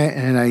then I went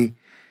and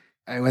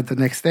I went the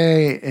next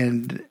day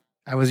and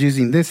I was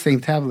using this same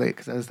tablet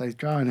because I was like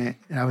drawing it.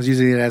 And I was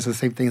using it as the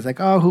same thing. It's like,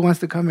 oh, who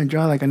wants to come and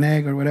draw like an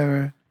egg or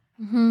whatever?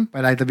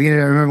 But at the beginning,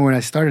 I remember when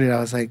I started it, I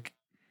was like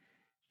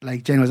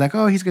Jen was like,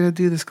 oh, he's going to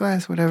do this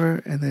class,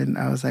 whatever. And then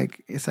I was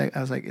like, it's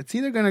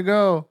either going to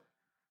go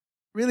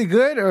really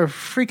good or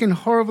freaking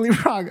horribly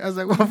wrong. I was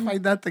like, we'll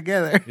find that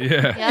together.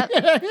 Yeah. Yep.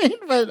 You know what I mean?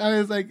 But I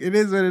was like, it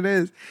is what it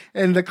is.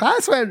 And the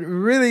class went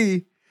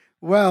really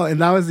well. And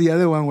that was the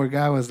other one where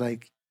God was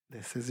like,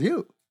 this is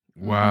you.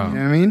 Wow. You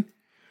know what I mean?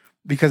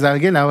 Because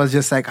again, I was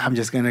just like, I'm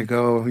just going to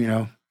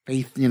go,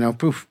 faith,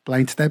 poof,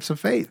 blind steps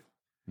of faith.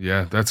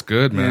 Yeah, that's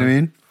good, You man. know what I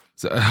mean?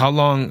 So how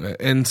long?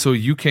 And so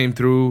you came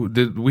through.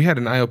 We had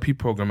an IOP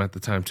program at the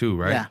time too,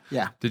 right?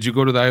 Yeah. Did you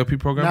go to the IOP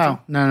program?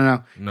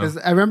 No. Because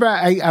I remember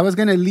I was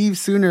going to leave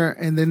sooner,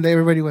 and then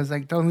everybody was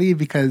like, don't leave,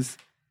 because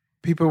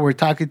people were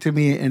talking to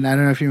me, and I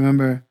don't know if you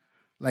remember,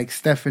 like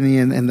Stephanie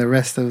and the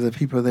rest of the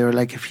people, they were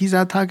like, if he's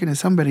out talking to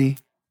somebody,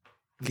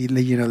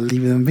 leave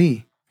them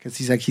be. Because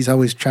he's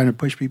always trying to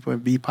push people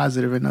and be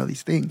positive and all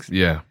these things.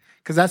 Yeah.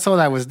 Because that's all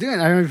I was doing.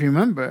 I don't know if you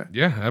remember.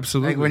 Yeah,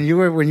 absolutely. Like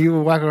when you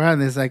would walk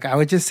around, it's like I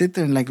would just sit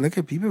there and like look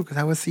at people because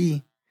I would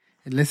see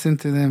and listen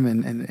to them,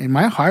 and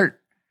my heart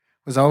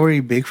was already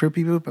big for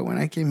people, but when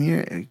I came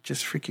here, it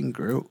just freaking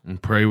grew. And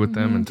pray with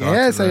them and talk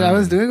Yes, to them. I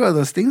was doing all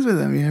those things with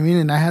them. You know what I mean?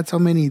 And I had so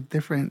many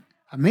different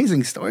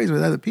amazing stories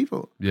with other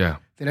people. Yeah.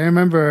 That I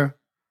remember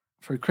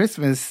for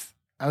Christmas,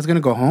 I was gonna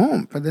go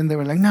home, but then they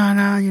were like,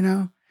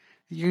 no,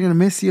 you're gonna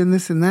miss you and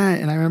this and that.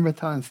 And I remember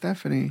telling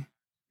Stephanie,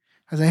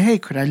 I was like, hey,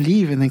 could I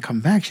leave and then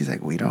come back? She's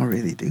like, we don't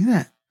really do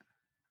that.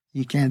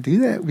 You can't do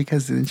that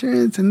because of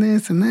insurance and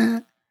this and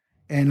that.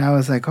 And I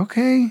was like,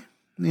 okay,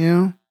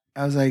 I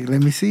was like,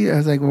 let me see. I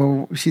was like,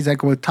 well, she's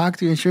like, well, talk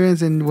to your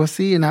insurance and we'll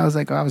see. And I was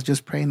like, I was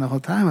just praying the whole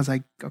time. I was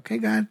like, okay,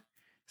 God.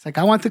 It's like,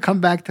 I want to come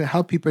back to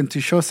help people and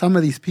to show some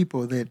of these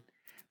people that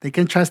they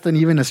can trust in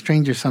even a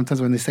stranger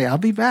sometimes when they say, I'll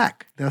be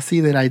back. They'll see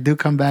that I do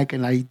come back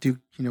and I do,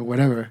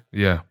 whatever.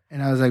 Yeah.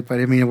 And I was like, but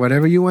I mean,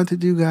 whatever you want to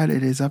do, God,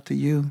 it is up to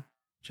you.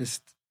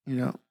 Just,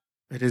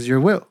 it is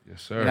your will.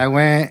 Yes, sir. And I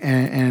went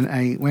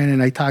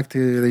and I talked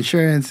to the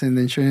insurance, and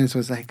the insurance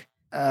was like,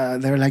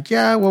 they were like,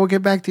 yeah, well, we'll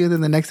get back to you. Then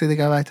the next day they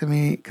got back to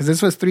me, because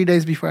this was 3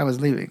 days before I was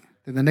leaving.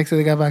 Then the next day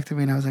they got back to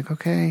me, and I was like,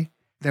 okay.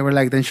 They were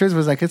like, the insurance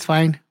was like, it's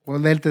fine. We'll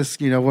let this,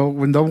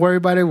 don't worry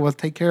about it. We'll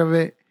take care of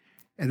it.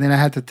 And then I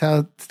had to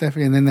tell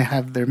Stephanie, and then they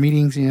have their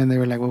meetings, and they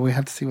were like, well, we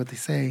have to see what they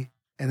say.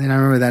 And then I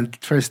remember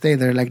that first day,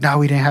 they're like, no,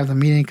 we didn't have the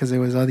meeting because there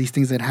was all these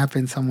things that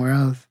happened somewhere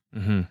else.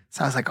 Mm-hmm.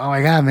 So I was like, oh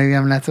my God, maybe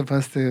I'm not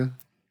supposed to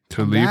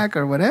come leave back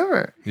or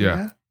whatever.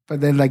 Yeah.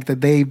 But then like the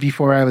day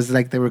before I was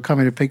like, they were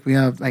coming to pick me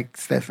up, like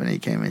Stephanie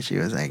came and she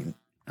was like,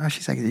 oh,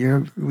 she's like,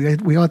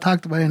 we all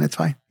talked about it and it's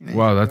fine.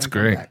 Wow, that's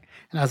great.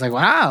 And I was like,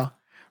 wow.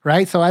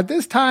 Right. So at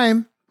this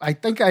time, I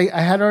think I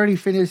had already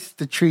finished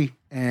the tree,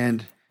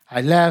 and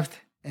I left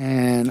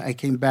and I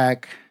came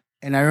back.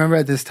 And I remember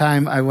at this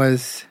time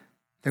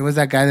there was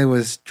that guy that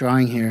was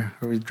drawing here,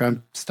 or was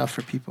drawing stuff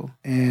for people.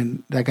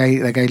 And that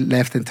guy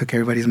left and took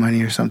everybody's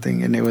money or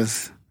something. And it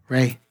was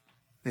Ray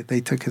that they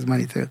took his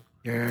money to.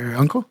 Your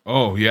uncle?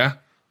 Oh, yeah?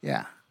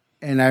 Yeah.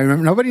 And I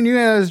remember nobody knew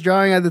I was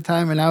drawing at the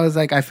time. And I was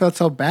like, I felt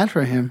so bad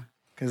for him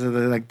because of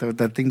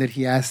the thing that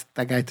he asked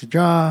that guy to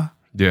draw.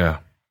 Yeah.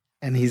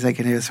 And he's like,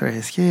 and it was for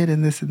his kid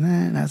and this and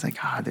that. And I was like,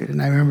 oh, dude.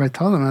 And I remember I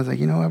told him, I was like,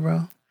 you know what,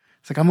 bro?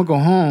 It's like, I'm going to go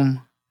home.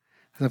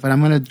 I was like, but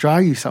I'm going to draw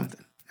you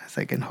something. I was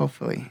like, and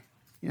hopefully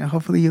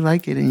you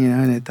like it,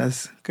 and it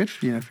does good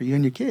for you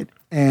and your kid.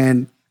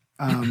 And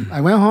I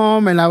went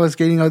home and I was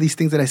getting all these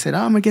things that I said, oh,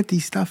 I'm going to get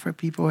these stuff for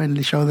people and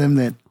to show them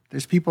that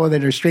there's people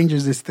that are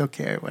strangers that still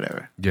care,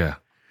 whatever. Yeah.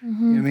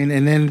 Mm-hmm. You know what I mean?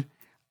 And then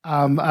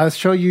I'll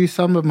show you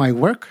some of my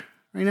work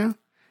right now.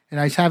 And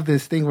I have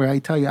this thing where I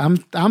tell you,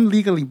 I'm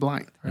legally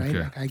blind, right? Okay.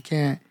 Like I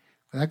can't,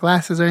 without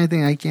glasses or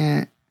anything, I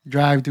can't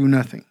drive, do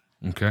nothing.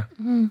 Okay.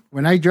 Mm-hmm.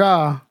 When I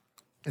draw,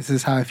 this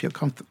is how I feel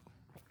comfortable.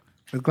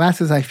 With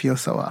glasses, I feel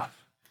so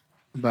off.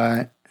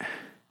 But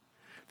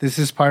this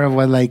is part of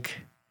what like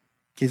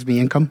gives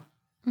me income.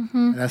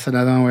 Mm-hmm. That's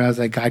another one where I was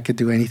like, God could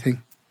do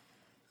anything.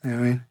 You know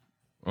what I mean?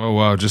 Oh,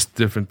 wow. Just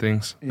different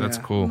things. That's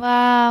Yeah. cool.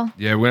 Wow.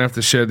 Yeah, we're going to have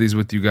to share these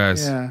with you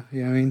guys. Yeah,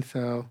 you know what I mean?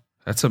 So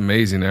That's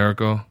amazing,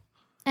 Ericko.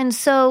 And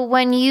so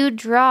when you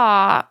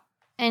draw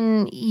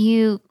and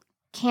you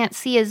can't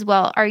see as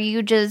well, are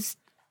you just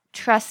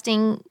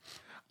trusting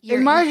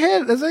in my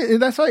head,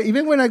 that's why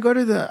even when I go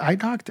to the eye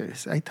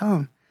doctors, I tell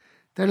them,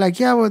 they're like,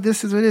 yeah, well,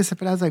 this is what it is.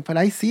 But I was like, but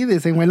I see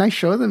this. And when I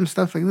show them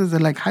stuff like this, they're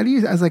like, how do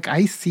you? I was like,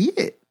 I see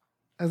it.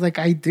 I was like,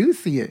 I do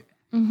see it.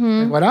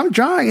 Mm-hmm. Like, what I'm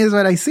drawing is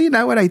what I see,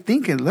 not what I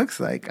think it looks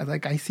like. I was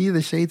like, I see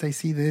the shades, I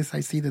see this,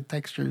 I see the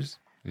textures.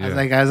 Yeah.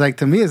 I was like,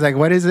 to me, it's like,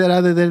 what is it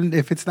other than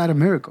if it's not a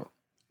miracle?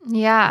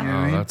 Yeah. You know what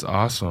I Oh, mean? that's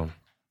awesome.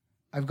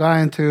 I've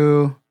gotten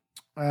to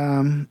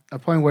a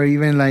point where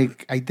even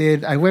like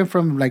I went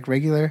from like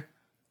regular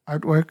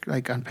artwork,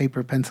 like on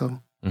paper,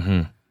 pencil, Mm-hmm. you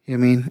know what I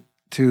mean,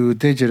 to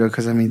digital,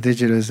 because I mean,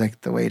 digital is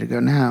like the way to go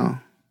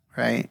now,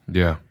 right?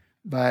 Yeah.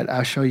 But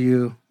I'll show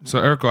you. So,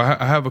 Ericko,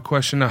 I have a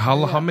question now.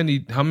 How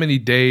many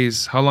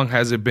days, how long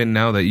has it been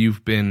now that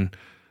you've been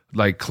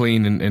like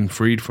clean and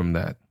freed from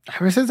that?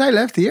 Ever since I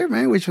left here,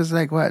 man, which was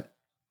like what,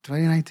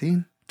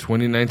 2019?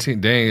 2019.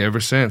 Dang,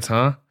 ever since,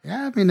 huh?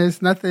 Yeah, I mean,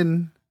 there's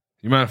nothing.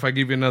 You mind if I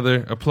give you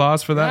another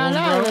applause for that one,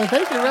 No, bro?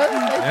 thank you, bro.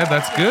 Yeah,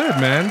 that's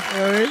good, man. You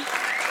know what I mean?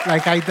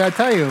 Like I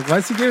tell you,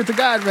 once you give it to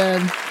God,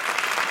 man.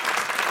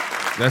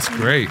 That's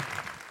great.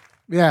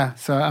 Yeah.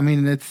 So I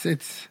mean, it's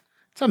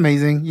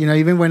amazing. You know,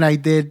 even when I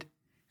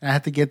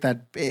had to get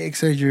that big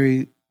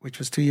surgery, which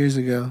was 2 years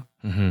ago.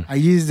 Mm-hmm. I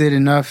used it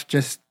enough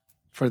just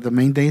for the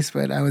main days,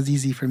 but that was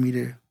easy for me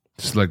to.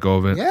 Just let go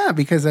of it. Yeah,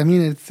 because I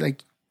mean, it's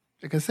like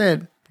I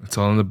said, It's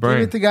all in the give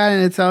brain. it to God,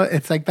 and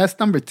it's like that's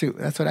number 2.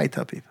 That's what I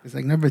tell people. It's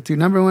like number 2.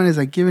 Number 1 is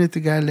like giving it to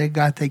God, let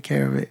God take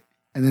care of it,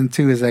 and then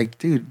 2 is like,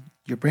 dude,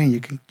 your brain,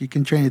 you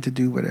can train it to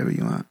do whatever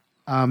you want.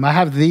 I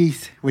have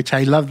these, which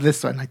I love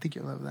this one. I think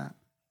you'll love that.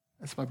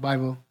 That's my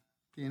Bible,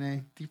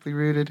 DNA, deeply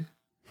rooted.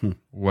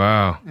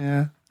 Wow.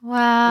 Yeah.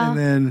 Wow. And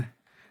then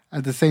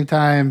at the same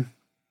time,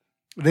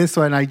 this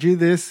one, I drew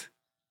this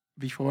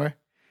before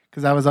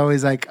because I was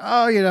always like,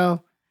 oh, you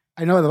know,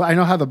 I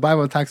know how the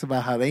Bible talks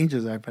about how the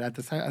angels are, but at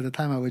the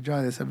time I would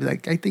draw this, I'd be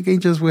like, I think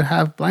angels would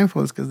have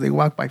blindfolds because they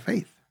walk by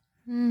faith.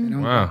 They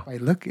don't Wow. walk by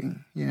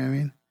looking. You know what I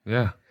mean?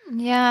 Yeah.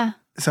 Yeah.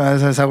 So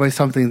that's always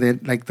something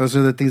that, like, those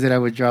are the things that I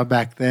would draw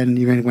back then,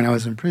 even when I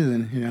was in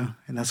prison, you know?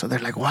 And that's what they're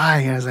like, why?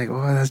 And I was like,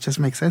 oh, that just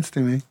makes sense to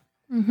me.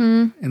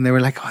 Mm-hmm. And they were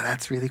like, oh,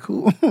 that's really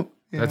cool. You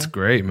That's know?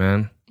 great,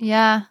 man.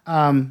 Yeah.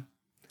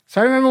 So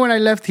I remember when I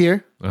left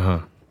here, Uh-huh.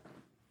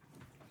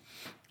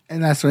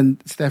 and that's when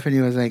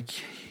Stephanie was like,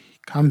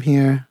 come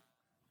here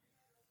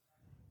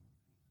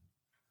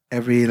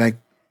every like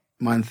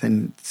month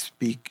and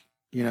speak,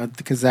 you know,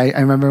 because I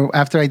remember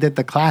after I did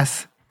the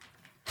class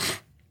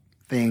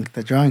thing,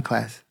 the drawing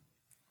class,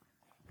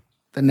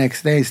 the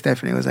next day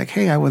Stephanie was like,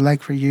 hey, I would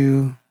like for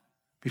you,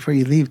 before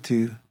you leave,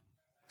 to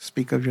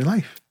speak of your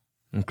life.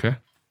 Okay.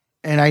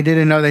 And I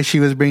didn't know that she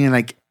was bringing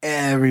like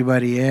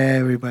everybody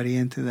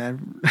into that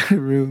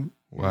room.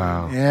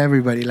 Wow.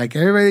 Everybody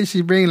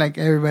she'd bring like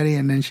everybody.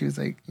 And then she was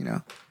like, you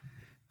know,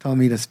 told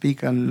me to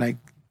speak on like,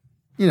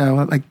 you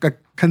know, like a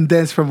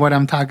condensed from what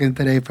I'm talking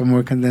today, but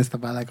more condensed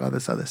about like all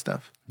this other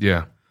stuff.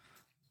 Yeah.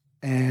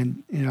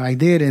 And, you know, I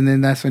did. And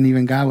then that's when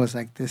even God was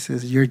like, this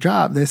is your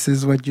job. This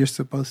is what you're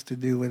supposed to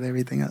do with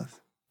everything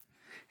else.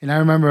 And I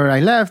remember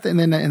I left, and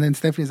then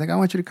Stephanie's like, I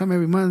want you to come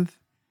every month.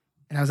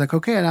 And I was like,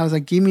 okay. And I was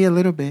like, give me a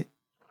little bit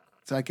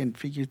so I can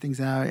figure things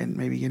out and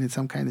maybe get in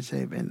some kind of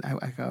shape. And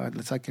I go,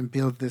 so I can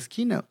build this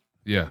keynote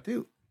Yeah.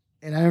 too.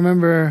 And I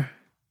remember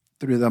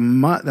through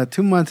the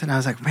 2 months, and I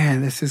was like,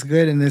 man, this is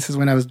good. And this is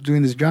when I was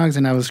doing these drawings,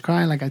 and I was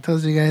crying, like I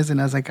told you guys.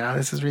 And I was like, oh,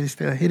 this is really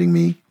still hitting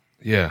me.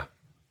 Yeah.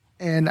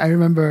 And I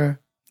remember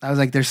I was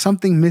like, there's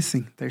something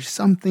missing. There's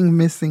something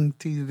missing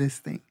to this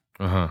thing.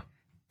 Uh-huh.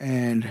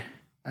 And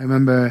I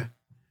remember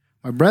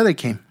my brother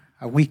came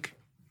a week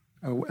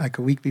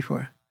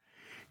before.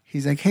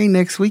 He's like, hey,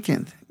 next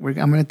weekend, I'm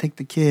going to take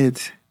the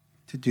kids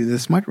to do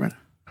this mud run,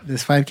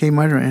 this 5K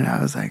mud run. And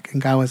I was like,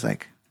 and God was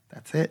like,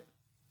 that's it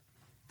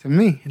to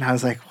me. And I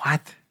was like,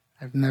 what?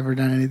 I've never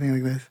done anything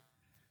like this.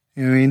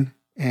 You know what I mean?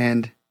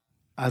 And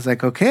I was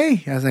like,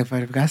 okay. I was like,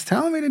 but if God's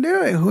telling me to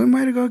do it, who am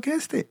I to go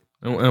against it?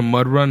 And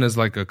mud run is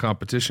like a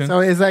competition? So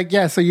it's like,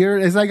 yeah, so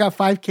it's like a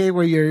 5K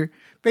where you're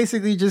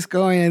basically just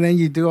going and then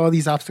you do all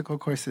these obstacle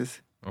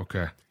courses.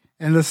 Okay.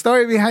 And the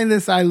story behind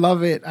this, I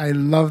love it. I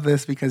love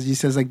this because he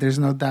says, like, there's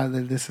no doubt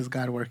that this is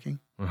God working.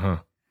 Uh-huh.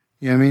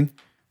 You know what I mean?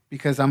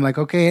 Because I'm like,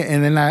 okay.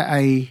 And then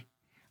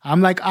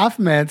I'm like off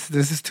meds.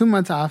 This is 2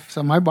 months off.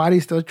 So my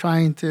body's still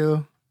trying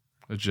to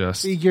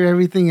Adjust. figure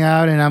everything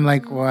out. And I'm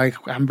like, well,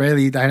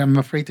 I'm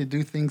afraid to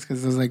do things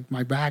because it's like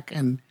my back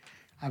and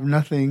I have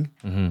nothing.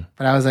 Mm-hmm.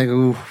 But I was like,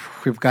 ooh,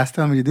 if God's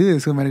telling me to do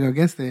this, who am I to go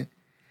against it?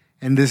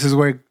 And this is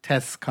where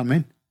tests come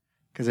in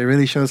because it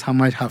really shows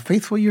how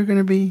faithful you're going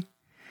to be,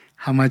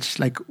 how much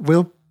like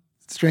will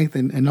strength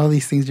and all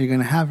these things you're going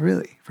to have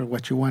really for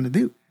what you want to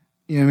do.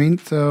 You know what I mean?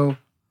 So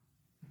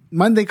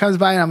Monday comes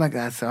by and I'm like,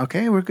 that's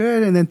okay, we're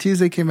good. And then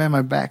Tuesday came by,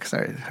 my back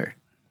started to hurt.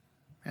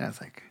 And I was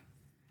like,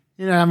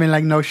 You know, I'm in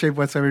like no shape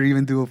whatsoever to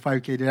even do a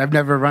 5K. Dude. I've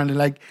never run.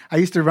 Like I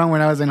used to run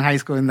when I was in high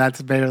school, and that's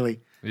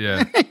barely.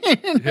 Yeah.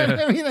 You know what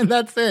I mean? And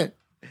that's it.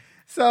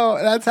 So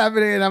that's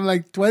happening, and I'm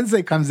like,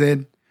 Wednesday comes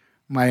in,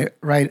 my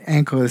right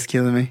ankle is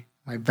killing me.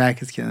 My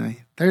back is killing me.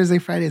 Thursday,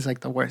 Friday is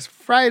like the worst.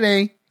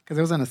 Friday, because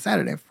it was on a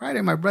Saturday.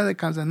 Friday, my brother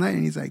comes at night,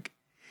 and he's like,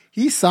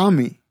 he saw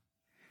me.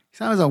 He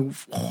saw I was in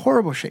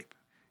horrible shape.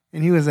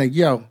 And he was like,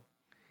 yo,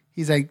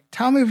 he's like,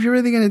 tell me if you're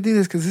really going to do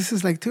this, because this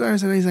is like 2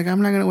 hours away. He's like,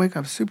 I'm not going to wake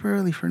up super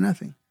early for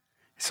nothing.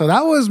 So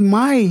that was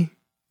my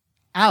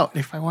out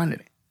if I wanted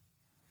it.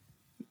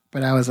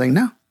 But I was like,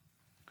 no.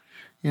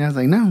 You know, I was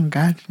like, no,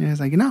 God. And I was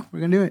like, no,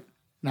 we're going to do it.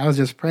 And I was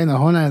just praying the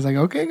whole night. I was like,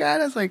 okay,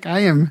 God. I was like, I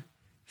am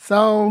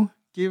so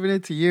giving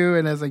it to you.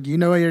 And I was like, you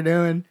know what you're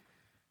doing.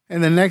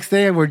 And the next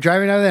day we're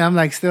driving out there. I'm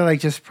like, still like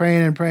just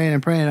praying and praying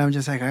and praying. I'm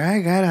just like, all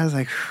right, God. I was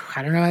like,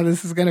 I don't know how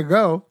this is going to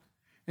go.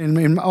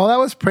 And all I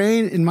was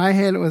praying in my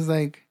head was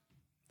like,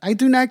 I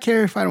do not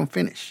care if I don't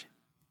finish.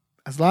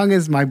 As long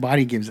as my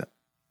body gives up.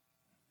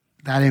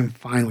 That I'm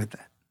fine with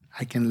that.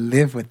 I can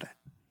live with that.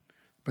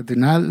 But do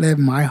not let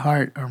my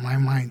heart or my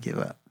mind give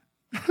up.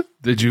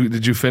 Did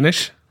you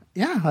finish?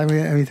 Yeah, let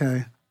me tell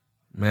you.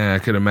 Man, I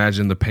could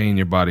imagine the pain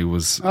your body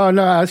was. Oh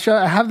no,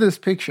 I have this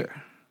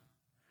picture.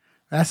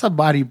 That's a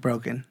body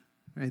broken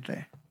right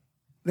there.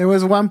 There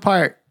was one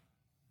part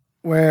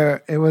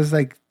where it was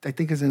like, I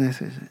think it's in this.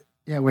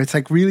 Yeah, where it's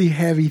like really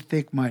heavy,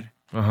 thick mud.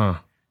 Uh-huh.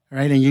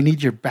 Right? And you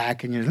need your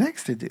back and your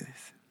legs to do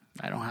this.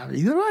 I don't have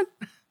either one.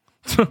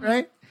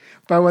 Right?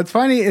 But what's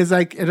funny is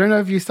like, I don't know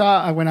if you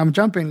saw when I'm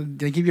jumping,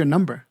 they give you a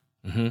number.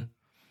 Mm-hmm.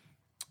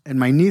 And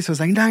my niece was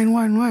like,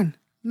 911,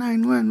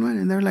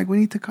 911. And they're like, we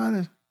need to call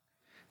this.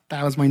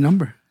 That was my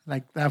number.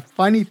 Like that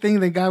funny thing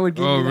the guy would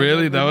give me. Oh,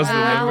 really? Like, that was the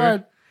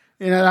number?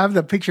 You know, I have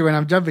the picture when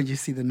I'm jumping, you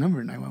see the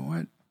number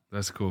 911.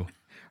 That's cool.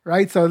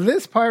 Right? So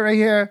this part right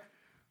here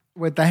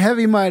with the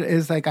heavy mud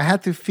is like, I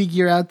had to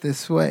figure out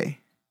this way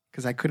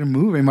because I couldn't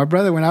move. And my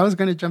brother, when I was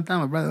going to jump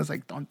down, my brother was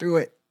like, don't do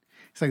it.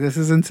 He's like, this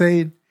is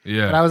insane.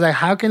 Yeah. But I was like,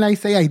 how can I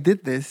say I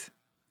did this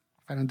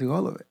if I don't do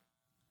all of it?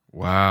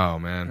 Wow,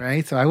 man.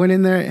 Right? So I went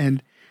in there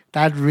and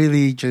that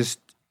really just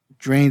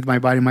drained my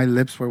body. My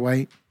lips were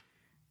white.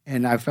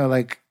 And I felt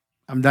like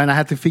I'm done. I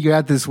had to figure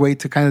out this way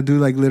to kind of do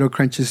like little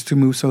crunches to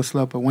move so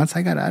slow. But once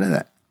I got out of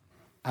that,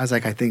 I was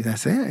like, I think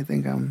that's it. I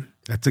think I'm...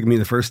 That took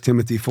me to 1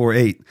 Timothy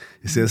 4:8.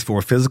 It says,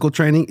 for physical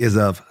training is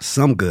of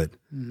some good,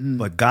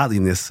 but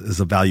godliness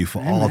is of value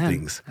for all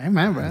things.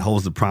 Amen, bro. It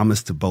holds the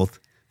promise to both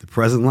the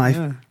present life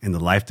and the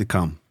life to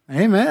come.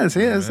 Amen.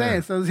 See, that's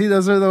saying. So see,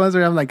 those are the ones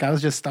where I'm like, I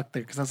was just stuck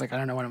there because I was like, I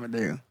don't know what I'm going to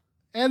do.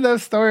 And the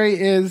story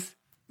is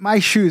my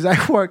shoes. I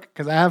wore,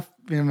 because I have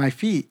my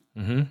feet.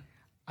 Mm-hmm.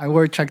 I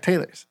wore Chuck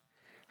Taylors.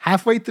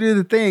 Halfway through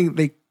the thing,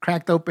 they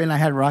cracked open. I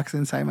had rocks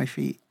inside my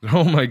feet.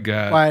 Oh, my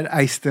God. But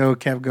I still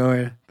kept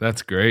going.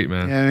 That's great,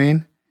 man. You know what I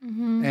mean?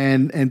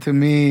 Mm-hmm. And to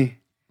me,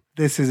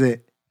 this is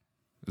it.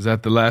 Is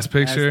that the last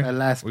picture? That's the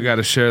last we got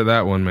to share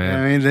that one, You know what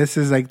man. I mean? This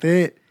is like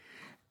it.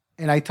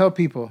 And I tell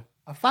people,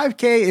 a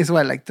 5K is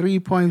what, like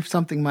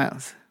 3-point-something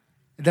miles.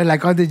 They're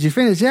like, oh, did you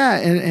finish? Yeah.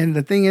 And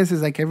the thing is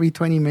like every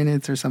 20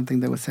 minutes or something,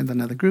 they would send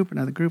another group.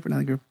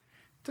 It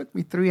took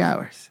me 3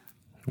 hours.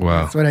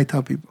 Wow. That's what I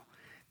tell people.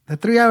 The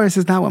 3 hours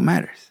is not what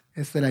matters.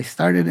 It's that I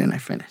started and I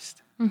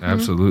finished. Mm-hmm.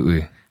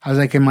 Absolutely. I was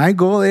like, and my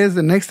goal is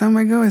the next time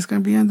I go, it's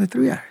going to be under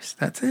 3 hours.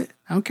 That's it.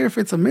 I don't care if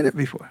it's a minute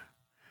before.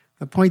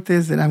 The point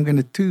is that I'm going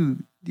to do,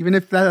 even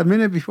if that a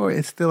minute before,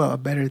 it's still a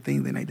better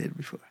thing than I did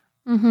before.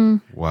 Mm-hmm.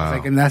 Wow.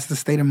 Like, and that's the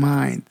state of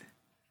mind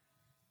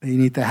that you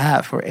need to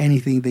have for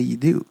anything that you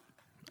do.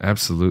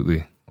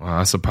 Absolutely. Wow,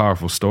 that's a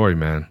powerful story,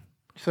 man.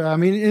 So, I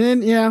mean,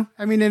 and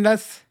then, and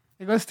that's,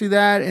 it goes through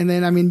that. And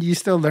then, I mean, you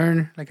still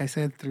learn, like I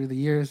said, through the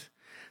years.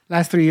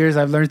 Last 3 years,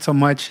 I've learned so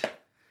much,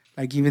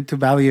 like even to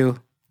value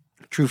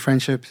true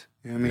friendships.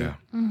 You know what I mean?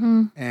 Yeah.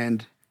 Mm-hmm.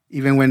 And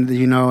even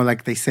when,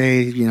 like they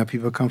say,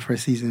 people come for a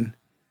season,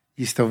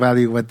 you still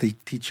value what they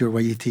teach you or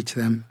what you teach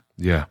them.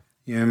 Yeah.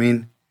 You know what I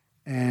mean?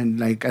 And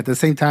like at the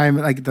same time,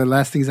 like the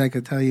last things I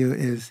could tell you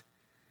is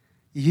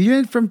you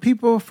get from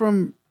people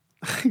from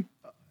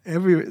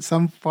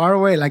some far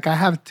away. Like I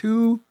have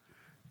 2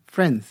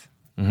 friends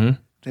Mm-hmm.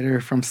 that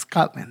are from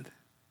Scotland.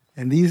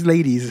 And these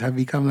ladies have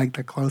become like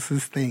the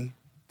closest thing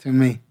to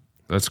me.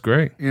 That's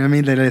great. You know what I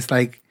mean? That it's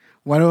like,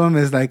 one of them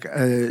is like,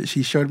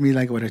 she showed me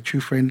like what a true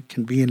friend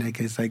can be. And like,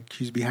 it's like,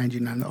 she's behind you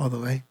not all the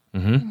way.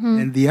 Mm-hmm.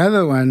 And the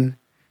other one,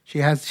 she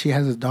has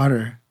a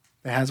daughter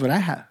that has what I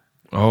have.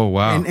 Oh,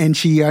 wow. And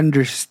she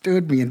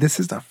understood me. And this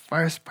is the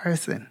first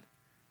person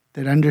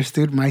that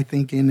understood my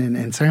thinking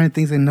and certain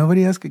things that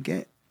nobody else could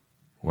get.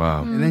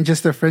 Wow. And then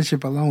just the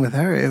friendship along with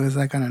her, it was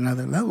like on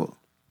another level.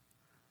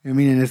 You know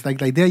what I mean? And it's like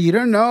that. You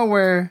don't know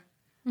where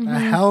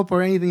help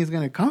or anything is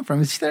going to come from.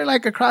 It's there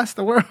like across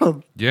the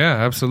world. Yeah,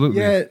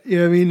 absolutely. Yeah, you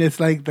know what I mean? It's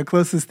like the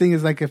closest thing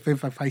is like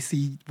if I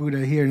see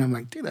Buddha here and I'm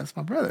like, dude, that's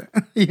my brother.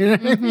 You know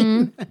what I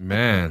mean?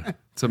 Man,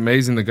 it's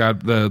amazing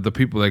the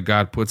people that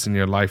God puts in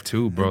your life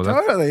too, bro.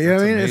 Totally. You know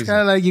what I mean? amazing. It's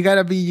kind of like you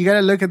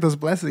gotta look at those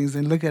blessings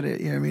and look at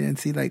it, you know what I mean? And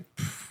see like,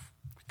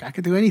 I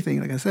could do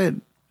anything, like I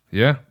said.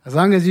 Yeah. As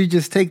long as you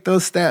just take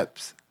those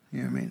steps,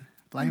 you know what I mean?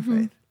 Blind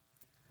faith.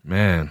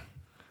 Man.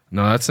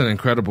 No, that's an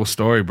incredible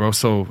story, bro.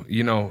 So,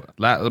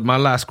 my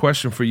last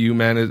question for you,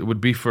 man, it would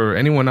be for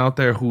anyone out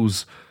there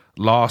who's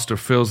lost or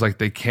feels like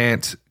they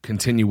can't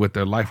continue with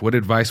their life. What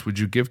advice would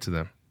you give to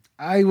them?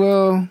 I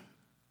will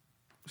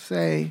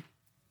say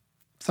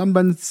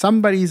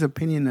somebody's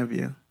opinion of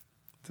you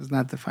does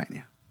not define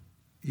you.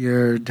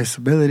 Your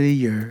disability,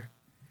 your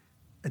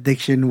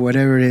addiction,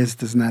 whatever it is,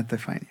 does not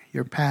define you.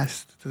 Your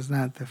past does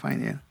not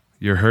define you.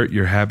 Your hurt,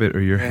 your habit,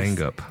 or your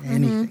hang up.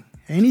 Anything.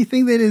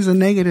 Anything that is a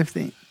negative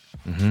thing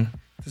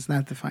does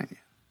not define you.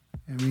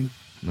 I mean,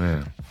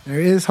 Man. there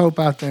is hope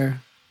out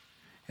there.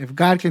 If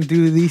God can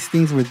do these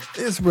things with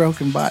this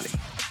broken body,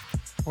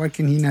 what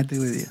can he not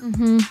do with you?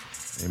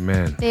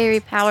 Amen.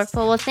 Very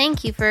powerful. Well,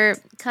 thank you for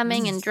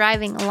coming and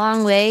driving a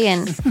long way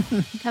and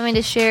coming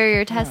to share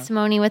your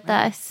testimony with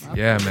us.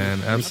 Yeah,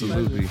 man,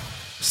 absolutely.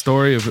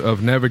 Story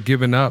of never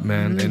giving up,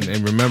 man.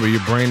 And remember,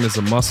 your brain is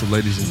a muscle,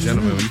 ladies and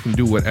gentlemen. You can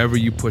do whatever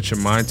you put your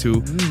mind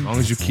to as long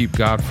as you keep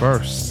God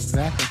first.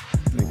 Exactly.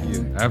 Thank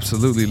you.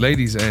 Absolutely.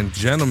 Ladies and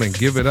gentlemen,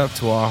 give it up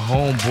to our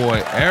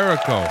homeboy,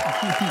 Ericko.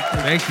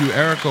 Thank you,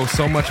 Ericko,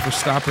 so much for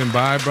stopping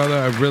by, brother.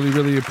 I really,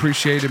 really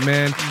appreciate it,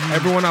 man.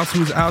 Everyone else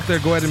who's out there,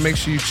 go ahead and make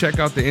sure you check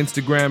out the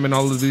Instagram and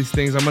all of these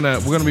things. We're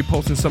gonna be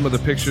posting some of the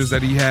pictures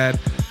that he had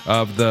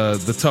of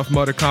the Tough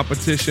Mudder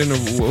competition, or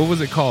what was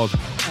it called?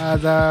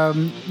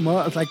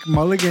 Like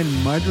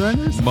Mulligan Mud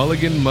Runners?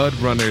 Mulligan Mud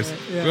Runners.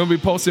 We're going to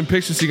be posting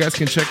pictures so you guys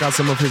can check out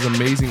some of his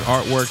amazing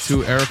artwork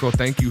too. Ericko,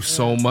 thank you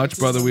so much,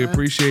 brother. We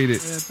appreciate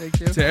it. Yeah, thank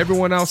you. To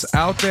everyone else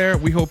out there,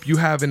 we hope you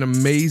have an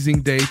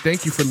amazing day.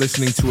 Thank you for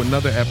listening to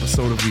another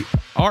episode of the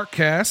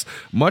Artcast.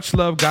 Much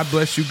love. God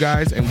bless you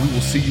guys, and we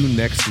will see you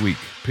next week.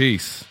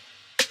 Peace.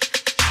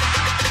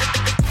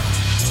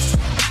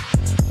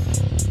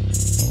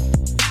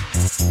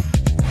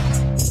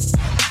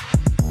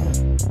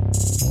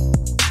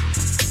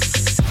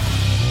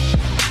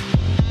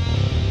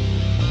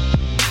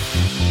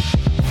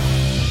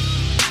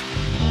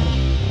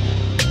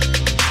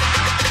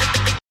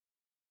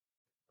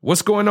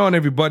 What's going on,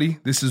 everybody?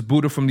 This is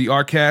Buddha from the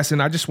Artcast,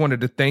 and I just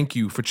wanted to thank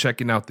you for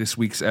checking out this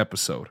week's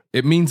episode.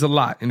 It means a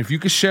lot, and if you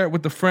could share it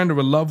with a friend or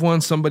a loved one,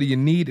 somebody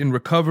in need in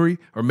recovery,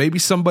 or maybe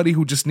somebody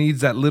who just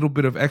needs that little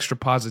bit of extra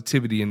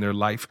positivity in their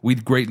life,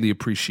 we'd greatly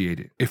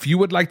appreciate it. If you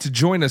would like to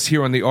join us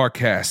here on the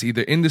Artcast,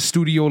 either in the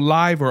studio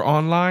live or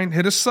online,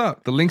 hit us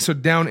up. The links are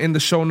down in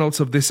the show notes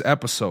of this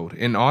episode,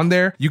 and on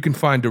there, you can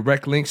find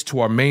direct links to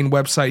our main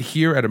website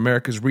here at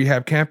America's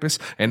Rehab Campus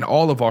and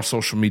all of our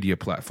social media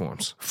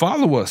platforms.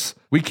 Follow us.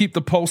 We keep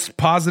the posts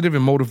positive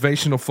and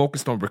motivational,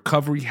 focused on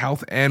recovery,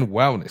 health, and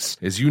wellness.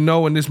 As you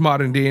know, in this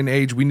modern day and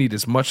age, we need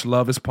as much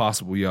love as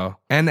possible, y'all.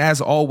 And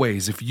as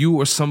always, if you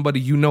or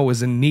somebody you know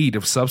is in need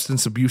of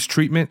substance abuse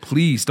treatment,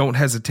 please don't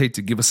hesitate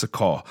to give us a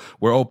call.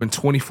 We're open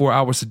 24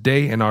 hours a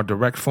day, and our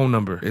direct phone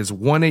number is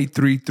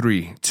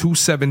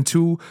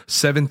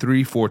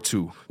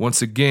 1-833-272-7342.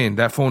 Once again,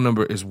 that phone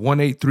number is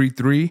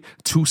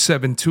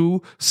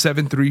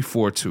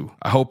 1-833-272-7342.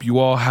 I hope you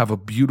all have a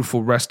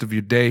beautiful rest of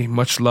your day.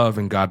 Much love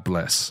and God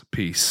bless.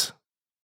 Peace.